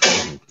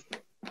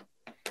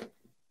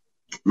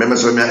 Remember,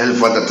 so my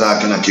Elephant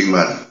attack, you know, King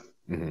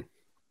Man.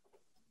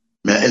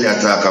 My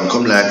Elliot talk, I'm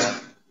come like,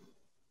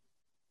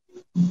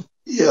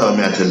 yeah,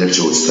 me I tell the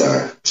truth,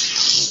 star.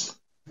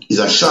 It's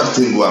a short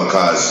thing going,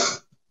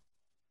 cause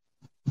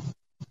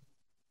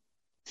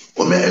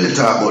when me Elliot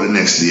talk about the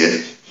next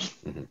day,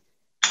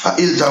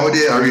 he'll talk about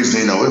the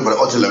reason, you know, but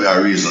I'll tell you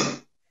a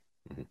reason.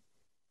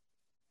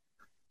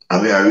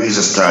 And we are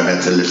reason star, me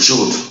I tell the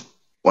truth.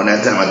 One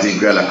time I think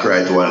girl I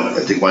cried to one, I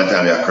think one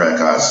time I cried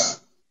cause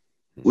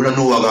we don't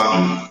know what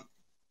happened.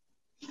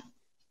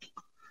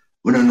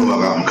 We don't know what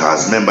happened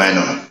because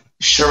remember,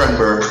 Sharon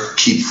Burke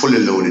keep fully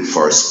loaded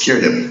for scare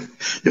them.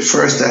 The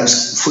first time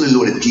fully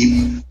loaded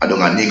keep, I don't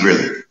got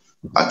Negril.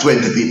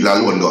 20 people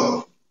alone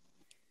go.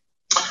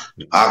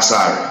 Ask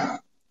her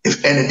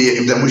if any day,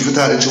 if them wish for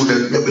tell the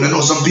truth, we don't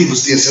know some people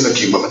stay still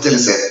king, but I tell you,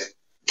 say,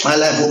 my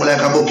life was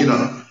like a book,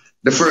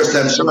 The first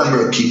time Sharon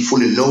Burke keep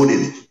fully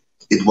loaded,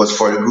 it was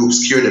for the group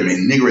scare them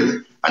in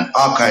Negril. And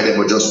archive them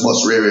were just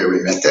bust rare.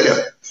 I tell you.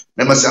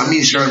 Remember, say,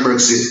 me, Sharon Burke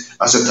said,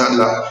 I said,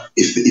 Tandler,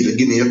 if you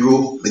give me a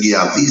group, I give you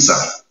a visa.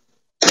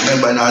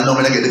 Remember, now I know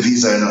when I get the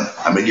visa,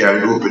 I'm a get a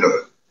group,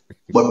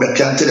 But I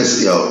can't tell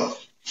this,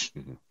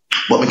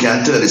 But I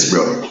can't tell this,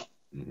 bro.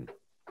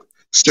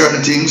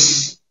 Certain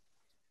things,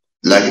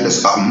 like it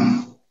just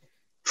happen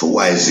for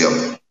wise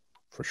you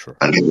For sure.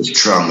 and get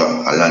stronger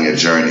along your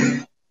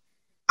journey.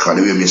 Because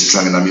the way me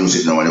strong in the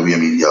music now and the way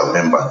me,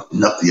 remember,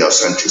 not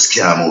certain things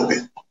can't move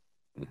it.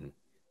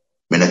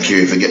 Me not care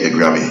if you get the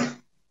Grammy.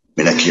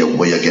 Me not care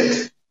where you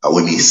get. And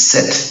when me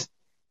set,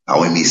 and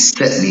when me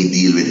set me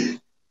deal with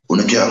it. When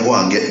I can't go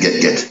and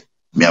get.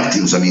 Me have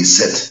things when me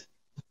set.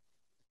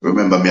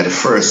 Remember, me are the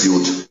first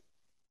youth.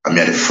 And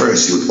me are the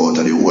first youth out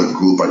of the whole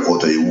group and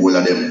out of the whole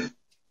of them.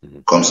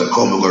 Come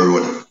we go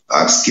road.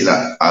 Ask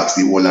Killer, ask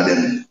the whole of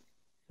them.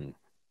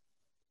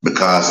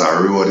 Because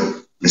our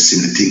road, me see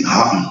the thing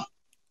happen.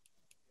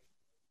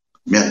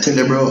 Me I tell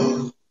you,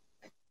 bro.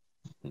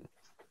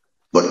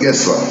 But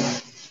guess what?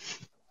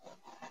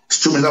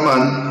 To me, the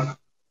man,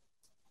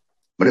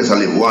 but just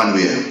live one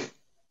way,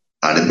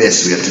 and the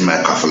best way to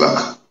my coffee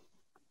lock.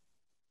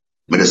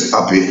 I'm just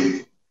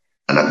happy,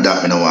 and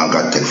that me no want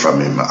God take from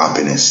me, my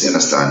happiness, you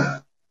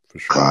understand?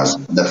 Because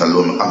that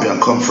alone, happy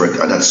and comfort,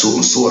 and that soul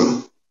and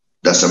soul.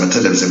 That's why I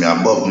tell them, say, me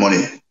above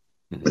money.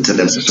 I tell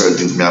them certain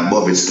things, me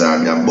above it, star,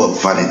 me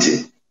above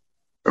vanity.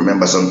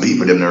 Remember, some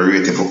people, them not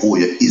rated for who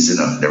you is,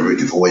 they're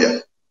rated for what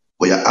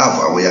you have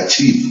or what you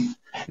achieve.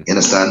 You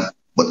understand?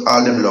 But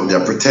all them love,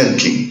 they're pretend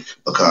king.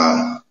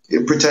 Because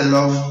you pretend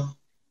love,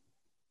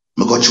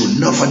 I got through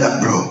enough of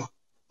that, bro.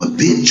 But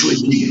being true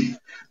is me.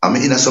 I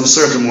mean, in some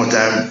circle more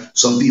time,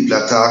 some people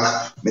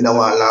attack, me don't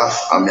want to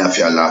laugh, and me have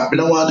to laugh. Me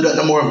don't want to do that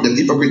no more. The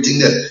hypocrite thing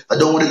there. I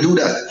don't want to do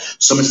that.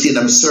 So I stay in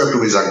that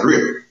circle is a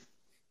grip.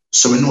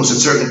 So I know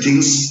certain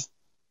things,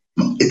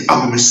 it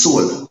happen my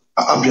soul.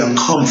 I happy and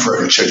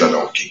comfort and treasure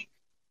donkey.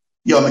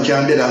 Yo, I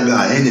can't dead and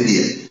gone any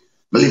day.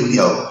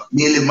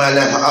 Me live my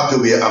life a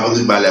happy way, I'm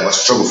live my life a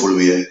struggleful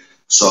way.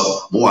 So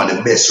I want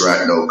the best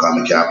right now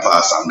because I can't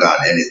pass and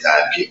gone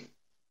anytime, king.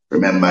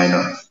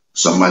 Remember,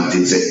 some man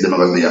things say they're not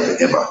going to be here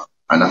forever.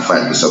 And I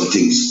fight for some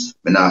things.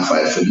 I not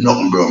fight for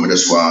nothing, bro. I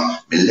just want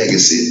my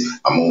legacy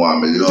and I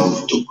want my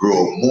love to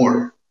grow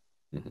more.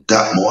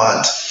 That I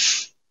want.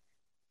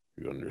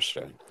 You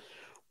understand.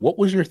 What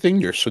was your thing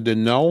there? So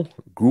then now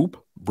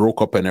group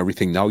broke up and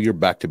everything. Now you're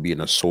back to being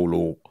a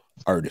solo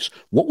artist.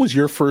 What was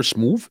your first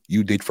move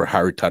you did for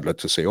Harry Tadler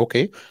to say,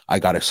 okay, I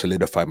got to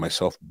solidify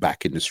myself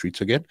back in the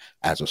streets again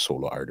as a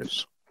solo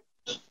artist?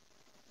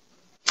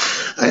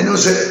 I know,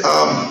 say,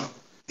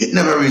 it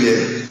never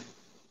really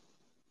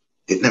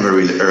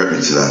hurt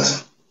me to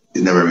that.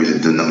 It never really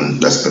did nothing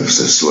less than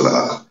solo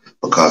act.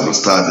 Because I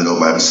started out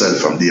by myself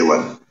from day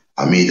one.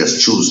 I mean,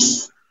 just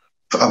choose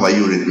for have a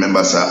unit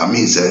members. I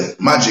mean, say,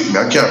 magic, me,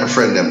 I can't my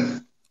friend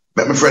them.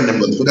 Make my friend them,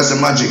 but that's a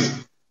magic.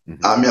 Me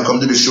I come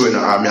to the show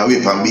and me I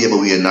wait for me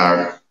able way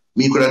now.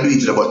 Me could have do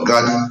it, but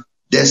God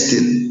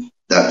destined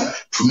that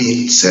for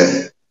me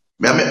say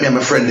me I make me and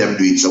my friend them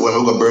do it. So when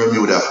we go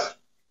Bermuda,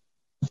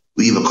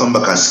 we even come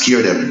back and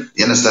scare them.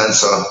 You understand?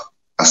 So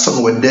I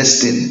something with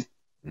destined.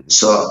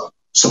 So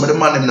some of the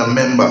man them not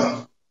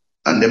remember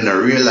and them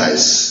not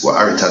realize what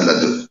Harry Tadler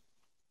do.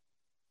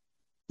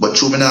 But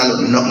through me not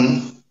look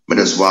nothing, I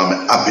just want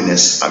my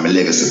happiness and my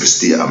legacy to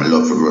stay and my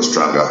love for grow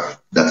stronger.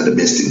 That's the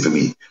best thing for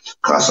me.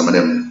 Because some of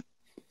them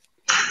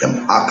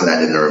act like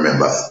they don't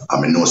remember. I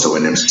mean, know so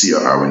when them see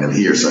or when them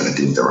hear certain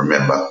things they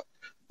remember.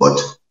 But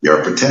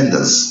you're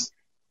pretenders.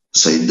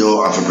 So you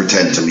don't have to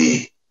pretend to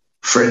me.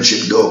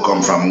 Friendship don't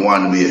come from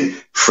one way.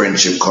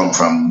 Friendship come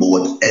from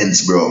both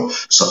ends, bro.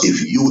 So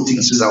if you think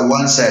this is a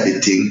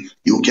one-sided thing,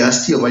 you can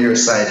stay by your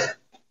side.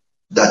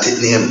 That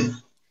it name.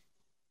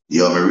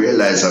 You have to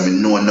realize, I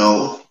mean, know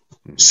now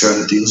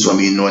certain things when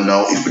we know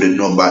now. If we didn't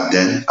know back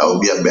then, I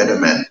would be a better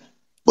man.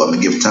 But me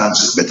give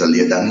thanks, it's better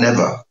late than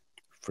never.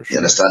 For sure. You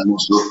understand,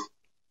 Musu?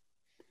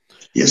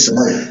 Yes,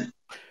 sir.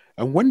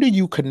 And when did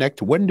you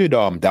connect? When did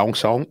Down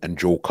Sound and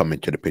Joe come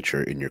into the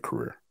picture in your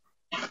career?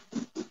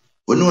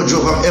 We know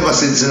Joe from ever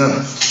since,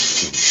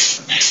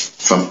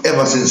 From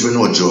ever since we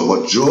know Joe.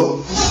 But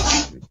Joe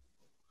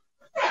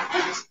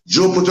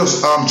put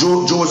us,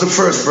 Joe was the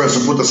first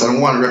person to put us on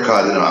one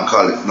record, and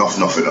call it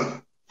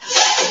Enough.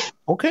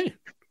 Okay.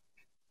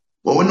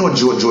 But we know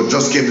Joe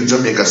just came to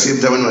Jamaica,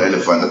 same time we know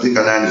Elephant. I think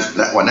in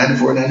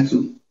 94,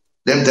 92.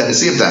 Them time, the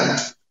same time.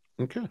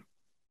 Okay.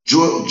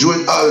 Joe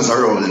is always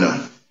around,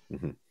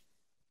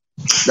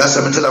 That's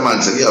what I tell a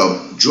man, say,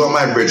 yo, Joe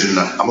my brethren.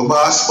 I'm a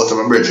boss, but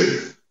I'm a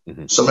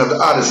brethren. So I have the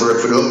hardest work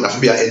for them. I have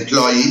to be an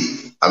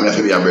employee, and I have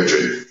to be a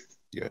brethren.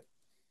 Yeah.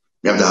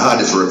 I have the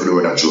hardest work for the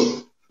word of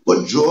Joe.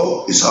 But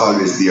Joe is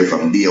always there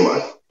from day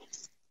one.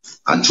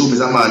 And Troop is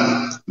a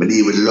man, me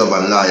deal with love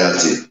and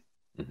loyalty.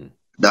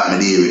 That me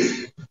deal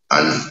with.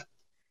 And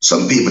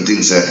some people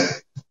think say,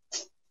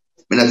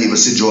 me not even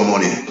see Joe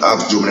money.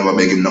 Ask Joe, me never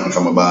beg him nothing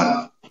from a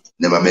band.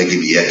 Never beg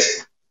him yet.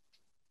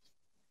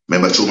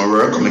 Remember through my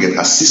work, I get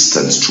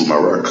assistance through my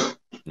work.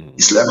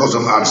 It's like how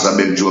some artists I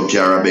beg Joe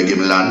Car, I beg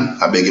him land,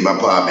 I beg him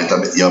apartment, I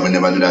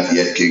never do that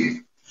yet,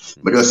 King.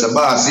 But just a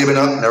boss, you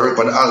know, I work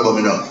on the album,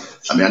 you know.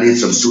 I mean, I need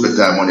some studio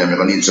time money, I'm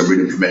gonna need some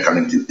rhythm to make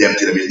them till them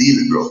deal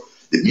with, bro.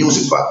 The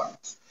music part.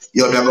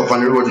 You know, I go up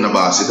on the road in the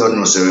boss, you don't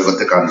know, so you're gonna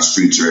take on the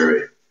streets,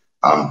 really.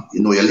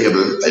 You know your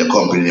label and your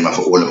company name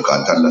for all of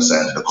Toddler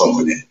sign the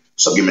company.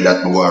 So give me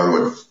that Mugwa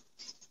road.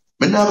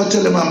 I never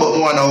tell them about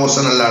one house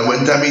on the land.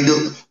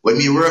 When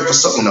me work for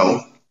something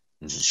now,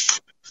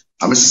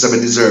 I'm say I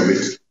deserve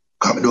it.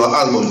 Come do an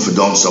album for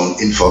Down Sound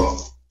Info.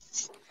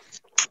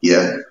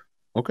 Yeah.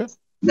 Okay.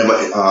 Never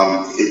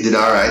it did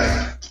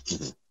alright.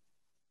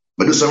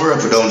 But do some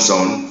work for Down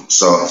Sound.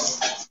 So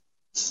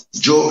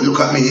Joe look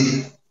at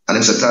me and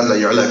he said, Toddler,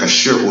 you're like a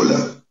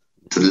shareholder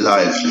to the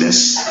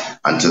liveliness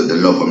and to the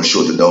love I'm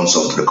sure to Down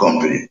Sound to the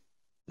company.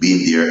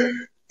 Being there,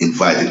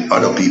 inviting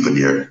other people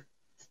there.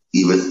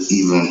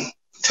 Even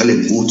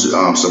telling who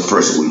to some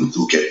person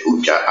who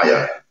can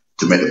hire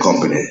to make the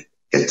company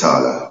get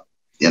taller.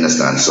 You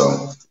understand?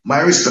 So my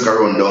respect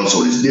around Down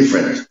Sound is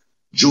different.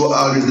 Joe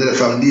always did it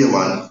from day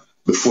one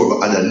before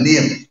we had a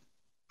name.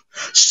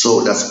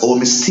 So that's how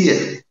me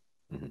stay.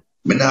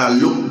 Me now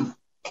look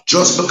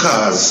just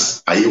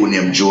because I you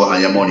name Joe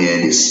and your money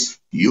in this.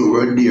 You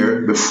were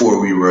there before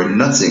we were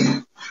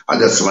nothing.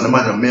 And that's when the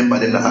man remember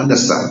they don't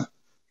understand.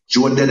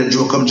 Joe did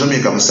Joe come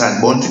Jamaica and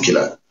sign Bounty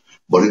Killer.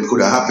 But it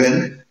could have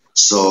happened.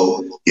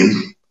 So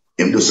him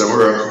do some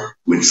work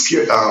with the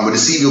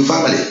CVU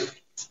family.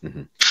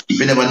 If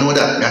you never know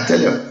that, I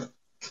tell you.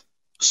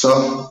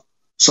 So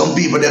some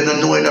people they don't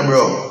know it,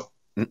 bro.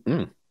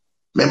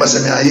 Remember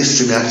say me a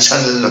history, me a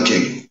channel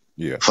looking.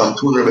 Yeah. From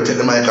Tune we take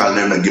the mic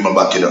and give my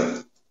back it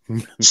up.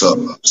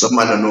 So some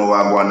man don't know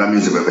why I want the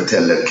music we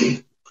tell them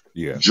king.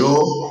 Yeah.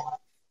 Joe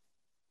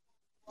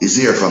is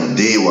here from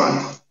day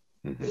one.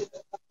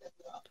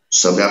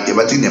 So we have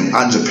everything them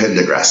Andrew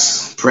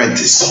Pendergrass,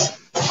 Prentice.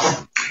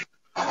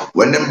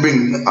 When them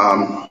bring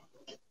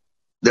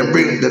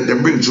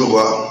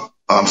Joe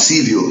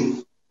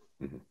CVU,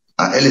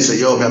 and Ellie say,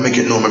 yo, I'm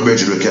making no my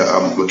bridge we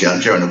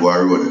can carry on the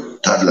Goa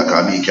Road. Toddler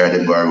can me carry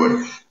them Goa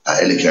Road. And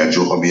Ellie carry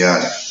Joe come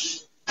behind.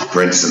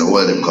 Prentice and all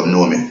of them come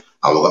know me. And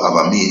we're gonna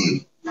have a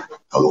meeting.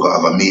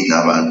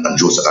 And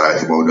Joe said, all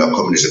right, about that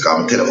company. So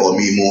come tell her how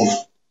me move.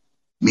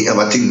 Me have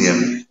a thing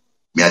name.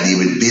 Me I deal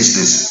with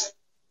business.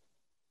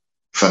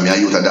 From your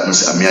youth, that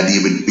say, me I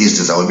deal with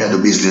business. I will me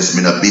do business.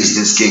 Me not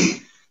business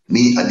king.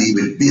 Me I deal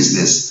with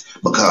business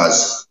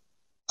because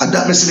and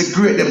that makes it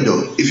great them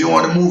though. If you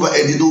want to move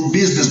ahead, you do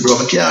business, bro.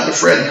 I can't be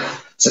friend.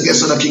 So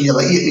guess what, king, you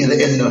ever hate me in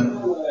the end now?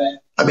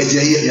 I bet you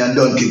hate me and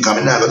done, king.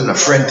 Come now, I got a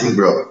friend thing,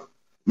 bro.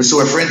 Me so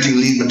a friend thing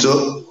lead me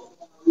to.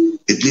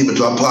 It lead me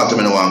to a part of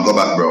me. I want to go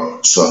back,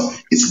 bro. So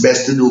it's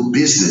best to do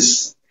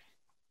business.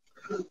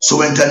 So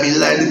when time you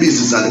like the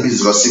business and the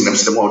business go sing them,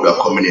 say them out do a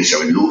combination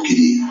with Low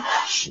Kitty.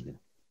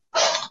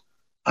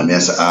 And me I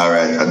say, all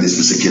right, and this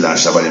is a killer and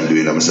Shabba them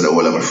doing. I said,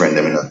 all of my friend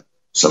them, you know.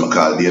 So I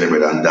call Daily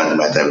Brother and Dan,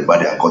 my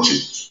everybody and coach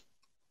it.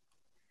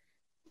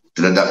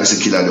 Then that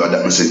Mr. Killer do, and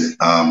that Mr.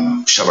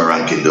 Shabba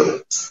Rankin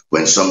do.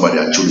 When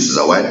somebody chooses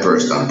a white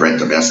person and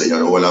Brent me, I say,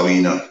 you're all we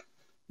know.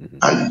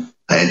 And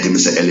I enter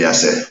Mr. Elia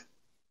said,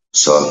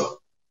 so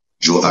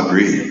Joe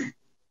agreed.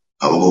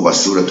 I will go over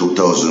Studio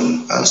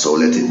 2000 and so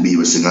let it be.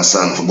 We sing a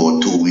song for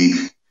about 2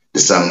 weeks. The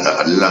song,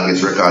 the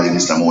longest recording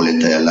is my whole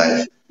entire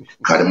life.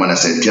 Because the man I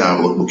said, we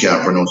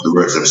can't pronounce the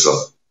words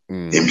themselves.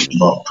 Him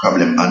no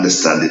problem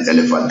understand the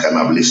elephant can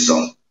have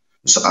listen.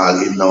 So all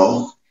him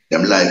now,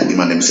 them like him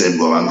and them say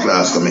go and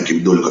class come make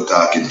him do like a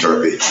talking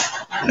turkey.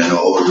 And I know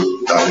all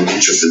I'm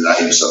interested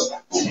in him so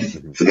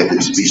forget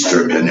them speech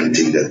turkey and them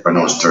thing that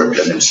pronounce turkey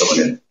and them some of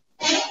them.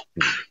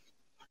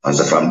 And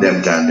so from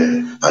them time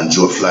then and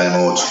Joe fly him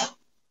out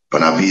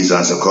on a visa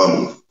and say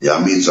come,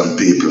 yeah, meet some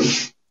people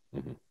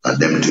and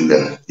them thing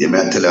then. You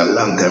may tell you a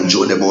long time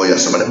Joe the boy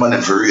some of them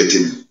man for rate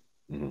him.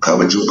 Because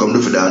when Joe come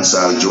to for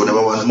dancehall, Joe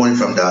never wants money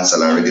from dancehall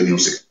or reggae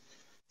music.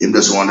 Him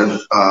just want to,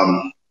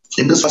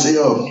 him just want to say,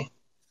 yo,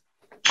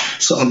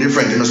 something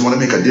different. He just want to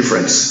make a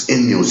difference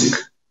in music.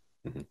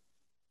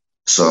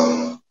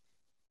 So,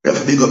 we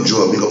have to big up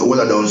Joe, big up all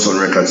the Down Sound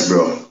Records,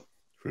 bro.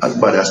 As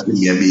bad as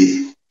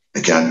PMB,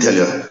 I can tell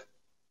you,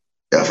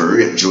 you have to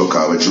rate Joe,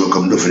 because when Joe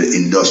come to for the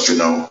industry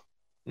now,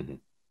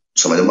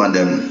 some of the man,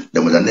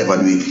 them would have never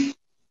do it.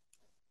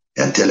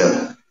 I tell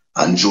you,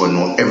 and Joe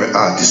know every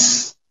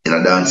artist in a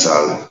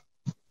dancehall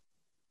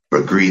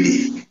were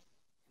greedy.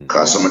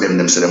 Because some of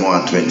them say they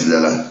want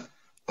 $20.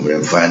 When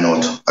them find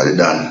out at the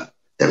done,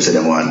 them say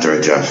they want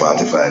 30 or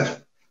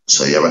 45.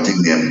 So you ever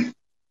think them,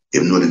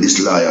 you know the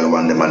disloyal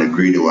one them and the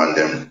greedy one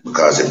them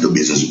because they do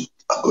business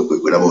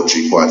with about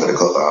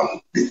 3/4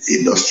 of the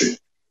industry.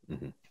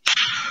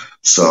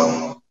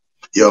 So,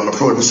 yeah, I'm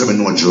proud for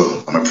saying no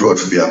Joe. I'm proud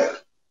for be a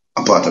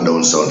a part of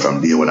Down Sound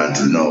from day one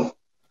until now.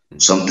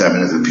 Sometimes I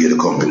never pay the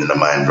company the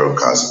mind, bro,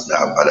 because I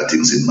have other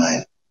things in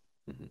mind.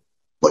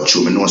 But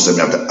true, me know so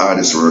I have the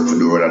hardest work for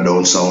the world of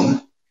Down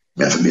Sound.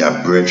 I have to be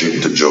a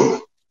brethren to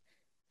Joe.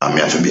 And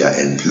I have to be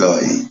an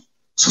employee.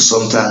 So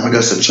sometimes I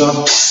just say,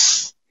 Chuck,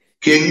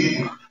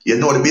 King, you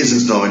know the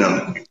business now, you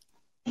know.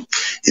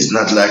 It's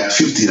not like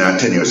 15 or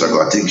 10 years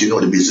ago. I think you know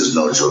the business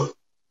now, Joe.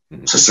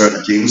 So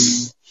certain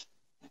things,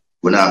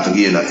 we don't have to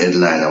give you a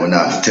headline and we don't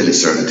have to tell you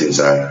certain things.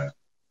 Right?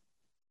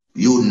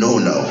 You know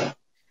now,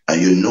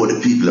 and you know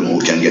the people who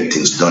can get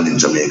things done in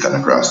Jamaica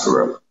and across the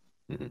world.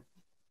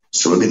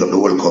 So we pick up the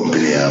whole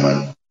company,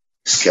 man.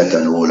 Scatter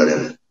and all of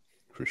them.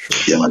 For sure.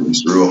 Yeah, man,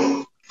 it's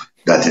raw.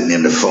 That it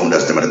named the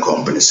founders, them of the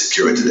company,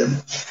 security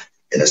them.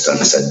 You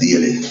understand? It's a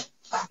daily.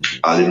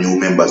 All the new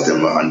members,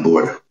 them are on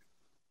board.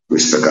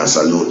 Respect and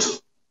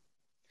salute.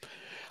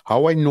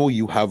 How I know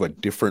you have a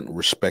different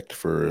respect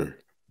for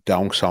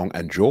Down Sound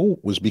and Joe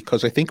was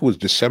because I think it was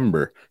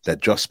December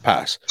that just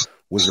passed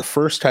was the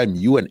first time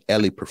you and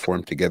Ellie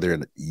performed together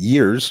in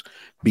years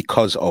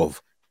because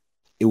of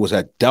it was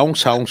at Down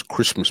Sound's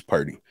Christmas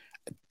party.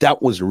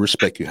 That was the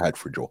respect you had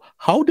for Joe.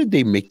 How did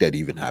they make that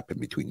even happen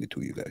between the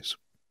two of you guys?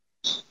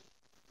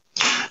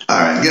 All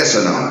right, guess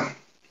or no?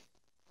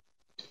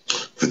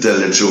 To tell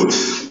the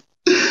truth.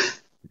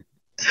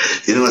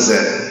 You know what I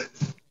said?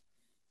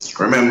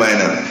 Remember, you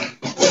know,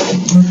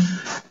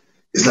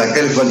 it's like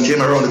Elephant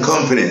came around the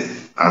company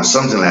or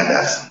something like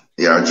that.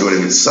 Yeah, Joe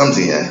did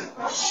something, yeah.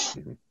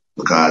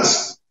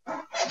 Because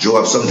Joe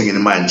have something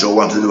in mind. Joe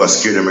wanted to do a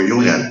Scare Them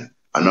reunion.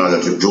 And all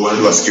that. Joe wanted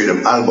to do a Scare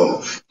Them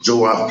album.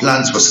 Joe have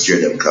plans for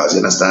Scare Them, cause you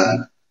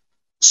understand?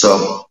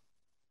 So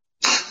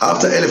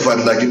after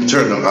Elephant, like him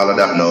turned on all of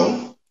that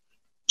now,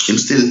 him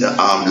still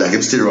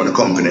run the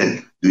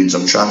company, doing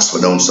some tracks for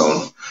Down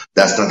Sound.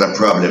 That's not a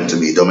problem to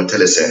me. Don't tell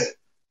you say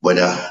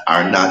whether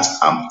or not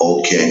I'm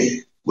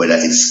okay, whether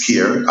it's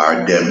Scare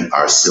or them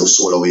are still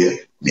sold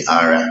away, me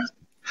alright.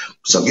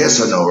 So guess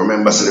what now?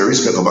 Remember, so the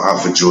respect of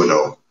Alpha Joe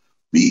now.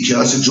 We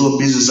can't see Joe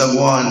business and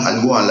go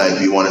on like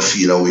we want to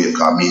feel away.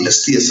 Because me in the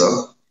States,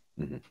 so.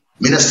 Me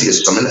in the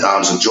States,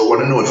 so Joe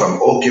want to know if I'm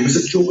okay. I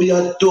said, Joe, what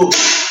you do?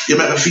 You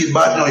make me feel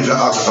bad now if you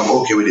ask if I'm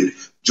okay with it.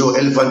 Joe,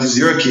 Elephant is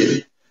your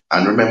kid.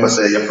 And remember,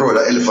 say, you're proud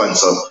of Elephant,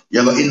 so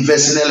you're going to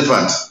invest in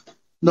Elephant.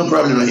 No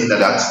problem in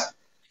that.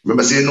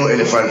 Remember, say, you know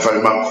Elephant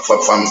from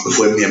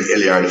before me and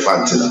Ellie are the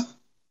fans, you know.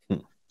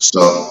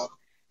 So,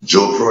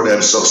 Joe proud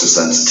of success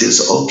and still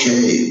say,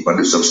 okay, but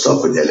do some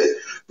stuff with Ellie.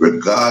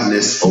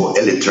 Regardless how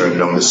Ellie turned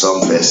down the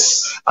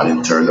Songfest and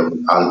in turned down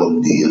the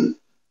album deal,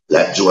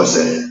 like Joe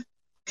said,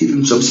 give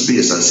him some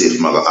space and see if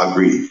I'm going to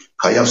agree.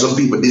 Because you have some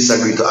people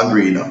disagree to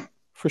agree, you know.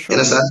 For sure.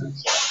 You understand?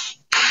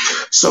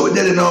 So we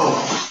did it now.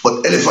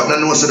 But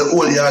Elephant knows the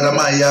whole yard of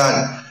my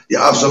yard. You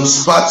have some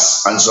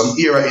spots and some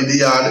area in the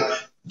yard.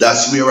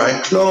 That's where I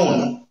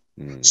clown.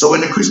 So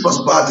when the Christmas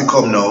party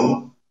come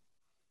now,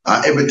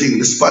 and everything,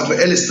 the spot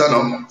where Ellie stand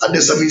up, and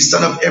this I mean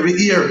stand up every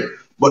year.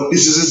 But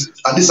this is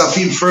a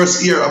film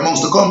first year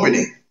amongst the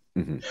company.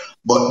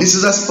 But this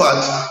is a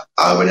spot,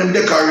 when them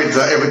decorate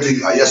everything,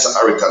 yes,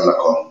 I retire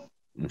come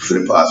for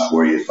the past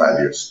 4 years, 5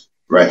 years,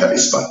 right at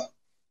this spot.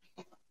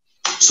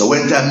 So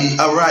when time me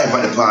arrive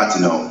at the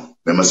party now,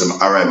 remember some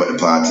arrive at the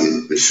party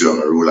with few of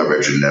my ruler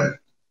virgin them.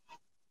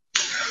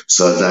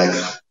 So it's like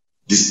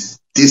this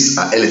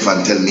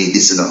Elephant tell me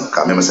this, you know, because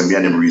I remember some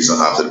of them reason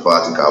after the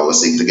party, because I was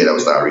singing together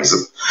with that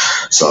reason.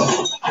 So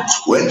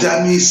when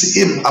time me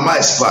see him at my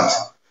spot,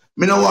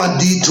 me no want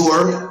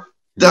detour.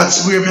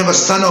 That's where me ever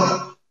stand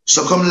up.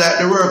 So come like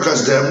the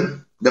workers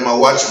them a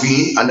watch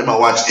me and them a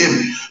watch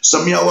him.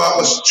 So me a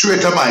walk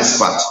straight to my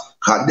spot.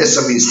 Cause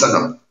that's me stand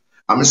up.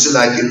 I'm still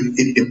like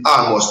in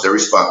almost the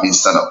spot me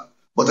stand up.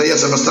 But I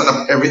yes, I'm stand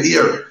up every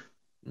year.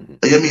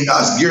 You mean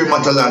ask Gary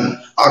Matalan,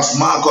 ask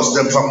Marcus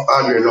them from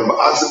Andre Lumber,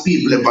 ask the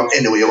people them from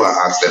anywhere you want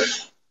to ask them.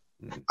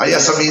 I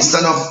yes, I mean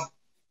stand up.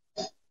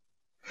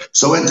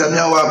 So when time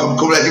I walk up,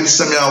 come like him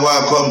say me I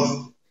walk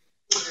up.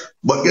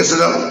 But guess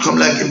what? Come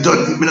like him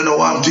done, me don't know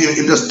what I'm to him,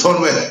 him just turn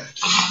well.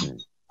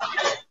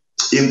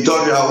 Him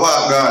turn me I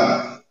walk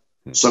gone.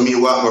 So me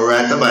walk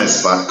right to my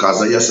spot,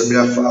 cause I yes me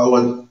I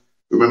forward.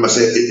 Remember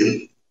say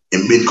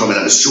him been coming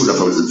at the studio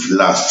for the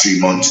last 3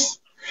 months.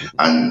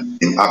 And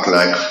him act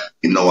like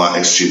you know what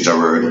exchange a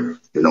word,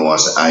 you know what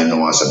say I know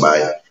what say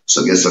buy.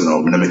 So guess what now,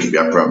 me not make it be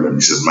a problem.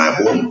 This is my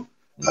home.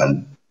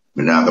 And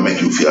me not gonna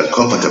make you feel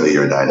uncomfortable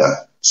here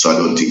neither. So I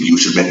don't think you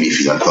should make me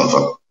feel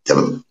uncomfortable.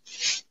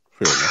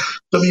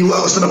 So me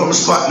walk stand up on the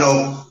spot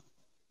now.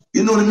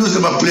 You know the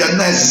music I play at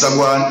nice is a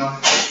one.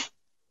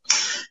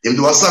 Him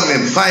do a song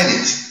named Find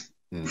It.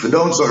 For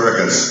Down Sound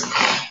Records.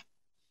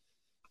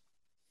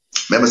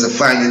 Remember say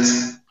Find It.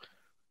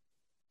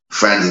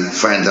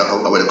 Find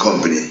out about the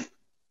company.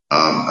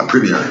 A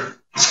premiere.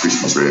 It's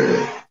Christmas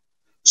really.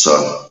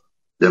 So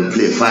them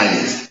play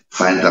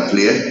Find It a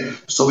play.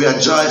 So we are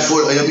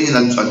joyful, you mean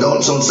and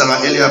Down Sound song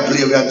earlier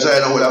play, we are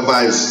joyful with our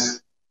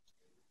vibes.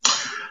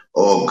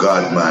 Oh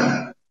God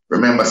man.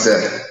 Remember,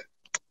 say,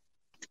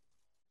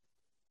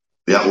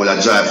 we have all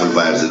the joyful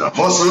vibes in our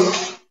hustle.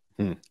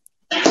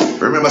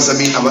 Remember, I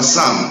mean, I have a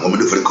song when we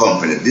do for the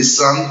company. This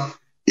song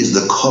is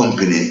the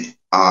company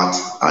heart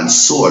and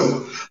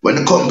soul. When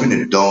the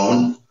company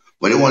down,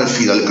 when they want to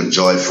feel a little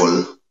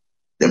joyful,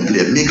 then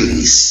play Middle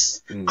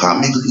East.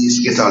 Because Middle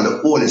East get all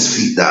the oldest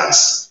feet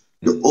dance.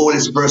 The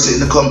oldest person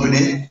in the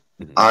company,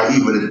 or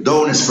even the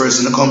downest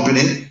person in the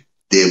company,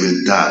 they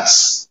will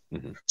dance.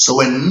 So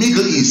when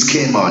Middle East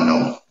came on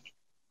now,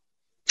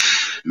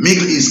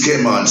 Middle East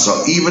came on,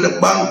 so even the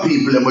bank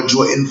people them would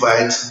Joe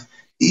invite,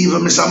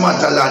 even Mr.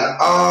 Matalan,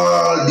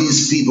 all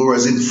these people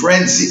was in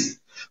frenzy.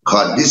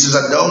 Because this is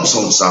a down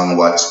song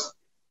what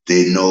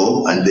they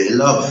know and they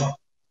love.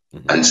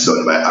 And it's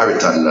done by Harry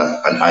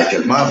Tadler and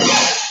Michael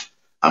Marvelous.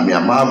 And me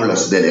are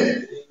Marvelous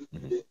there.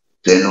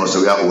 They know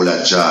so we are all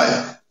a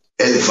joy.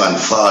 Elephant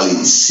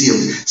Falling,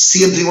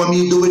 same thing what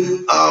me do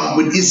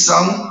with his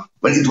song.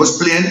 When it was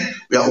playing,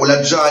 we are all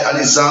a joy on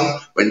his song.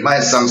 When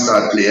my song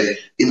start playing,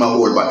 him are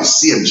all but the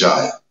same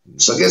joy.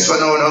 So guess what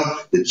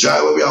now? The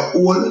joy where we are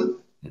all,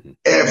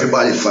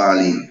 everybody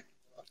falling.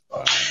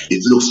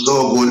 It looks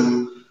so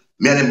good.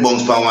 Me and him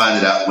bounce for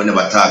one that we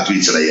never talk to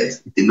each other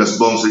yet. Him just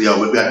bounce with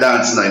you. We are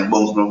dancing and him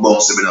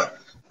bounce,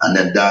 and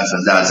then dance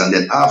and dance. And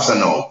then after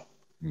now,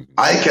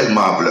 Michael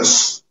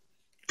Marvelous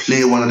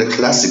play one of the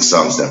classic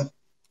songs them.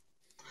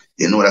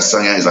 You know that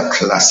song is a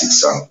classic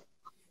song.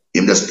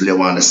 Him just play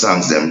one of the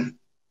songs them.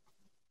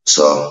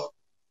 So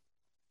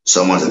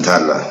someone's a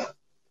toddler.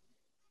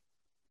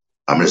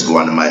 I'm just go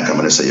on the mic. I'm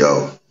gonna say,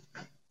 yo,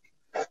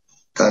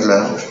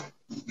 toddler,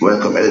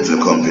 welcome to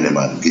the company,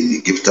 man.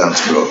 Give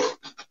thanks, bro.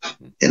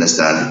 You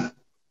understand?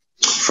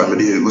 From the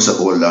day we go so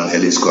hold down,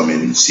 Ellie's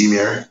coming, see me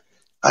here,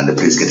 and the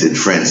place getting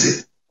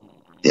frenzy.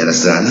 You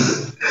understand?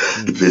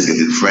 The place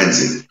getting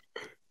frenzy.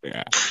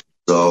 Yeah.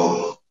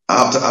 So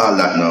after all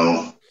that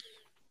now,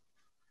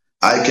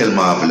 Michael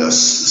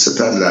Marvelous, so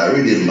toddler,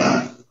 read it,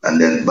 man. And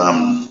then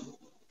bam,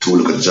 to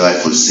look at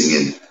joyful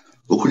singing.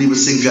 Who could even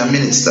sing for a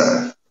minute,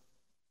 star?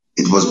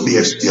 It was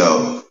bare,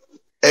 yo.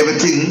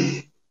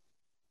 Everything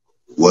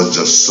was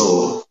just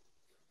so,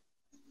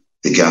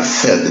 they can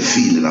feel the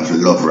feeling of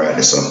love right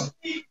there, so.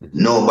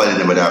 Nobody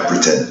never that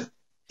pretend.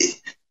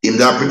 Him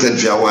that pretend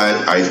for a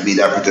while, or if me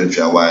that pretend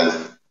for a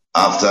while,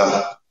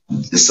 after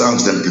the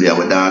songs them play, I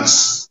would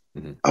dance,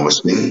 I would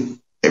sing,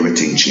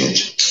 everything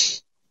changed.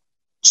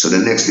 So the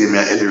next day, me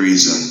and Ellie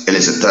reason, Ellie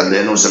said,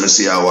 Toddler, you know, so I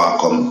see how I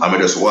come, I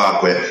just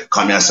walk where,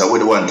 come here and say, what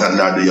do you want,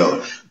 Toddler, do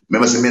you?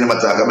 Remember, say, me never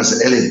talk, I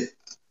say, Ellie,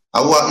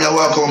 I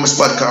walk on my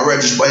spot, because I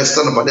register by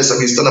stand up, and this, I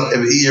mean, stand up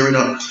every year, you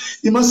know.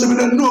 You must say, me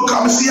don't know,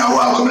 come see how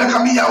I come, like,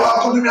 come here, I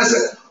come to me, I say,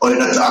 oh, you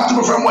don't talk to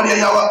me from 1 year,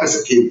 you walk, I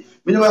say, okay.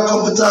 Me never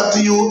come to talk to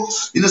you,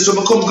 you know, so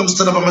I come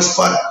stand up on my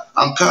spot,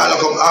 and call, I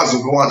come ask if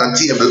you want a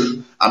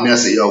table, and me I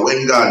say, yo,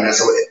 when gone, I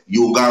say,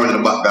 you gone in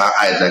the back, that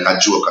eyes like a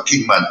joke, a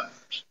king man.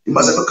 You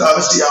must say, because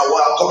I see how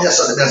I come here,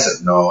 so I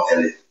said, no,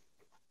 Ellie,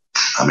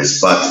 I'm a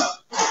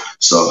spot.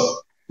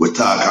 So, we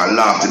talk and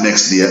laugh the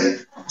next day,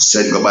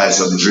 said goodbye,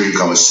 some drink,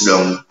 and we sit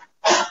down.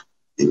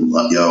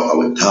 Yo, I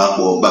would talk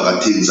about a bag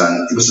of things,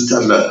 and he was a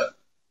toddler.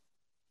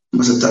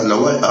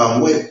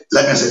 Why,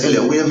 like I said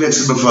earlier, where have you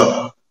vexed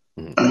before?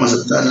 And I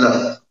must say,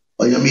 toddler,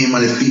 what you mean,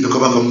 man, if people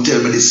come and come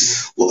tell me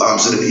this,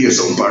 so they hear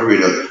something on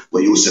radio,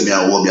 where you say me a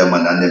Wobia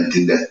man and them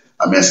thing that,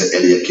 I mean, I say,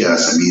 Elliot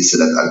Cass, and me say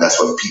that, and that's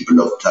what people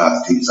love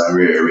talk things and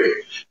rare.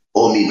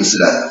 Or me say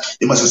that.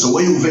 They must say, so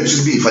why you vex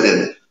with me for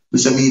them? I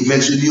say, me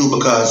vex with you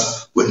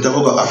because when I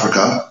go to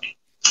Africa,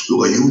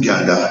 look at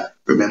Uganda,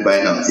 remember,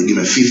 you know, they give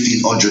me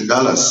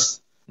 $1,500.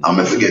 I'm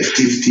going to forget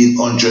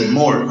 1,500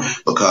 more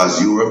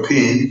because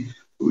European,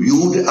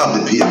 you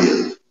have the pay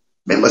bill.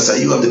 Remember,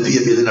 say you have the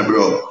pay bill in a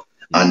bro.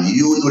 And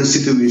you know the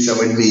situation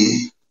with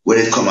me when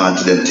it come on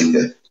to them thing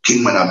there.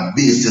 Kingman a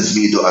business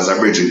me do as a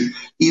brethren.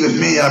 Even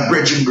if me a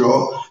brethren,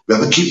 bro, we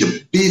have to keep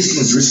the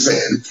business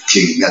respect.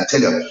 King, me I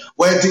tell you.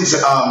 Why you think say,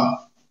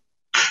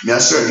 me a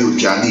certain youth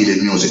can deal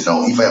in music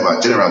now. If I have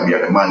a general, be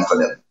a man for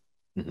them.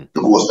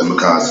 To go them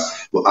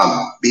because we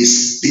have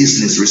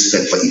business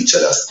respect for each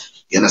other.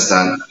 You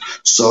understand?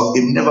 So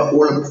it never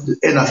all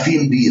end a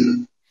film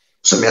deal.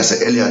 So me I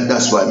say, Elliot,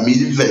 that's why me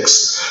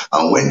vex.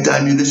 And when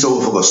time you this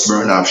over for a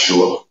Smirnoff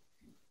show,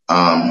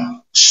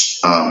 one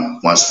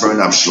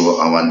Smirnoff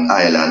show on one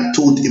island,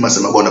 he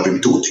must have bought up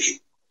him 2 tickets.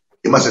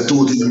 He must have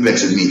 2 tickets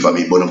vex with me for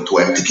me, bought up 2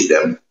 empty ticket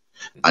them.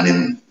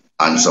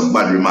 And some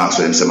bad remarks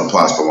for him, say my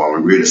pass from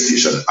one radio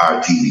station,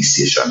 RTV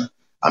station.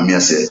 And me I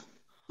say,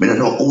 I don't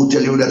know who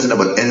tell you that,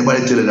 but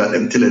anybody tell you that,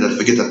 them tell you that,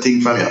 forget a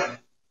thing from you.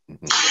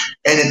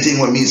 Anything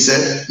what me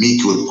say, me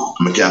could,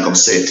 I can't come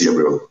say it to you,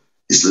 bro.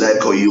 It's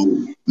like how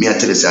you, me I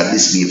tell you, say, at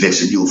least me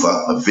vex with you for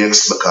a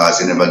vex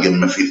because you never give me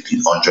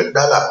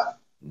 $1,500.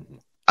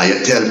 And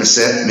you tell me,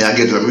 say, me I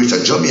get when me reach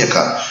a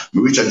Jamaica.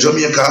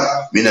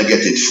 Me not get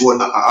it.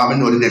 I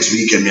know the next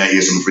weekend me I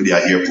hear something for the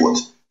airport.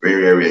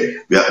 Very.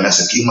 And I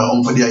say, King, my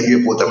home for the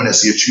airport, I'm going to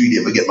see you 3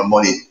 days to get my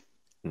money.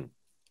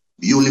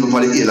 You live up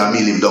on the hill and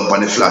me live down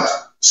on the flat.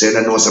 Saying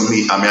I know some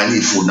meat, I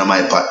need food in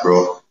my pot,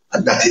 bro.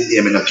 And that is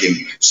him in a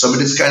king. So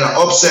this kind of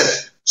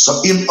upset.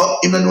 So him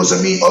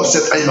knows me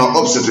upset and him not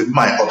upset with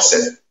my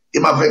upset.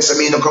 Him a vex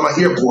me no come at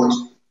airport.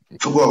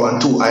 to go on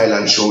 2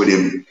 island show with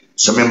him.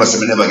 So remember, so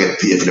me never get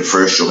paid for the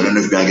first show. I don't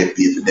know if I get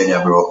paid for then,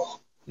 yeah, bro.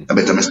 I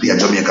better me stay in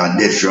Jamaica and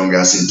dead young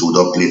and sing 2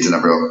 dub plates, you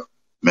know, bro.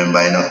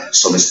 Remember, you know,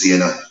 so me stay, you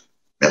know,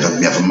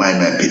 me have to mind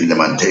my people, them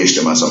and teach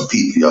them and some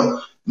people,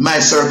 yo. My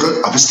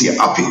circle, I have to stay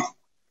happy.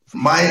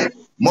 My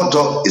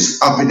motto is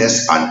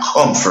happiness and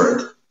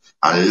comfort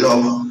and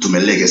love to my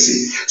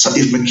legacy. So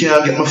if me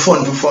can't get my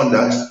fun to fund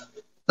that,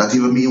 not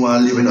even me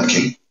want to live in a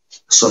king.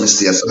 So me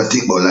stay, so I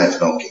think about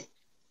life now, king.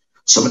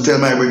 So I tell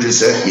my brethren,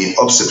 say, me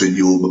upset with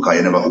you because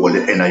you never hold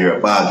the end of your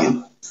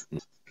bargain.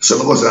 So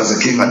because as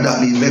a king, and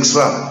that me vex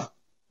for.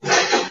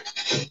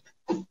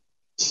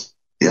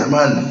 Yeah,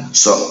 man.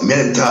 So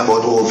me talk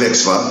about all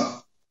vex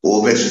for,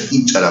 all vex with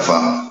each other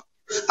for.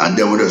 And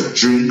then we just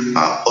drink and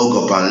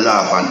hug up and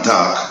laugh and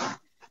talk.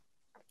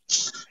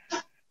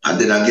 And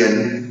then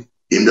again,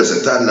 him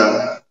just a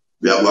toddler,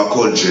 we have a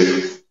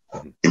country.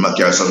 He might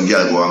carry some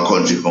girl go and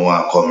country if I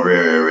want to come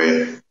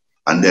rare.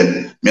 And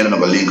then me and him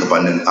go link up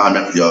and then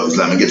it's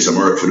like me get some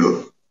work for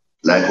do.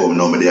 Like how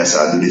nobody else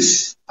I do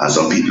this. And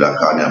some people are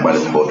calling me about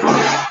it about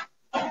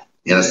work.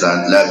 You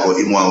understand? Like how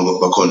him want to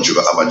go to country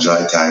go have a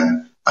dry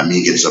time and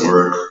me get some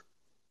work.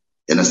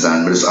 You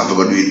understand? But just have to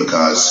go do it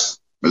because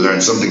we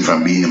learn something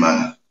from being a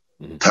man.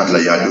 Toddler,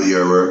 you do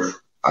your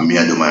work and me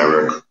I do my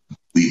work.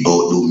 We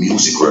both do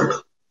music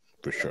work.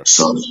 For sure.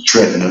 So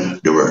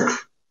threaten the work.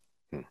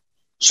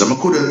 So I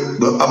could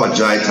have a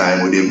dry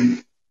time with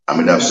him. I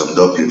mean, have some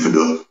ducking for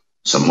do,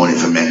 some money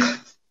for make.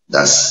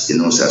 That's, you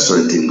know, so that's sort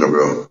of thing,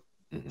 bro.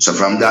 So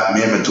from that,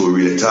 me and to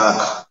really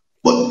talk,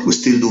 but we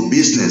still do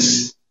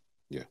business.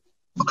 Yeah.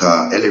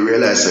 Because Ellie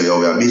realized that,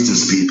 we are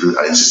business people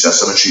and it's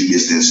just a cemetery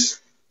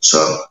business.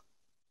 So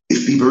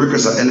if people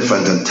request an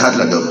elephant and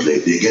toddler dub play,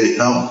 they get it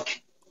now.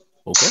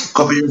 Okay. A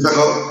couple years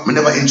ago, me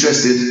never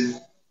interested.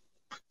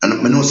 And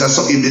I know that's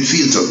something they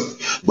feel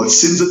to. But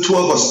since the 2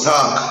 of us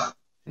talk,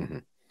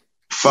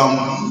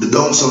 from the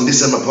downtown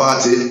December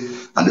party,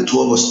 and the 2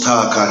 of us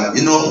talk, and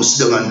you know, we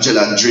sit down and gel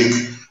and drink,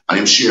 and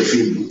him share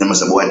film. They must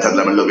say, boy,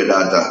 Tagla, I love your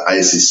daughter,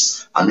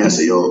 Isis. And me I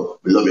say, yo,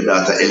 we love your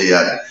daughter,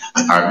 Eliad.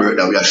 And our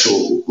birthday, we are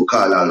show, we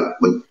call her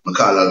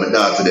my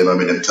daughter, them, and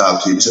make them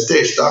talk to him. He said,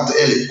 Tesh, talk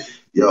to Ellie.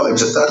 Yo, he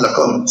said, Tagla,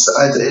 come, say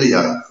hi to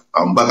Eliad.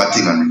 I'm bag a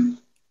thing, and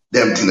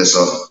them thing,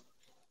 so.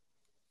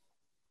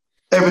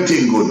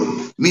 Everything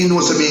good. Me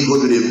know say me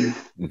good with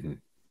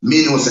him.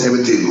 Me know say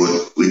everything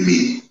good with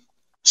me.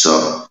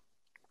 So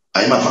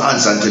I have to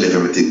answer and tell him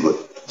everything good.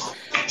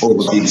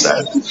 Over the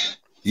inside.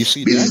 You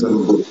see,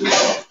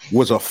 that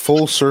was a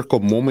full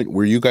circle moment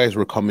where you guys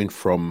were coming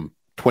from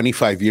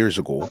 25 years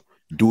ago,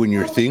 doing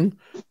your thing,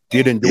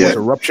 didn't do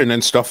eruption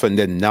and stuff, and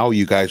then now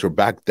you guys are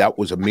back. That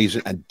was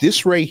amazing. And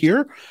this right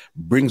here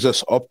brings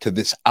us up to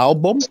this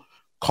album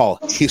called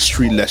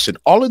History Lesson.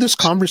 All of this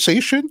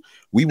conversation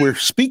we were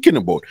speaking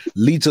about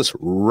leads us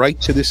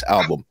right to this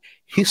album,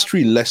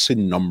 History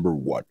Lesson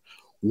 #1.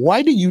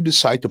 Why did you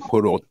decide to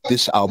put out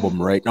this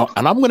album right now?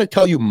 And I'm going to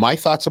tell you my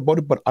thoughts about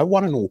it, but I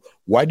want to know,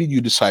 why did you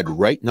decide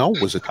right now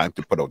was the time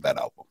to put out that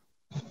album?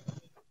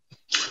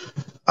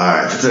 All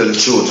right, to tell the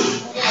truth,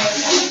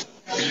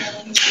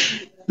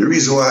 the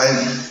reason why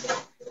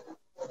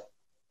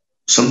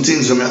some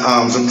things I'm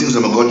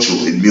go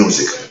through in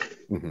music.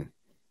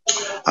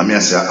 I mean, I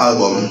say an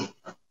album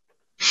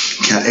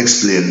can't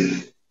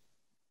explain.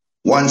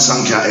 One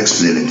song can't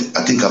explain it.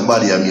 I think a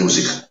body of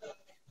music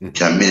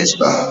can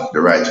minister the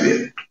right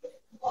way.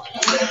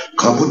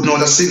 Can put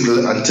out a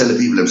single and tell the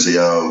people them say,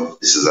 oh,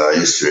 this is our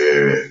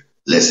history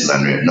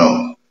lesson and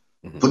no.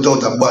 Put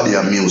out a body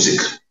of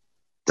music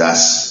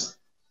that's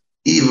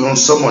even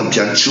someone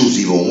can choose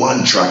even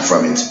one track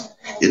from it.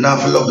 You don't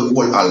have to love the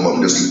whole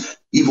album, just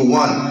even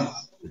one.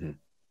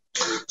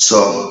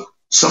 So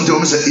something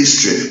when I say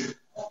history,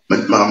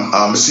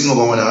 I sing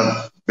over one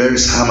of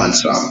Barry's Hammond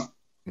song.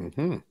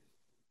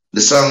 The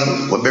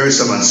song what Barry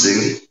Salmon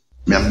sing,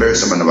 me and Barry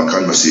Salmon have a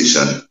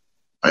conversation.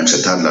 I'm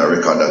said Toddler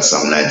record that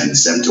song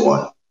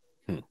 1971.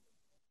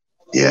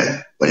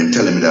 Yeah. But him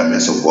telling me that, I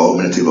said, wow, I'm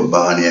not even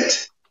born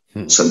yet.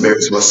 So Barry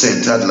was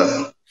saying,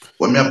 Toddler,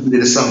 when me I play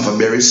the song for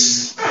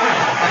Barry's,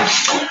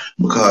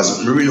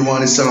 because I really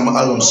want this song on my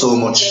album so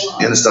much,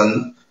 you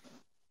understand?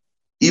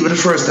 Even the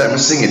first time I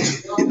sing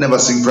it, it never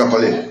sing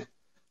properly.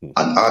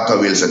 And Arthur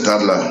will say,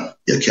 Toddler,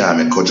 you can't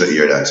make Kojo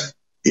hear that.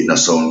 It not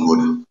sound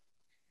good.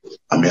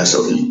 I mean,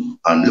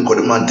 and look what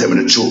the man tell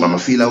me the truth, I'm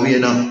feel away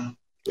now.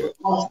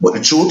 But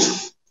the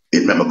truth,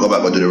 it made me go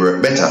back and do the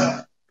work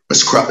better. I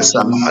scrap the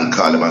song and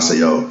call him and say,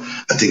 yo,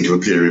 I think you will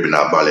play the ribbon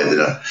and ballad.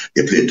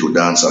 You play 2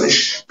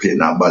 dancehall, play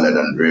now ballad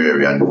and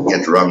rare and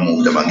get wrong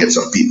move them and get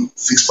some people,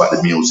 fix back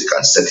the music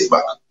and set it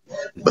back.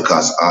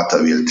 Because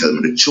Arthur will tell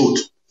me the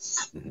truth.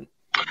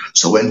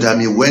 So one time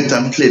he went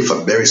and played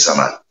for Barry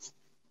Salmon.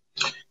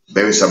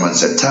 Barry Salmon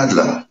said,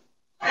 Toddler,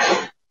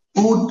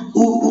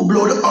 who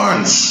blow the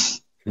horns?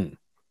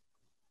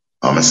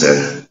 I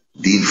said,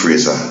 Dean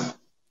Fraser.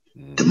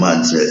 The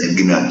man said, and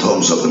give me a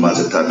thumbs up. The man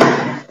said, Toddler,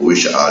 I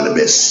wish you all the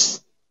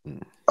best.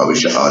 I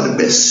wish you all the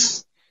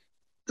best.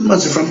 The man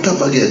said, from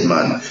top again,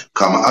 man.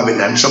 Come have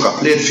it and Chuck a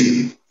played for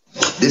you.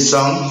 This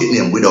song, it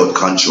named Without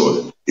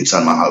Control. It's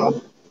on my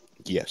album.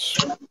 Yes.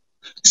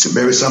 It's a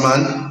Barry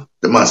Saman,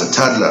 the man's a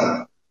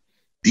toddler.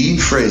 Dean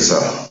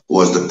Fraser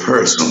was the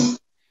person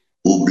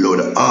who blew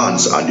the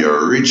horns on the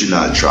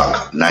original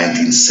track,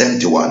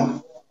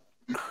 1971.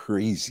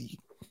 Crazy.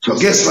 So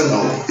guess what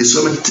now?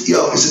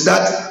 It's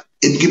that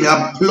it give me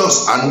a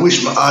plus and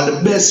wish me all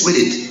the best with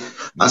it.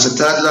 As a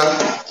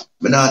toddler,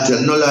 me not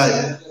tell no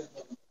lie.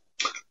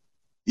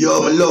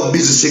 Yo, me love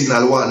Busy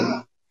Signal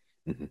one.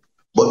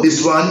 But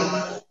this one,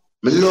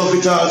 me love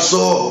it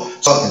also.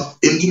 So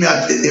him give me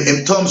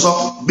him thumbs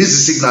up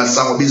Busy Signal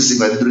song, Busy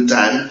Signal do the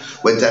time.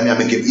 When time I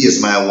make him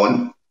ears my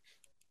one.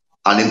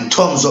 And him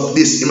thumbs up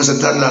this, he must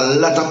have told a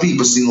lot of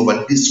people sing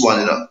over this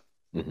one, you know.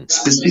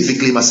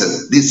 Specifically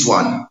myself, this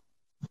one.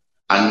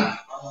 And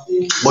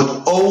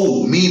but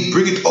me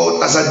bring it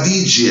out as a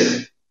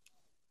DJ.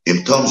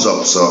 Him thumbs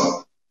up.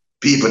 So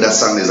people that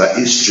sang is a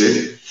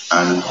history,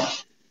 and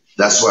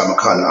that's why I'm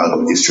calling the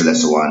album History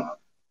Lesson One.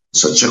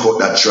 So check out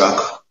that track,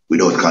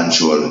 Without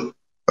Control,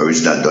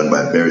 original done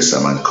by Barry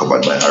Saman,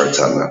 covered by Harry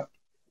Taylor.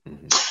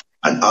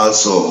 And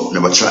also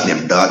another track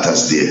named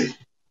Daughter's Day.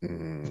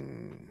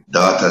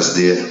 Daughter's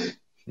Day.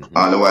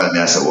 All the while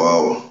I say,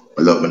 wow,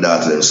 I love my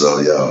daughter them, so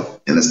yeah,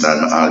 you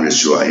understand, I always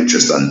show an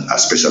interest and a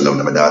special love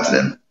to my daughter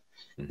them.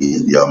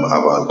 Yeah, I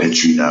have a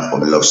Petrina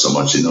whom I love so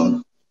much, you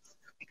know.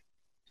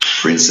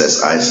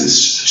 Princess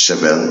Isis,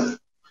 Chevelle,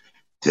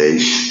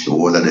 Teish, the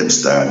whole of them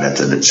star, and I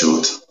tell the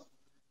truth.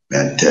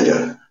 Man, tell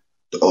you,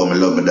 I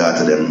love my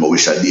daughter them, I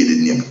wish I did the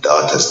name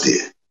Daughter's Day.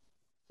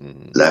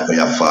 Like when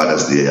you have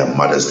Father's Day, you have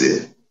Mother's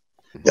Day,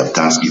 you have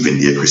Thanksgiving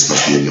Day,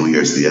 Christmas Day, New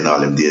Year's Day, and all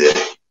them day.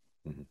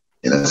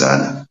 You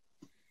understand?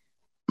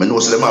 I know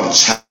so them have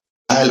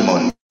child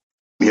month.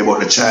 Me about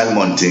the child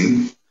month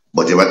thing,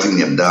 but they were thinking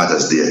them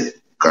Daughters Day.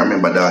 Can't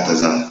remember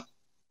daughters now.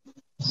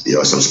 They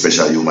are some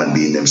special human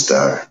being them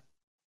star.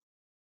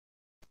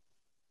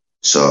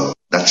 So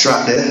that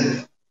track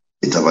there,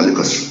 it have a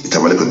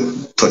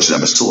little touch on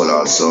my soul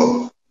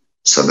also.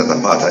 So that's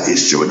a part of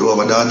history. We do have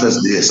a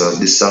Daughter's Day, so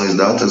this song is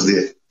Daughter's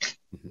Day.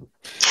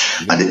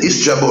 And the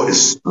history about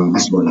this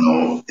one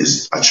now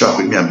is a track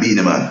with me and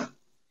Beenie Man.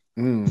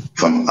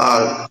 From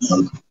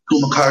through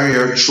my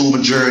career, through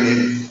my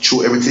journey,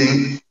 through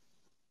everything,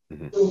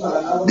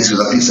 this is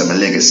a piece of my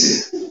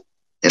legacy.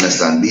 You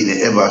understand?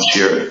 Beenie ever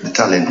share the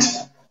talent,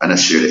 and I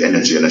share the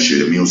energy, and I share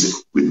the music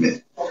with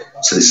me.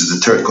 So this is the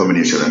third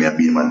combination of me and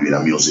Beenie Man doing the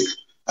music.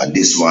 And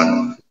this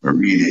one, I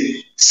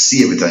really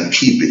save it and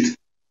keep it.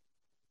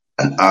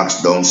 And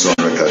ask Down Sound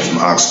Records,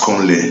 I ask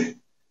Conley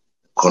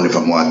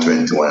from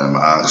 121, and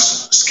I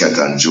ask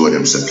Scatter and Joe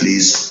them, say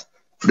please,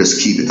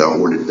 just keep it and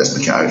hold it. That's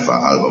my carry for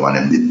album,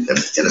 and them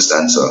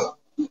understand. So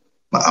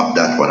I have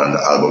that one on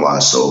the album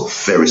also,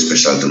 very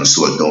special to my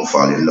soul. Don't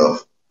Fall in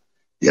Love.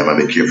 Yeah, man,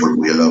 be careful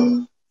who you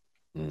love.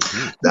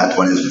 That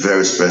one is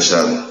very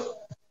special.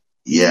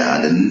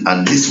 Yeah,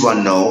 and this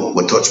one now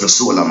will touch my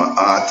soul and my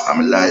heart and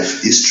my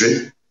life,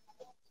 History.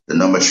 The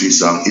number 3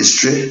 song,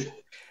 History.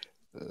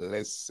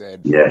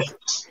 Listen.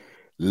 Yes.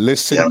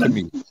 Listen to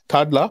me.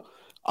 Toddler,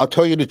 I'll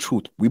tell you the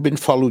truth. We've been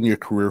following your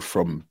career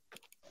from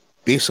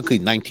basically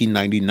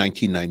 1990,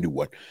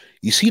 1991.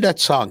 You see that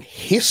song,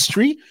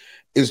 History,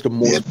 is the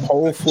most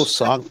powerful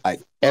song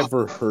I've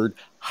ever heard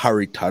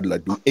Harry Toddler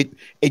do.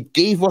 It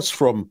gave us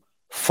from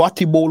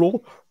Fati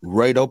Bolo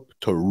right up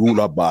to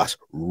Ruler Bass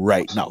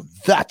right now.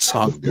 That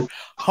song there.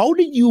 How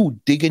did you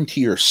dig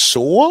into your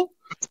soul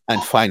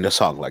and find a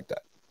song like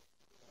that?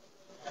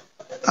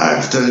 I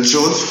have to tell the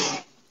truth.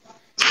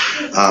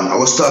 I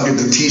was starting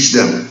to teach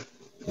them.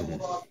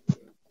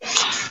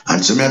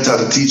 And so me I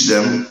started to teach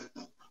them.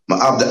 I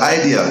have the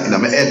idea in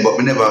my head, but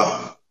me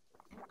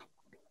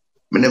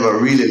never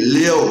really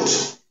lay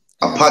out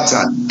a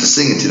pattern to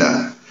sing it, you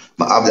know.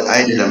 I have the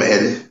idea in my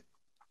head.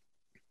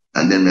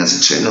 And then I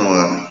said,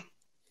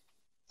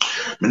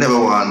 me never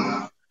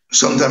want.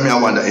 Sometimes I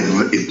wonder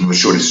if I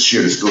share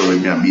the story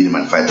with me and Beenie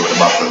Man fight over the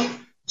battle.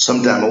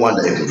 Sometimes I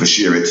wonder if I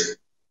share it.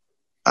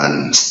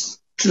 And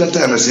till that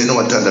time I say, no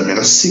one tell them, I'm going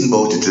to sing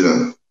about it, you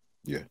know.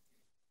 Yeah.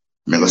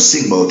 I'm going to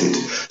sing about it.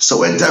 So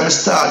when time I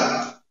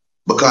start,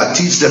 because I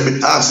teach them,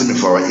 been asking me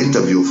for an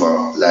interview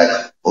for like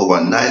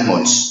over 9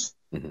 months.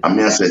 And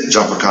me I said,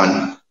 Jaffa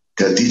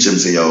tell teach them,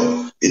 say,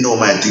 yo, you know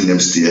my thing them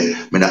stay,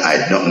 me not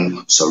hide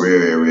nothing. So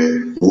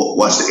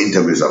what's the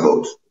interviews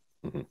about?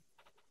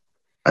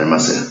 And I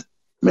said,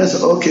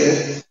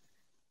 okay.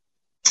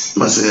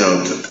 I said,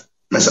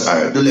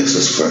 all right, do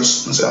Lexus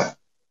first. I said,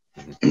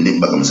 and Nick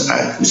back and say, all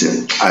right. I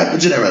said, all right, the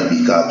general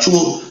because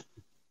true,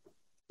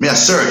 me a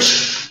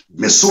search,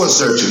 me soul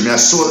searching, me a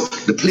soul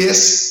the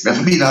place, me have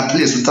to be in a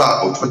place we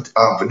talk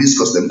about for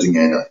discuss them thing,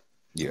 you know.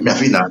 Me have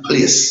to be in a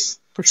place.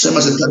 So I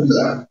said,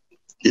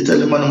 you tell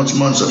the man how much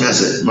money, so I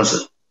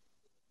said,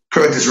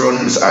 Curtis around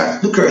him, I said, all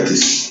right, do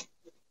Curtis.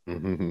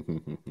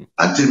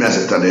 Until me I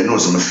said, you know,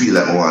 so I feel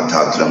like I want to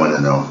talk to the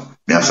man now.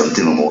 Me have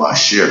something I want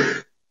to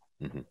share.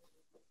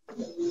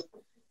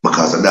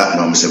 Because of that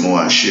now, I say I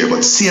want to share.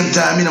 But same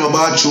time, in my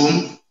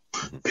bathroom,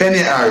 Penny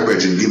Harry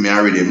Virgin give me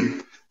a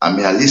rhythm, and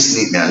me I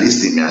listen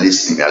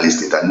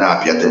it, and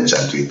now pay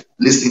attention to it.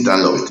 Listen it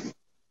and love it.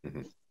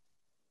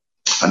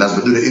 And as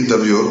we do the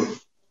interview,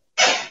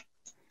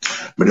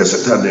 but there's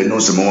a time they know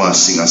some want to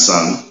sing a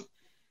song,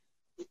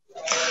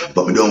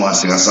 but we don't want to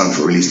sing a song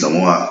for release no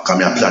more. Come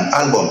here, plan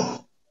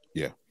album.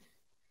 Yeah.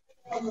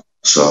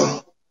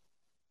 So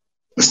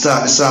we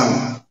start the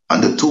song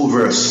on the 2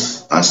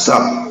 verse and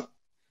stop.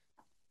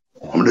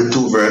 On the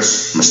 2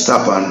 verse, I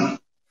stop and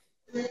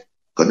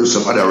go do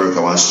some other work. I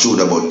want to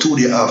studio about 2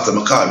 days after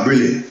I call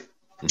Brilly.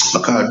 I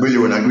call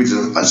Brilly when I greet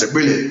him and say,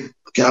 Brilly,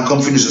 can I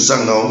come finish the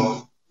song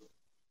now?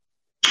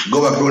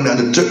 Go back on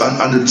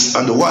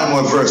the 1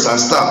 more verse and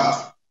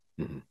stop.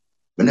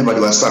 We never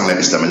do a song like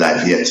this in my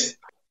life yet.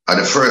 At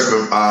the first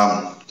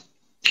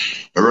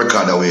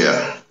record away,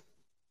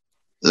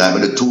 like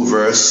with the 2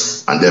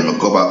 verse, and then I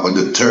go back with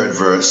the 3rd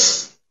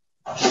verse,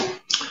 and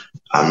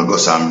I go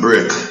some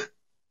break.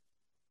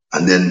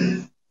 And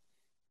then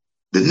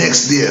the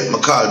next day, I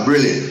call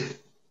Brilly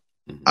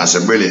and say,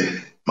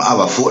 Brilly, I have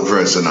a 4th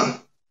verse now.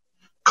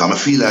 Because I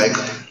feel like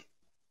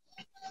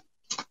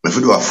if I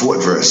do a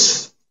 4th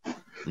verse,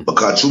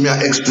 because through me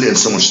I explain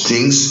so much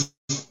things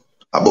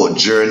about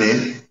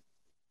journey,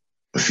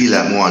 I feel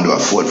like I want to do a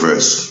 4th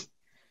verse.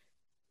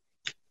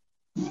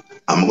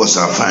 I'm going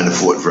to find the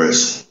 4th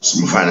verse.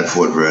 So I find the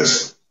 4th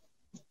verse.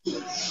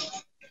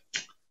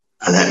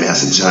 And let me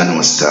ask John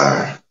No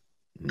Star,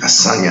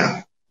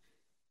 Kasanya.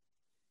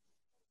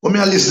 When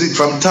I listen to it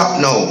from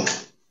top now,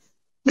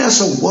 I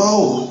say,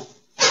 wow,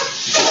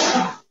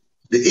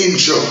 the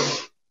intro.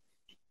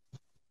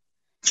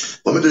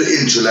 When I do the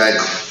intro, like,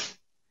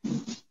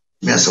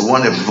 I say,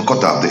 one of them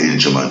cut off the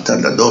intro, man.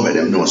 Tell that don't make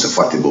them know it's a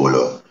fatty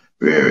bowler.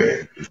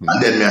 Really.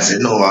 And then I say,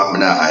 no, I'm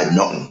not hide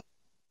nothing.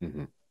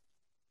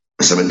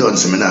 So I done,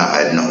 so I not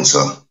hide nothing,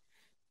 so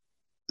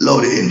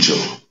love the intro.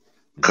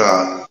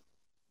 Because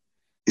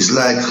it's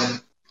like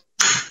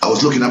I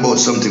was looking about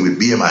something with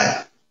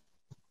BMI.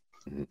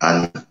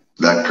 And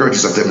like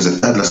Curtis at times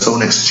said, Toddler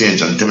sound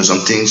exchange and tell me some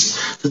things.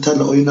 So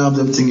Toddler, oh, you know have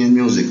them thing in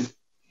music.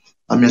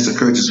 And Mr.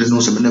 Curtis said, no,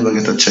 so I never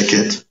get a check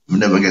it. I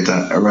never get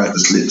a write a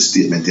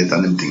statement yet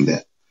and them thing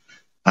there.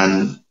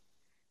 And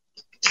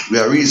we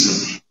are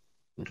reason.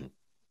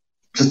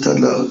 So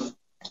Toddler,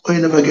 oh,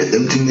 you never get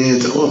them thing there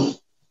yet. Oh,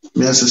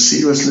 me I said,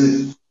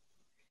 seriously,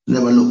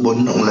 never look but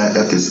nothing like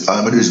that. Is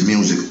all I do is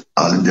music,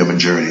 all in my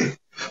journey.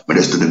 But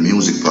just do the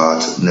music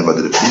part, never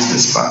do the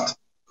business part.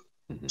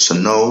 So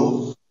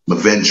now I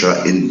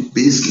venture in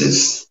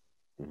business.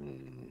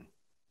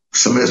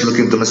 Somebody just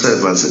looking to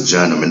myself and said,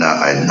 John,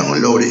 I now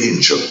load the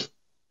intro.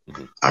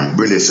 And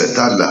Brilly said,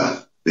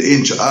 Toddler, the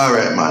intro, all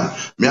right, man.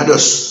 Me I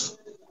just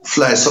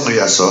fly something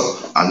here so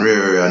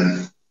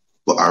and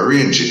but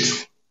arrange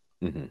it.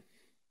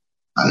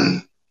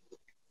 And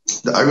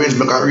the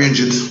arrangement, I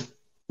arrange it.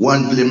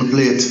 One play, I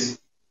play it.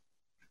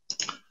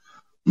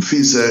 I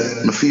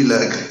feel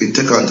like it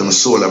take on to my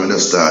soul and I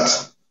just start.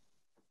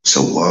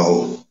 So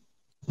wow,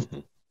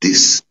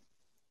 this,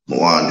 I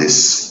want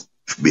this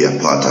to be a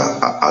part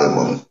of an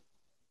album.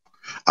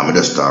 I'm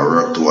just start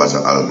work towards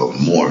an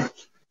album more.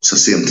 So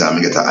same time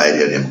I get an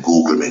idea and them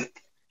Google me.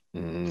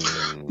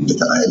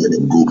 Get an idea and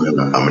them Google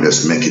me and I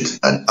just make it.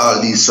 And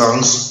all these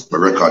songs, I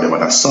record them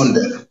on a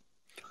Sunday.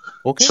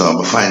 Okay.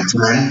 So I find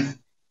time.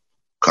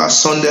 Because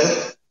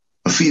Sunday,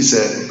 I feel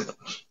say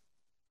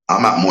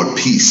I'm at more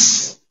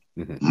peace.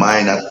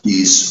 Mind at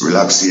peace,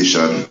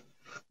 relaxation,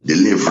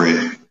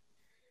 delivery,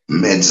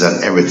 meds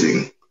and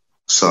everything.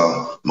 So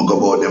I go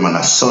about them on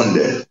a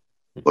Sunday,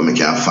 but I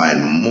can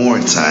find more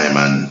time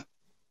and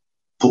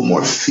put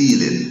more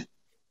feeling.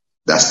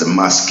 That's the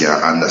mass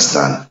can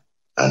understand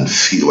and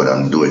feel what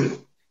I'm doing.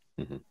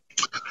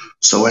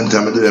 So when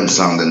time I do them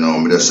songs, they know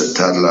me just say,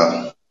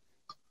 Toddler,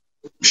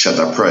 shut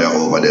a prayer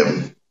over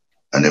them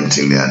and them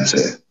thing there and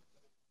say,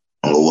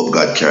 I hope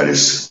God carry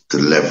this to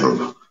the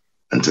level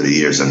and to the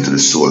ears and to the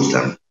souls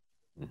them.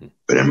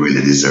 But them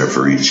really deserve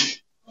to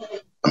reach.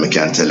 And I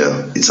can tell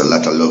you, it's a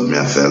lot of love me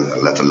I felt,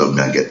 a lot of love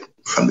me I get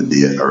from the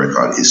day I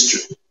record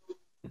history.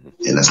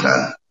 You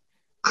understand?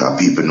 Because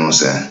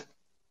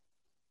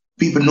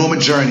people know my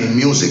journey in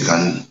music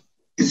and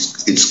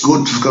it's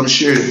good to come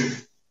share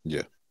it.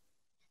 Yeah.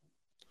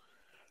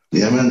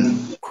 Yeah,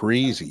 man.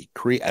 Crazy.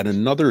 And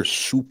another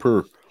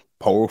super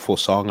powerful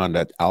song on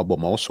that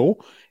album also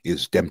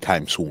is Them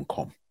Time Soon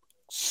Come.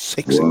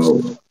 6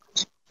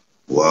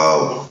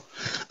 Wow.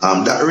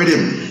 That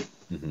rhythm,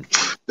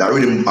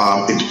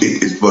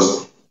 it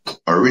was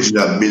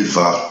originally built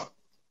for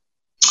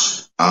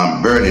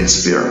Burning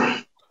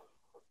Spear.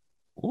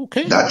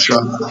 Okay.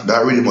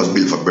 That rhythm was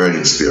built for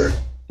Burning Spear.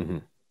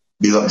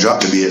 Big up,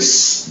 drop the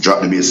bass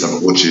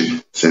of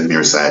Ochi, St.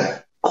 Mary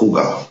side,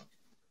 Cougar.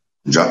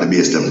 Drop the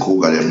bass, them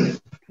Cougar, them.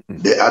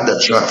 They had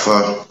that track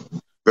for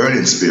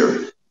Burning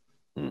Spear.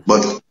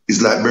 But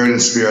it's like Burning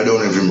Spear, I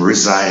don't know if him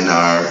resign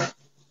or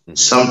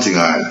something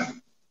or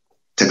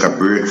take a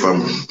break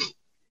from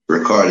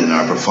recording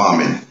or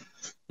performing.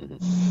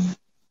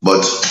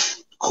 But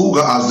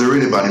Cougar has the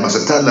rhythm and he must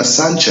have Toddler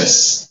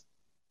Sanchez.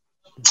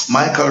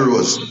 Michael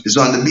Rose is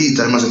on the beat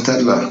and he must have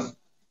Toddler.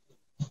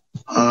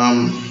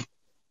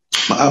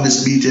 I have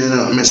this beat here, and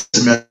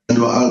I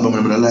do an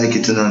album, but I like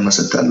it, and I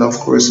said, Toddler, of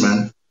course,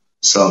 man.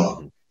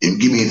 So Him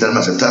give me it and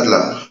I said,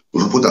 Toddler,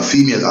 we put a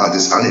female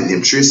artist on it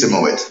named Tracy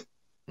Mowat.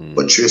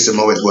 But Tracy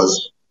Mowat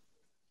was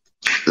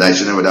like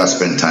she never does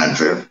spend time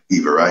for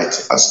people write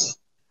us.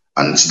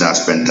 And she not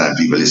spend time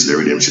people listen to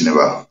the rhythm. She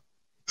never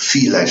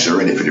feel like she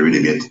ready for the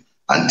rhythm yet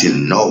until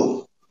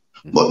now.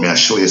 But me I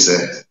show you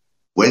say,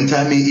 when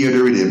time me hear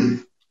the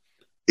rhythm,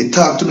 it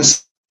talk to me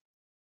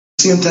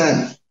same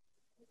time.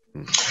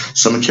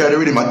 So I carry the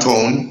rhythm at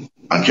tone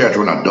and carry it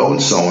on a down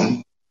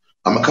sound.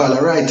 And I call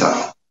a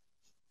writer.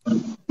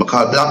 I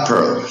call Black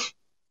Pearl.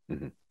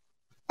 And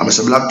I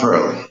say Black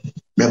Pearl,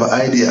 me have an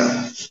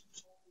idea.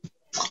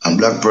 And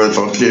Black Pearl,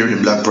 from clearing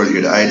in Black Pearl,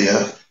 get the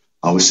idea.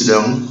 And we sit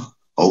down,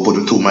 and we put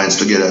the two minds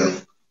together.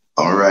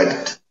 And we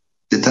write.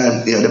 The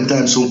time, yeah, them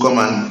time soon come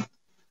and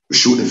we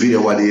shoot the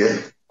video one day.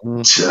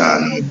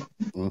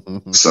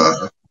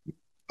 So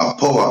a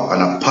power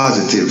and a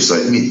positive, so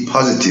it means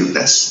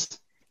positiveness.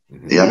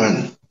 Yeah,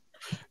 man.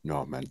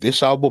 No, man.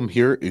 This album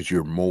here is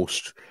your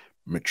most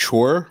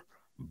mature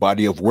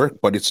body of work,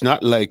 but it's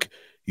not like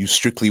you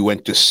strictly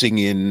went to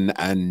singing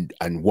and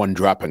one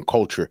drop and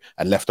culture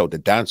and left out the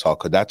dance hall,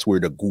 because that's where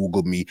the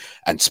Google Me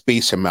and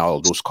Space and all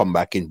those come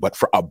back in. But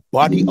for a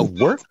body of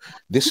work,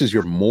 this is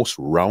your most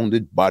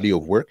rounded body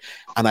of work.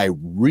 And I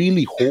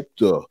really hope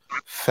the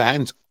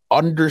fans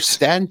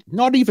understand,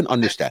 not even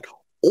understand,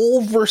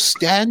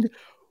 overstand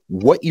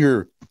what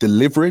you're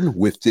delivering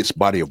with this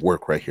body of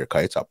work right here,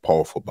 because it's a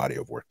powerful body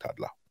of work,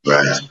 Toddler.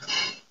 Right.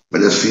 But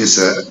let's face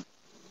it,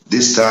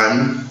 this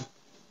time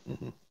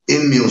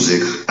in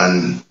music,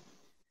 and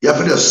you have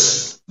to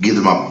just give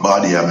them a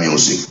body of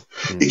music.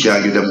 You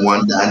can't give them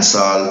one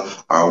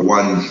dancehall or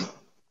one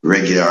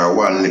reggae or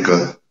one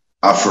little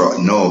afro.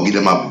 No, give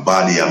them a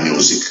body of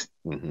music.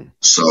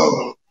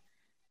 So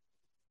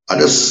I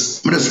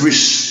just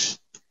wish,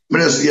 I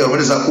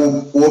just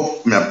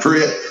hope, I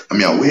pray,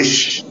 I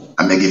wish,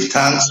 I give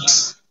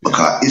thanks,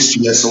 because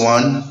history lesson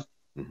one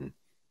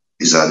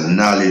is a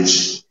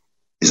knowledge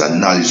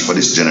for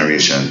this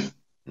generation.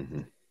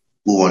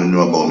 Who want to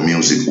know about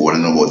music, who want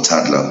to know about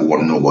Toddler, who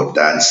want to know about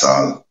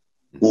dancehall,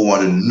 who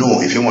want to know.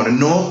 If you want to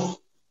know,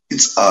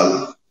 it's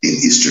all in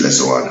history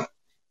lesson one.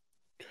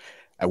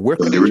 And where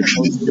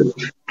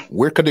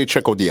can they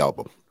check out the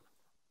album?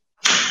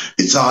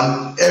 It's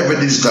on every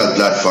digital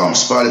platform,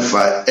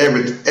 Spotify,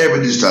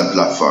 every digital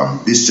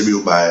platform,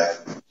 distributed by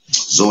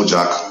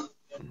Zojak,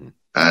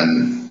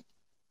 and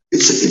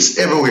it's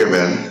everywhere,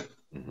 man.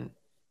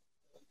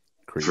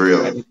 For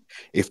real.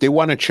 If they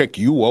want to check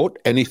you out,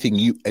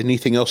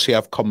 anything else you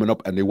have coming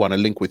up, and they want to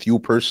link with you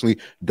personally,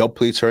 dub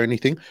plates or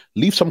anything,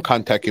 leave some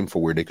contact info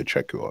where they could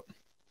check you out.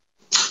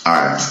 All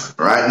right.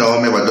 Right now, I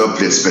have a dub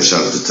plate special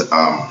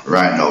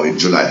right now in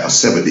July for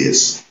 7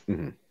 days.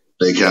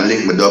 So you can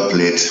link my dub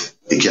plate.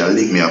 You can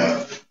link me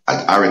up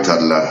at Ari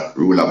Toddler,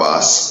 Ruler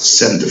Boss,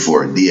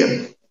 74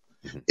 DM.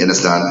 You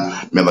understand?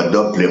 I have a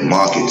dub plate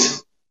market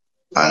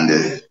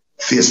and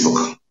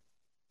Facebook.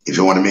 If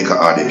you want to make an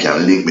order, you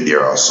can link me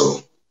there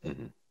also.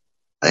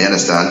 I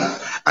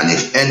understand. And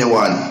if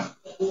anyone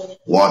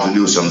want to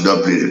do some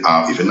dub plate,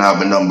 if you don't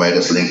have a number,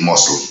 just link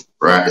Muscle.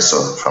 Right?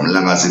 So from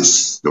long as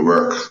it's the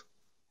work,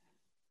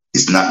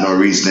 it's not no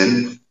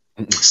reasoning,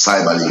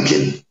 cyber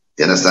linking.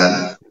 You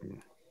understand?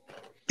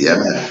 Yeah,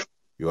 man.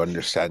 You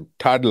understand.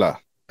 Toddler,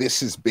 this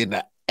has been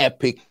an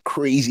epic,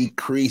 crazy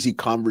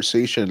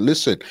conversation.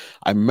 Listen,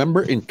 I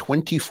remember in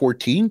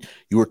 2014,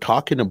 you were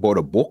talking about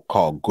a book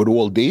called Good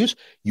Old Days.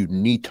 You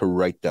need to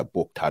write that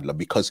book, Toddler,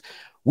 because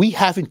we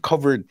haven't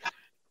covered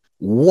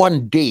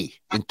one day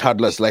in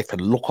Toddler's life,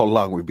 and look how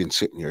long we've been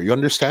sitting here. You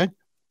understand?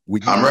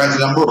 I'm writing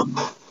a book.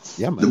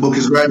 Yeah, man. The book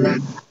is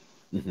writing.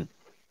 The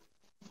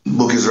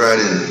book is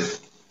writing.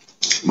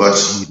 But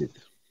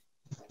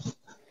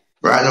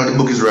right now, the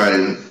book is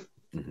writing.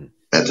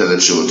 I tell the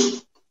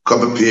truth.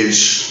 Cover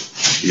page,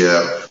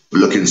 yeah, we're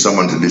looking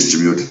someone to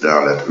distribute it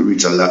down that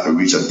reach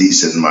a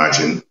decent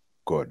margin.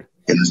 Good.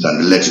 You understand?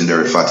 The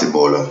legendary Fatty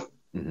Bowler.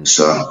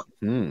 So,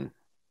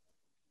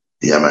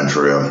 yeah, man,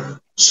 for real.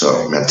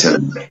 So, man, tell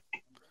him.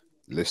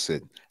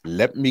 Listen,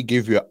 let me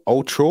give you an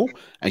outro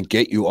and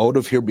get you out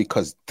of here,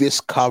 because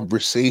this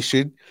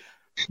conversation,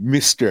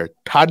 Mr.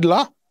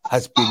 Toddler,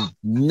 has been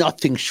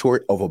nothing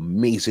short of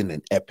amazing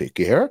and epic.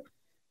 You hear?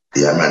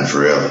 Yeah, man, for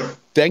real.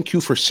 Thank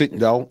you for sitting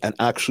down and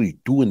actually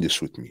doing this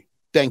with me.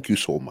 Thank you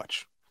so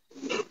much.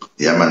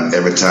 Yeah, man,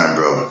 every time,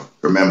 bro.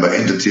 Remember,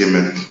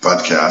 entertainment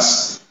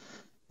podcast,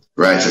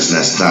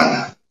 righteousness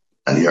stand,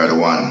 and you're the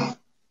one.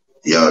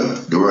 Yo,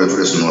 the word for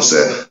this one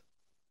said,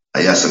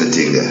 I asked the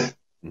thing there.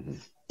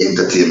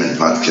 Entertainment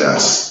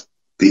podcast.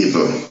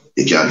 People,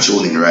 you can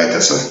tune in right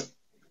as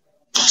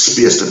a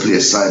space to play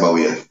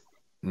cyberware.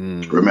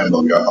 Remember,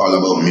 we are all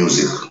about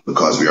music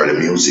because we are the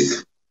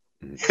music.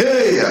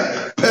 Hey,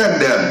 pen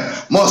them,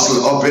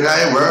 muscle up in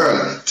our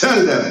world.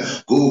 Tell them,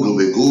 Google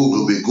me.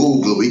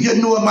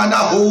 You know, man,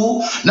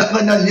 who? Not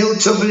gonna new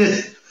to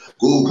me.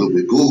 Google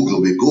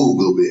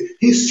me.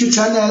 History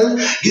Channel,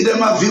 give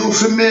them a view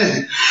for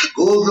me.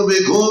 Google me.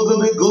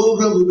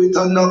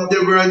 Turn up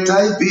the world,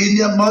 type in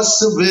your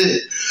muscle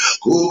be.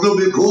 Google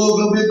me.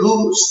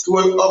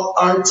 Store up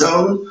our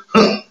town.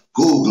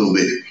 Google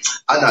me.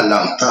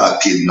 Analog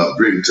talking not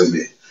bring to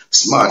me.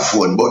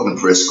 Smartphone button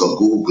press go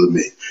Google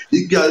me.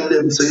 The girl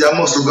them say you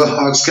must go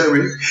ask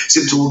Kerry.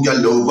 See two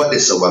girl over there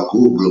so I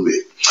Google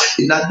me.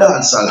 In a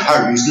dance hall,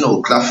 Harry's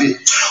no coffee.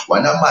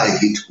 When I might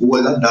hit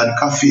older than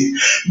coffee.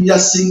 Me a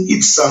sing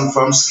it song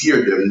from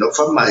scare them. Not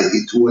for my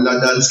hit older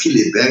than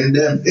skilly bang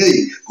them.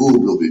 Hey,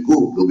 Google me,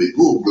 Google me,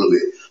 Google me.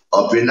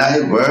 Up in thy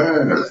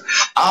world.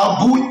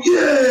 Abu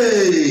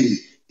yay!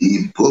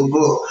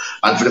 Ipobo.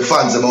 And for the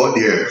fans them out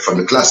there from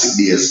the classic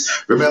days,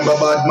 remember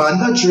bad man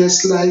not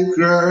dressed like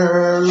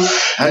girl,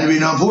 and we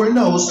no wear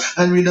nose,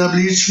 and we no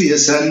bleach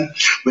face, and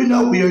we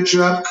no wear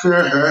drop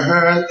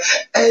curl.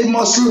 Hey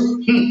muscle,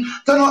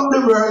 turn up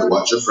the world.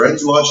 Watch your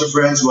friends,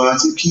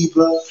 want to keep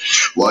her.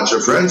 Watch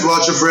your friends,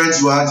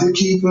 want to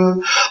keep her.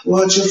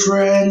 Watch your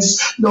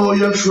friends, know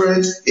your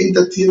friends.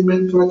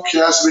 Entertainment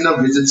podcast, we no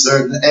visit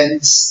certain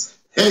ends.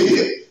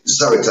 Hey,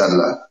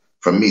 storyteller,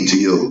 from me to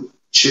you.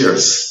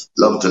 Cheers.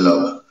 Love to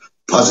love.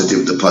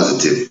 Positive to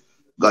positive.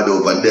 God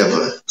over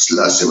devil.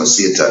 Slash over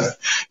Satan.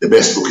 The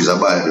best book is a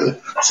Bible.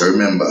 So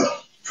remember,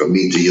 from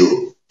me to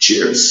you.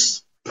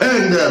 Cheers.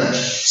 Paying them.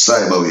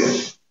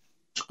 Cyberway.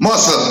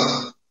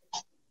 Muscle.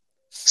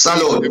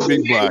 Salute. The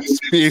big boss.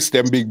 Space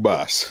them big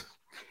boss.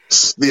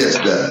 Yes,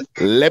 that.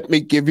 Let me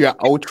give you an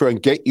outro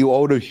and get you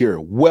out of here.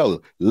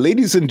 Well,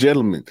 ladies and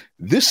gentlemen,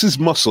 this is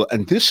Muscle,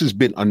 and this has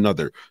been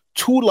another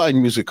Two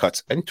Line Music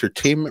Hut's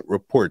Entertainment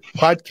Report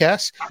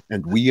podcast,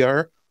 and we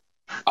are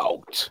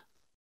out.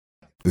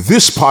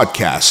 This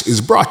podcast is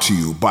brought to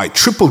you by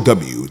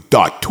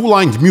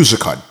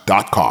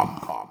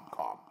www.twolinedmusichut.com.